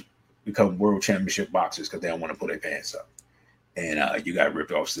become world championship boxers because they don't want to put their pants up. And you got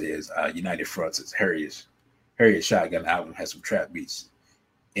ripped off. Says United Front says Harriet's Shotgun album has some trap beats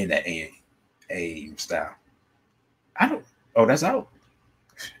in that AIM style. Oh, that's out.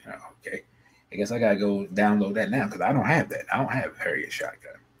 Okay, I guess I gotta go download that now because I don't have that. I don't have Harriet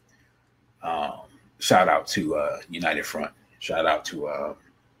Shotgun. Shout out to United Front. Shout out to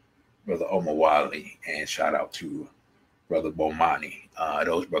Brother Omar Wally, and shout out to Brother Bomani.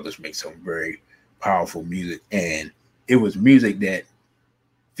 Those brothers make some very powerful music, and it was music that a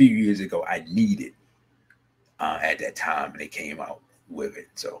few years ago I needed at that time, and they came out with it.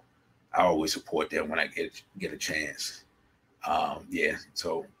 So I always support them when I get a chance.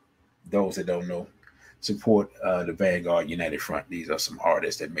 So those that don't know, support the Vanguard United Front. These are some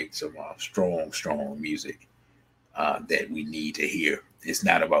artists that make some strong music that we need to hear. It's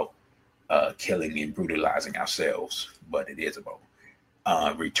not about killing and brutalizing ourselves, but it is about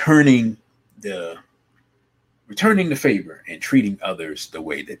returning the favor and treating others the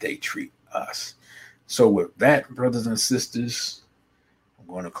way that they treat us. So with that, brothers and sisters, I'm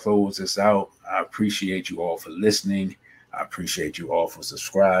going to close this out. I appreciate you all for listening. I appreciate you all for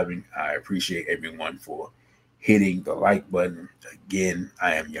subscribing. I appreciate everyone for hitting the like button. Again,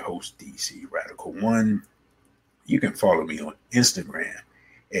 I am your host, DC Radical One. You can follow me on Instagram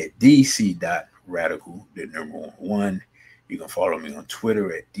at dc.radical1. You can follow me on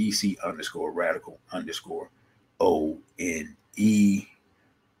Twitter at DC_radical_ONE.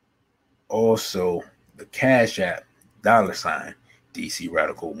 Also, the Cash App, $DC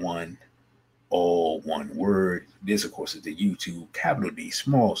Radical 1. all one word. This, of course, is the YouTube, capital D,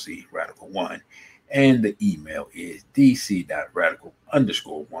 small c, radical1. And the email is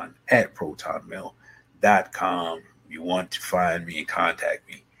dc.radical_1@protonmail.com. If you want to find me and contact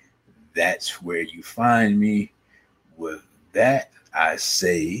me, that's where you find me. With that, I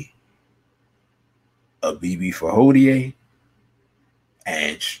say a BB for Hodie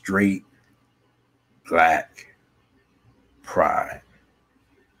and straight black pride.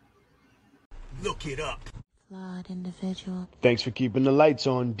 Look it up. Flawed individual. Thanks for keeping the lights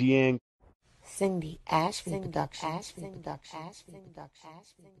on, Deang. Cindy Ashby Productions.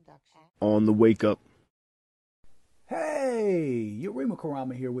 On the wake up. Hey, Yurima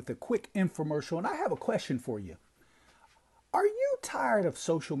Karama here with a quick infomercial, and I have a question for you. Are you tired of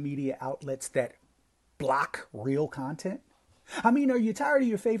social media outlets that block real content? I mean, are you tired of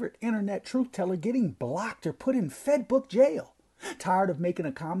your favorite internet truth teller getting blocked or put in Fedbook jail? Tired of making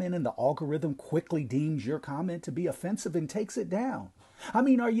a comment and the algorithm quickly deems your comment to be offensive and takes it down? I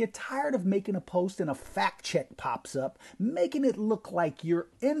mean, are you tired of making a post and a fact check pops up, making it look like your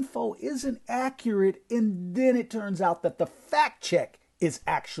info isn't accurate, and then it turns out that the fact check is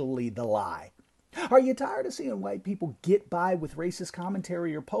actually the lie? Are you tired of seeing white people get by with racist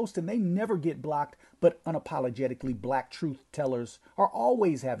commentary or posts and they never get blocked, but unapologetically black truth tellers are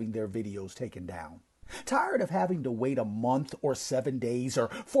always having their videos taken down? Tired of having to wait a month or 7 days or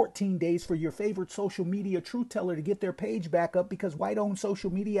 14 days for your favorite social media truth teller to get their page back up because white-owned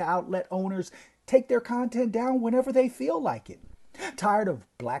social media outlet owners take their content down whenever they feel like it? Tired of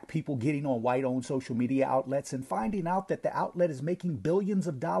black people getting on white-owned social media outlets and finding out that the outlet is making billions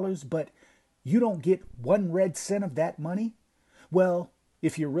of dollars, but you don't get 1 red cent of that money? Well,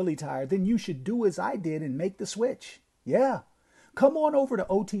 if you're really tired, then you should do as I did and make the switch. Yeah. Come on over to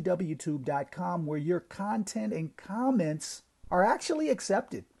otwtube.com where your content and comments are actually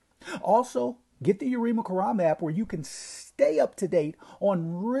accepted. Also, get the Yurima Karama app where you can stay up to date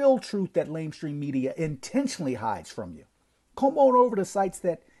on real truth that lamestream media intentionally hides from you. Come on over to sites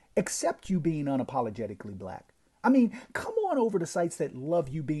that accept you being unapologetically black. I mean, come on over to sites that love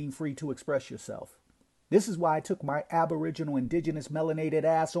you being free to express yourself. This is why I took my Aboriginal Indigenous melanated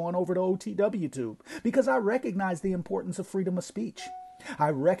ass on over to OTWTube, because I recognize the importance of freedom of speech.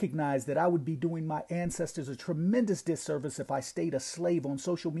 I recognize that I would be doing my ancestors a tremendous disservice if I stayed a slave on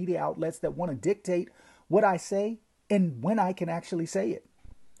social media outlets that want to dictate what I say and when I can actually say it.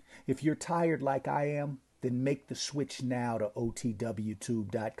 If you're tired like I am, then make the switch now to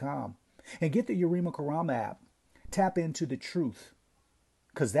OTWTube.com and get the Yurima Karama app. Tap into the truth,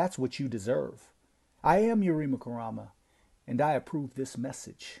 because that's what you deserve. I am Yurima Karama, and I approve this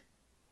message.